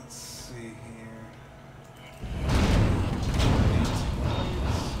 Alright, let's see here.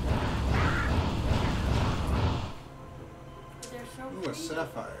 They're so Ooh, a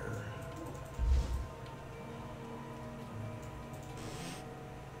sapphire.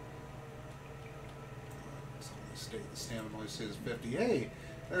 The stamina only says 50. Hey,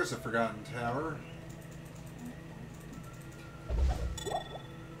 there's a forgotten tower.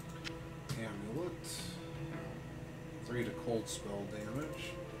 Amulet. 3 to cold spell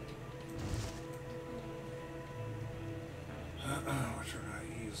damage. Which we're not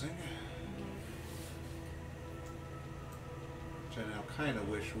using. Which I now kind of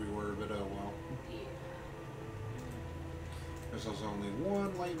wish we were, but oh well. There's also only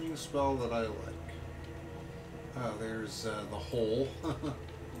one lightning spell that I like. There's the hole. I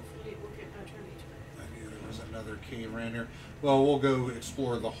knew there was another cave around here. Well, we'll go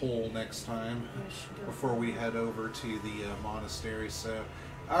explore the hole next time before we head over to the monastery. So,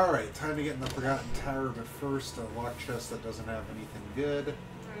 alright, time to get in the Forgotten Tower, but first a lock chest that doesn't have anything good.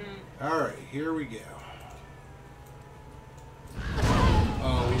 Alright, here we go.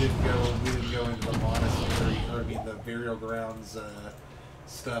 Oh, we didn't go into the monastery, or I mean the burial grounds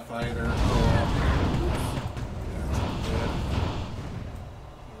stuff either.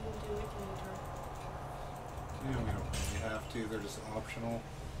 Yeah, we don't really have to, they're just optional.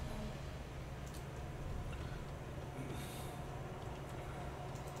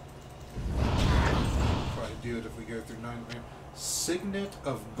 Probably do it if we go through 9 grand. Signet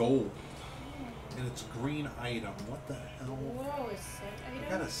of Gold. And it's a green item. What the hell? Whoa, a set item? I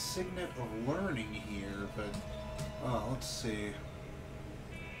got a Signet of Learning here, but let's see.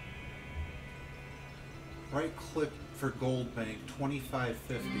 Right click for Gold Bank,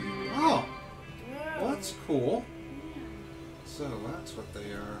 2550. Oh! Well, that's cool. So that's what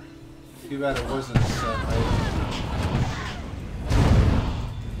they are. Too bad it wasn't a set item.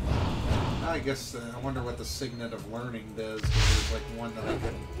 I guess I wonder what the Signet of Learning does, because there's like one that I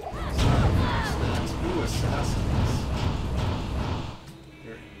couldn't. Ooh, Assassins.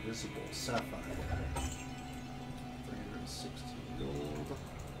 They're invisible. Sapphire. 316 gold.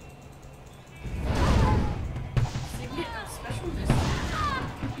 Signet of specialness.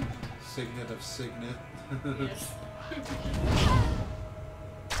 Signet of Signet. Yes.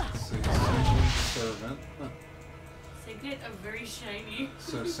 Let's see, Sanguine Servant. Signet of very shiny.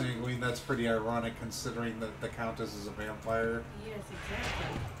 So Sanguine, that's pretty ironic considering that the Countess is a vampire. Yes,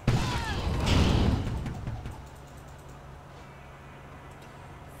 exactly.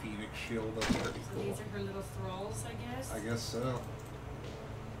 Phoenix Shield, that's pretty So cool. these are her little thralls, I guess? I guess so.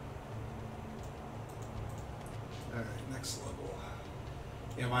 Alright, next level.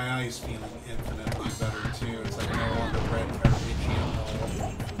 Yeah, my eyes feeling infinitely better too. It's like no longer red or itchy at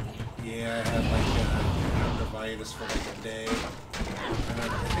all. Yeah, I had like conjunctivitis for like a day. And I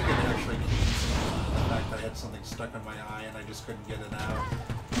think it actually came from the fact that I had something stuck in my eye and I just couldn't get it out.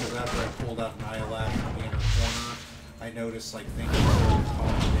 Because after I pulled out an eyelash from the inner corner, I noticed like things started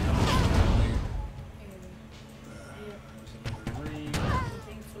calming down.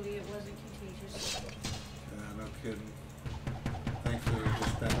 Thankfully it wasn't contagious. Yeah, no kidding. Thankfully it was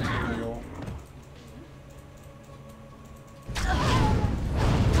just bacterial.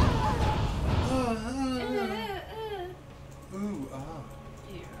 Ooh, ah.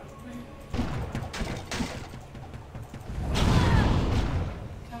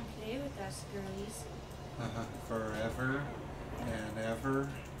 Come play with us, girlies. Forever and ever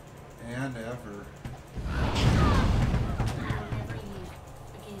and ever. We'll never leave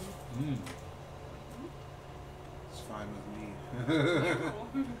again. It's fine with me.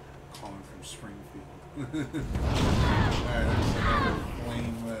 Calling from Springfield. Alright, there's another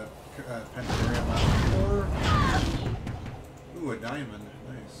flame pentagram out the door. Ooh, a diamond.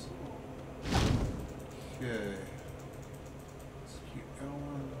 Nice. Okay. Let's keep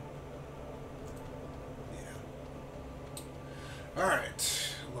going. Yeah. Alright.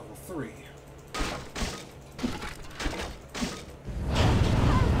 Level 3.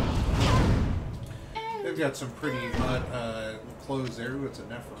 got some pretty clothes there. Ooh, it's a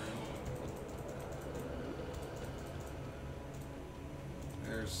Nephilim.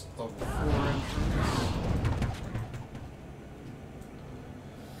 There's level 4 entrance.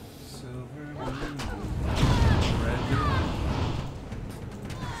 Silver moon. Red moon.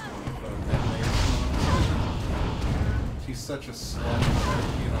 She's such a slut,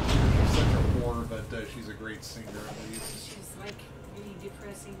 you know, she's such a whore, but she's a great singer at least. She's like really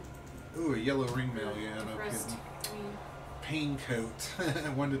depressing. Ooh, a yellow ringmail, yeah, no Depressed. kidding. Pain coat.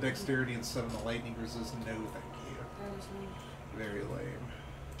 1 to dexterity and 7 to lightning resist. No, thank you. That was lame. Very lame.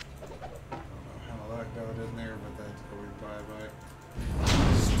 I don't know how that got in there, but that's going bye-bye.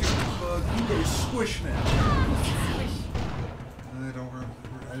 Stupid bug, you go squish now. I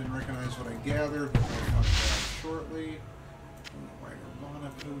didn't recognize what I gathered, but we'll find out shortly. Minor mana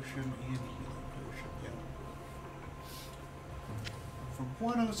potion and healing potion, yeah. From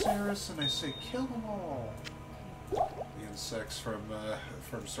one Sorceress, and I say kill them all. The insects from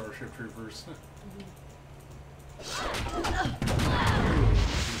Starship Troopers. These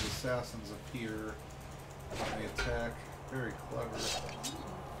assassins appear when they attack. Very clever.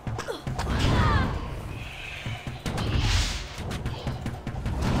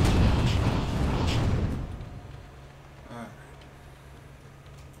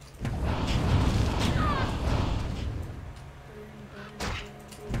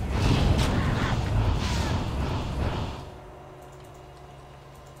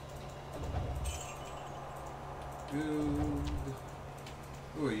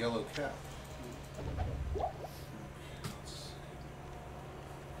 Ooh, a yellow cap.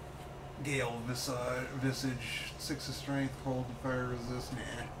 Gale visage, 6 of strength, cold and fire resist. Nah.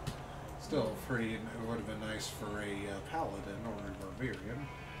 Still pretty. It would have been nice for a paladin or a barbarian.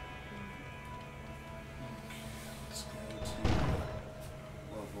 Let's go to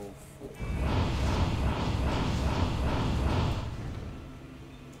level 4.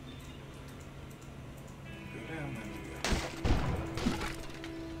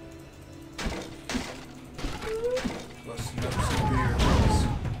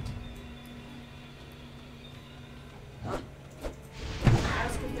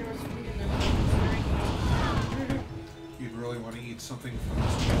 Something from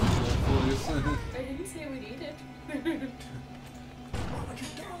this place. I didn't say we'd eat it. What would you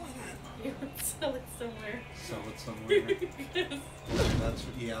do with it? You would sell it somewhere. Sell it somewhere. That's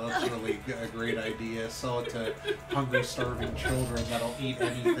really a great idea. Sell it to hungry, starving children that'll eat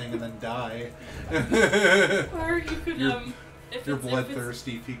anything and then die. Or you could if you're it's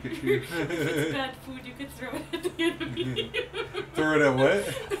bloodthirsty, Pikachu. If it's bad food, you could throw it at the enemy. Throw it at what?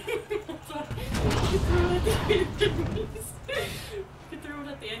 You throw it at the enemies. You throw it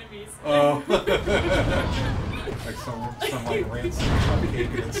at the enemies. Oh. Like some like rancid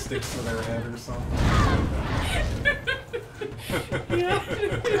cupcake and it sticks to their head or something. Yeah.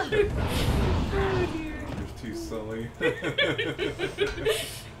 Oh dear. You're too silly.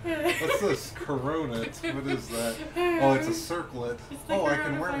 What's this? Corona? What is that? Oh, it's a circlet. It's the I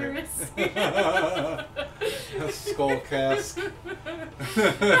can wear it. A skull cask.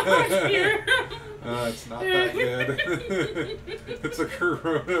 It's not that good. It's a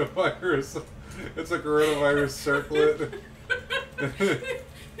coronavirus. It's a coronavirus circlet.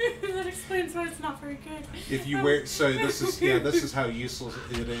 That explains why it's not very good. If you wear, so this is how useless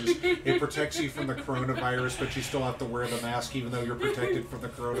it is. It protects you from the coronavirus, but you still have to wear the mask even though you're protected from the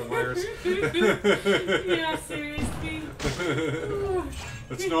coronavirus. Yeah, seriously.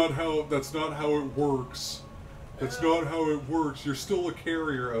 That's not how it works. That's not how it works. You're still a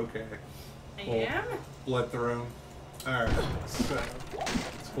carrier, okay. I am? Blood throne. Alright, so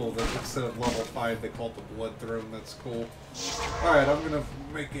it's cool that instead of level 5 they call it the blood throne. That's cool. Alright, I'm gonna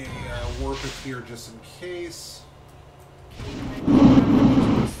make a warp it here just in case.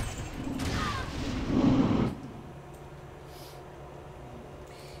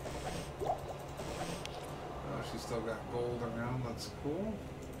 Oh, she's still got gold around, that's cool.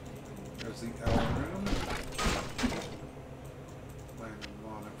 There's the L room. Land of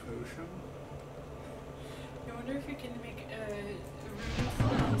mana potion. I wonder if you can make a room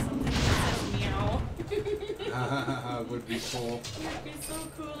something that says meow. Would be cool. It would be so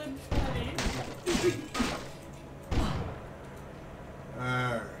cool and funny.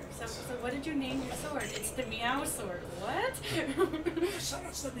 Alright. So what did you name your sword? It's the meow sword. What? I said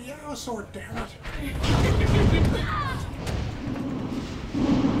it's the meow sword, damn it.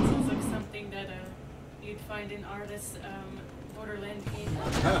 Sounds like something that you'd find in Artist's Borderland game.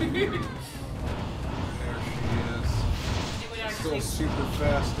 There she is. It would actually, Still super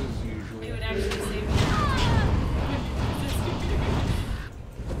fast as usual. it would actually save me.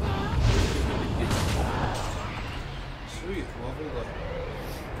 sweet. Leveled up.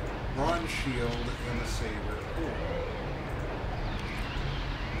 Bronze shield and a saber. Cool.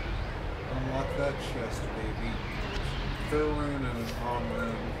 Unlock that chest, baby. Throw rune and an on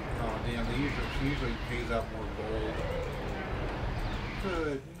rune. Oh, damn, they usually pays out more gold.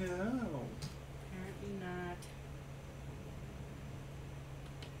 Good, no. Apparently not.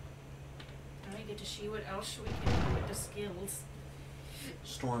 I get to see what else we can do with the skills.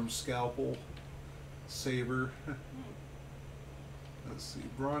 Storm scalpel. Saber. Let's see.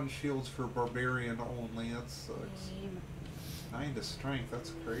 Bronze shields for barbarian only. That sucks. 9 to strength.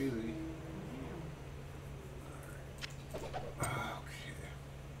 That's crazy. Okay.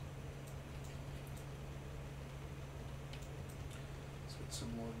 Let's get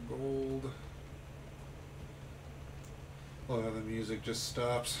some more gold. Oh, the music just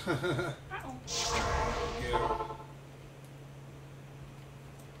stops. Uh-oh. Yeah.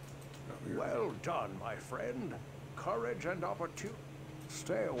 Well done, my friend. Courage and opportunity.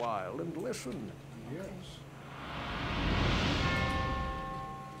 Stay a while and listen. Yes.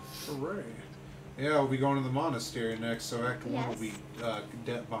 Hooray. Yeah, we'll be going to the monastery next, so Act 1 will be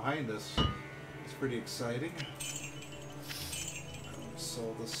behind us. It's pretty exciting.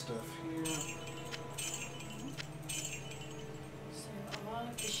 Sell this stuff here. So a lot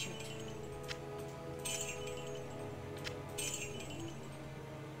of the shit.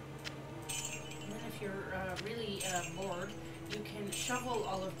 And then if you're really bored, you can shovel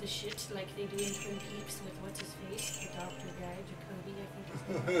all of the shit like they do in Twin Peaks with what's his face, the doctor guy, Jacoby, I think his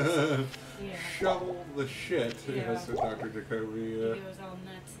name is. Yeah. Shovel the shit. Yeah. Yes, Dr. Jacoby. He goes all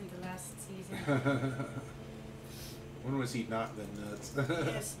nuts in the last season. When was he not been nuts?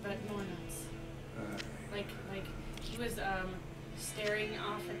 Yes, but more nuts. Like he was staring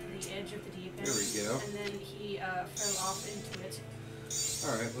off at the edge of the deep end. There we go. And then he fell off into it.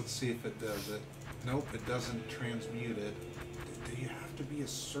 Alright, let's see if it does it. Nope, it doesn't transmute it. Do you have to be a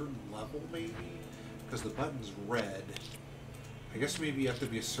certain level, maybe? Because the button's red. I guess maybe you have to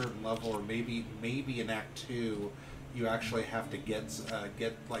be a certain level, or maybe in Act 2 you actually have to get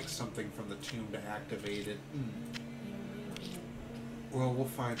like something from the tomb to activate it. Well, we'll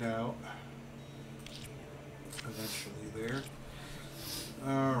find out eventually there.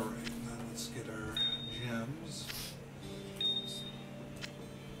 Alright, now let's get our gems.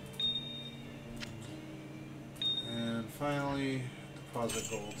 And finally, deposit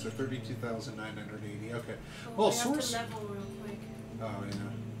gold. So 32,980. Okay. Well, source. Level real quick. Oh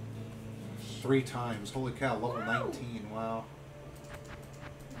yeah. 3 times. Holy cow! Level 19. Wow.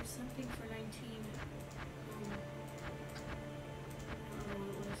 There's something for 19. I don't know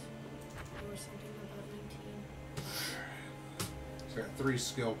what it was. There was something about 19. So I got 3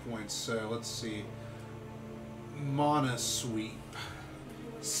 skill points. So let's see. Mana sweep.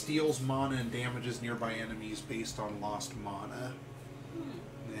 Steals mana and damages nearby enemies based on lost mana.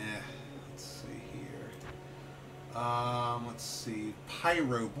 Let's see here. Let's see.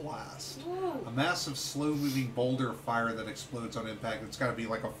 Pyroblast. Whoa. A massive, slow-moving boulder of fire that explodes on impact. It's got to be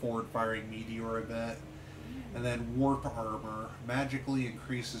like a forward-firing meteor, I bet. And then Warp Armor. Magically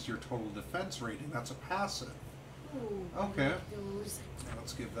increases your total defense rating. That's a passive. Ooh, Okay. those.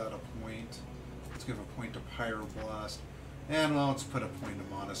 Let's give that a point. Let's give a point to Pyroblast. And well, let's put a point to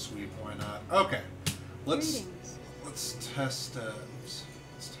Mana Sweep. Why not? Okay. Let's test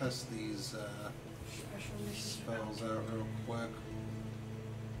these spells out real quick.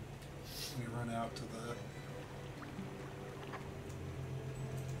 Let me run out to the.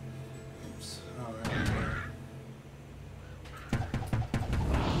 Oops. Oh, there we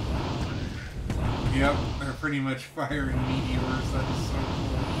go. Yep, they're pretty much firing meteors. That is so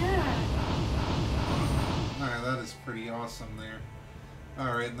cool. Yeah. Alright, that is pretty awesome there.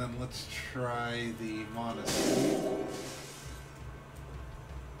 Alright, and then let's try the Mana Sweep.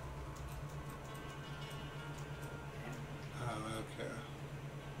 Oh, okay.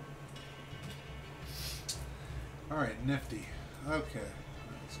 Alright, nifty. Okay,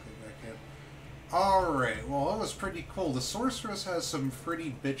 let's go back in. Alright, well that was pretty cool. The Sorceress has some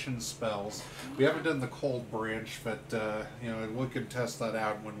pretty bitchin' spells. We haven't done the Cold Branch, but, you know, we can test that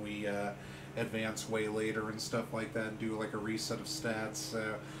out when we, advance way later and stuff like that and do like a reset of stats.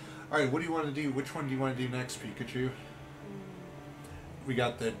 So, alright, what do you want to do? Which one do you want to do next, Pikachu? We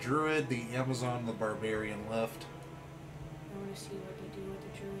got the Druid, the Amazon, the Barbarian left. I want to see what they do with the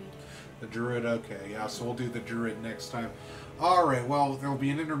Druid. The Druid, okay, yeah, so we'll do the Druid next time. Alright, well, there'll be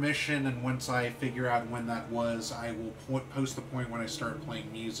an intermission, and once I figure out when that was, I will post the point when I start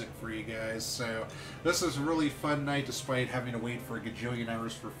playing music for you guys. So, this is a really fun night despite having to wait for a gajillion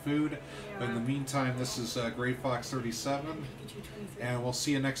hours for food. Yeah. But in the meantime, this is Gray Fox 37, Pikachu 23. and we'll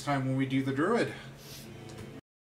see you next time when we do the Druid.